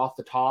senton off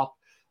the top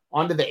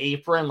onto the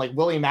apron, like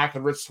Willie Mack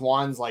and Rich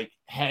Swann's like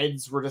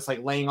heads were just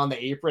like laying on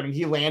the apron, and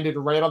he landed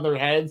right on their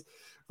heads,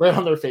 right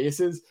on their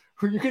faces.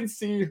 You can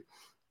see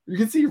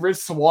Rich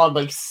Swann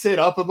like sit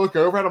up and look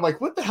over, and I'm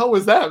like, what the hell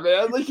was that,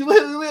 man? Like, you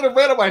landed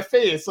right on my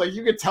face. Like,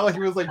 you could tell he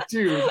was like,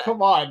 dude,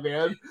 come on,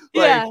 man.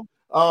 Like, yeah.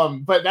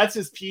 But that's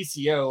just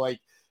PCO. Like,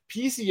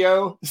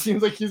 PCO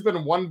seems like he's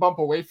been one bump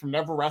away from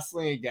never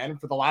wrestling again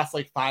for the last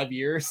like 5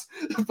 years,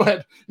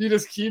 but he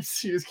just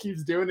keeps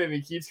doing it, and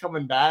he keeps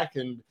coming back.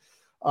 And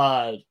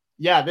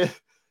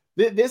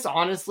this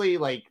honestly,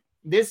 like,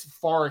 this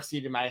far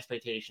exceeded my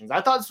expectations.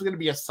 I thought this was going to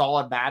be a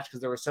solid match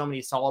because there were so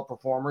many solid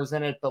performers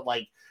in it, but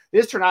like,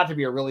 this turned out to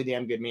be a really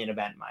damn good main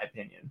event, in my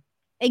opinion.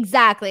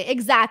 Exactly.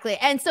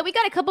 And so we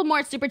got a couple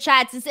more super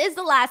chats. This is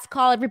the last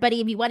call, everybody.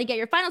 If you want to get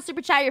your final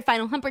super chat, your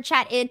final humper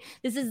chat in,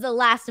 this is the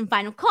last and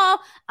final call.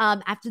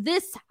 After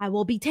this, I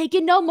will be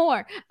taking no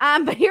more.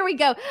 But here we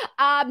go.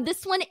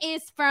 This one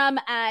is from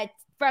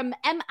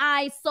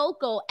M.A.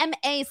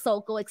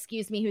 Sokol,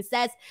 excuse me, who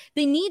says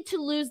they need to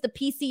lose the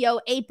PCO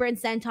apron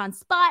senton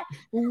spot.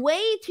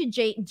 Way too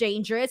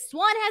dangerous.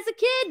 Swann has a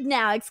kid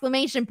now,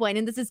 exclamation point.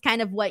 And this is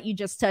kind of what you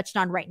just touched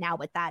on right now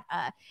with that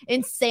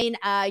insane.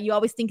 You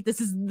always think this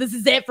is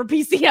it for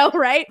PCO,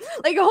 right?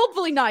 Like,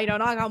 hopefully not,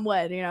 knock on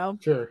wood,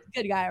 Sure.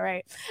 Good guy,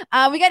 right?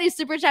 We got a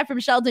super chat from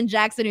Sheldon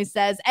Jackson, who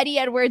says Eddie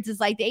Edwards is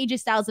like the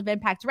AJ Styles of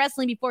Impact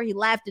Wrestling before he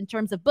left in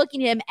terms of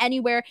booking him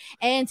anywhere,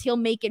 and he'll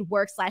make it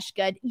work /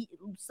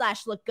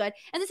 look good.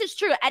 And this is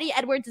true. Eddie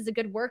Edwards is a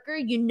good worker.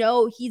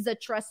 He's a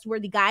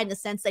trustworthy guy in the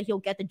sense that he'll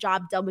get the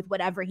job done with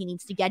whatever he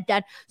needs to get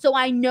done. So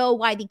I know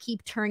why they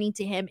keep turning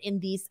to him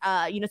in these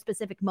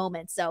specific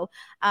moments. So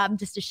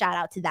just a shout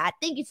out to that.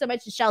 Thank you so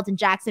much to Sheldon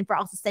Jackson for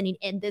also sending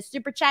in this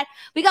super chat.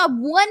 We got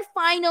one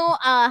final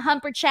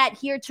humper chat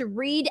here to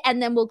read,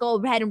 and then we'll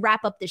go ahead and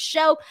wrap up the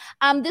show.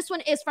 This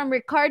one is from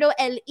Ricardo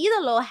El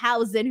Idolo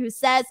Hausen, who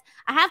says,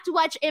 I have to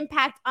watch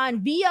Impact on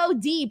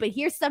VOD, but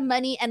here's some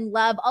money and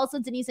love. Also,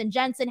 Denise and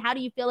Jensen, how do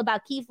you feel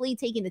about Keith Lee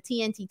taking the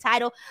TNT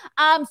title?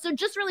 So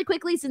just really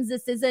quickly, since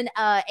this isn't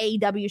a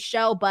AEW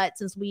show, but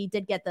since we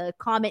did get the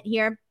comment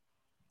here,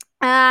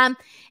 in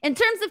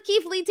terms of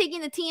Keith Lee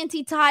taking the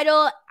TNT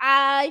title,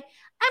 I'm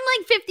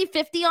like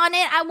 50-50 on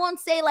it. I won't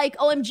say like,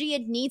 OMG,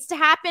 it needs to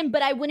happen,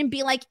 but I wouldn't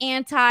be like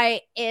anti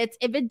it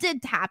if it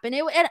did happen.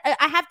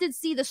 I have to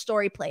see the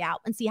story play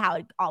out and see how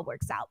it all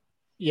works out.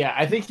 Yeah,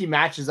 I think he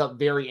matches up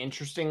very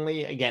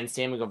interestingly against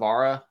Sammy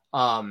Guevara.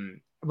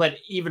 But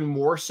even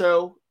more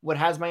so, what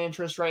has my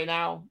interest right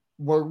now,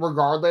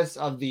 regardless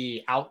of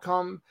the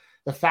outcome,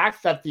 the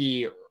fact that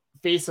the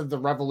face of the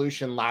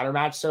Revolution ladder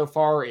match so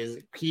far is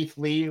Keith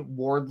Lee,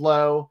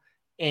 Wardlow,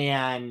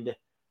 and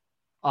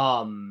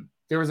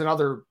there was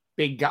another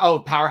big guy,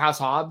 Powerhouse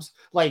Hobbs.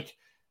 Like,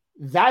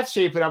 that's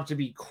shaping up to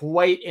be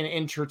quite an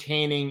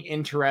entertaining,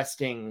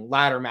 interesting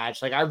ladder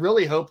match. Like, I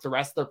really hope the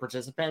rest of the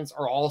participants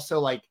are also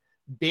like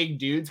big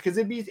dudes, because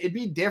it'd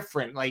be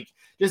different. Like,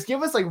 just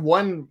give us like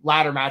one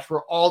ladder match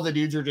where all the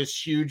dudes are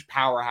just huge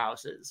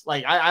powerhouses.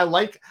 Like, I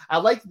like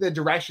the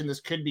direction this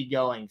could be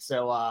going.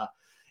 So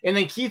and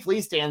then Keith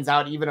Lee stands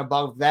out even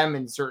above them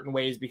in certain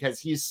ways because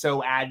he's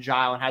so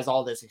agile and has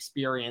all this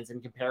experience in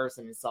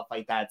comparison and stuff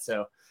like that.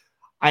 So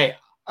I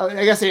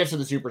guess I answered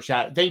the super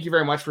chat. Thank you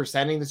very much for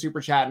sending the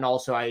super chat. And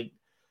also I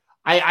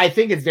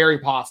think it's very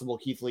possible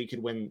Keith Lee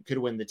could win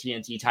the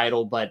TNT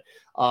title, but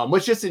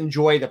let's just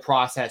enjoy the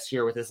process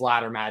here with this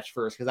ladder match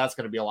first, because that's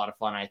going to be a lot of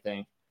fun, I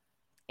think.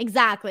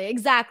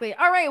 Exactly.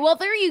 All right. Well,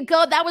 there you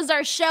go. That was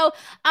our show.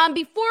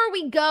 Before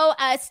we go,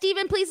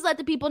 Steven, please let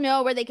the people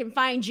know where they can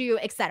find you,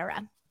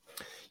 etc.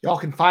 Y'all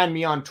can find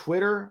me on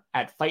Twitter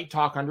at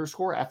FightTalk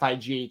 _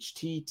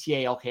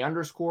 FIGHTTALK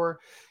 _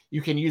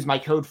 You can use my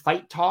code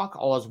FightTalk,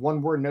 all as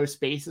one word, no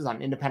spaces, on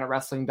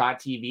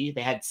independentwrestling.tv.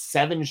 They had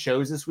 7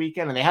 shows this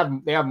weekend, and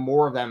they have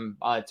more of them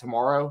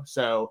tomorrow.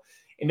 So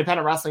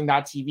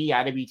independentwrestling.tv,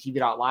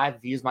 IWTV.live.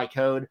 If you use my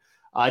code,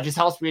 it just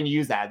helps me to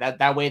use that.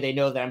 That way they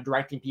know that I'm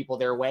directing people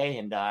their way,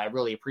 and I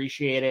really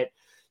appreciate it.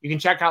 You can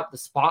check out the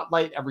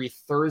Spotlight every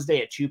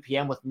Thursday at 2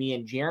 p.m. with me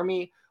and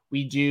Jeremy.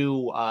 We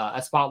do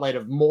a spotlight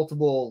of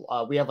multiple,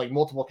 we have like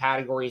multiple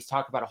categories,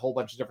 talk about a whole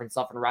bunch of different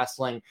stuff in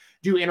wrestling,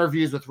 do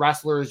interviews with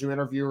wrestlers, do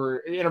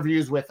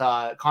interviews with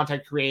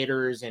content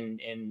creators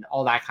and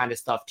all that kind of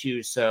stuff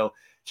too. So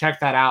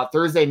check that out.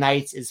 Thursday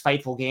nights is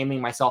Fightful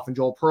Gaming. Myself and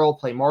Joel Pearl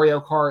play Mario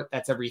Kart.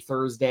 That's every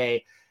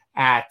Thursday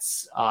at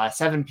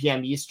 7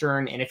 p.m.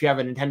 Eastern. And if you have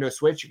a Nintendo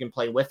Switch, you can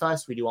play with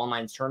us. We do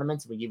online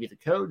tournaments and we give you the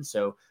code.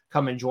 So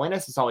come and join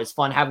us. It's always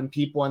fun having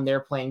people in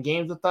there playing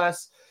games with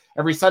us.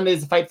 Every Sunday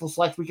is the Fightful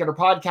Select Weekender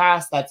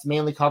podcast. That's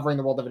mainly covering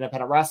the world of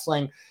independent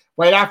wrestling.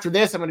 Right after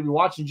this, I'm going to be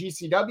watching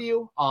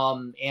GCW,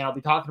 and I'll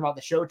be talking about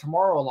the show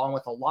tomorrow, along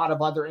with a lot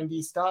of other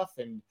indie stuff.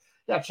 And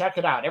yeah, check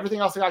it out. Everything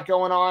else I got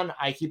going on,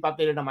 I keep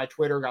updated on my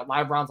Twitter. Got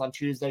live rounds on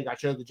Tuesday. Got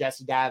shows with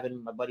Jesse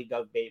Davin, my buddy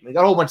Doug Bateman.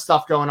 Got a whole bunch of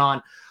stuff going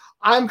on.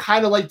 I'm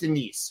kind of like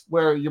Denise,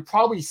 where you're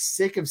probably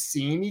sick of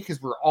seeing me because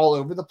we're all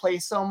over the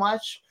place so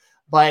much,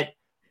 but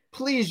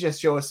please just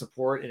show us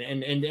support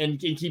and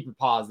keep it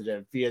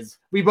positive, because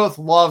we both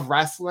love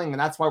wrestling, and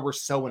that's why we're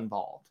so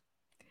involved.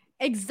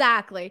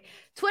 Exactly.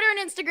 Twitter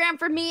and Instagram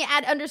for me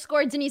at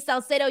 _ Denise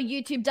Salcedo,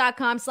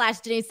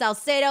 youtube.com/Denise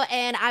Salcedo.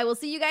 And I will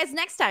see you guys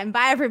next time.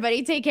 Bye,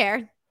 everybody. Take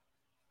care.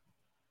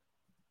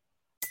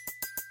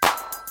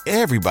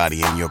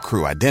 Everybody in your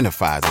crew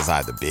identifies as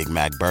either Big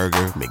Mac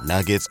Burger,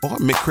 McNuggets, or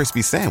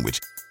McCrispy Sandwich.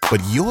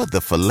 But you're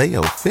the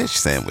Filet-O-Fish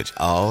Sandwich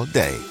all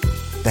day.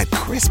 That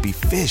crispy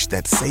fish,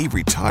 that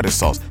savory tartar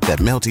sauce, that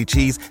melty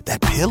cheese,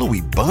 that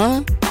pillowy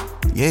bun.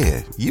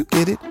 Yeah, you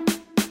get it.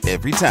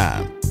 Every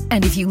time.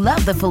 And if you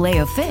love the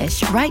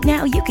Filet-O-Fish, right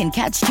now you can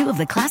catch 2 of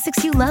the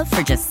classics you love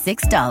for just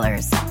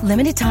 $6.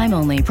 Limited time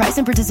only. Price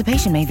and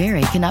participation may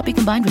vary. Cannot be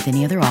combined with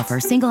any other offer.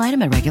 Single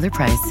item at regular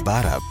price.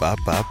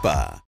 Ba-da-ba-ba-ba.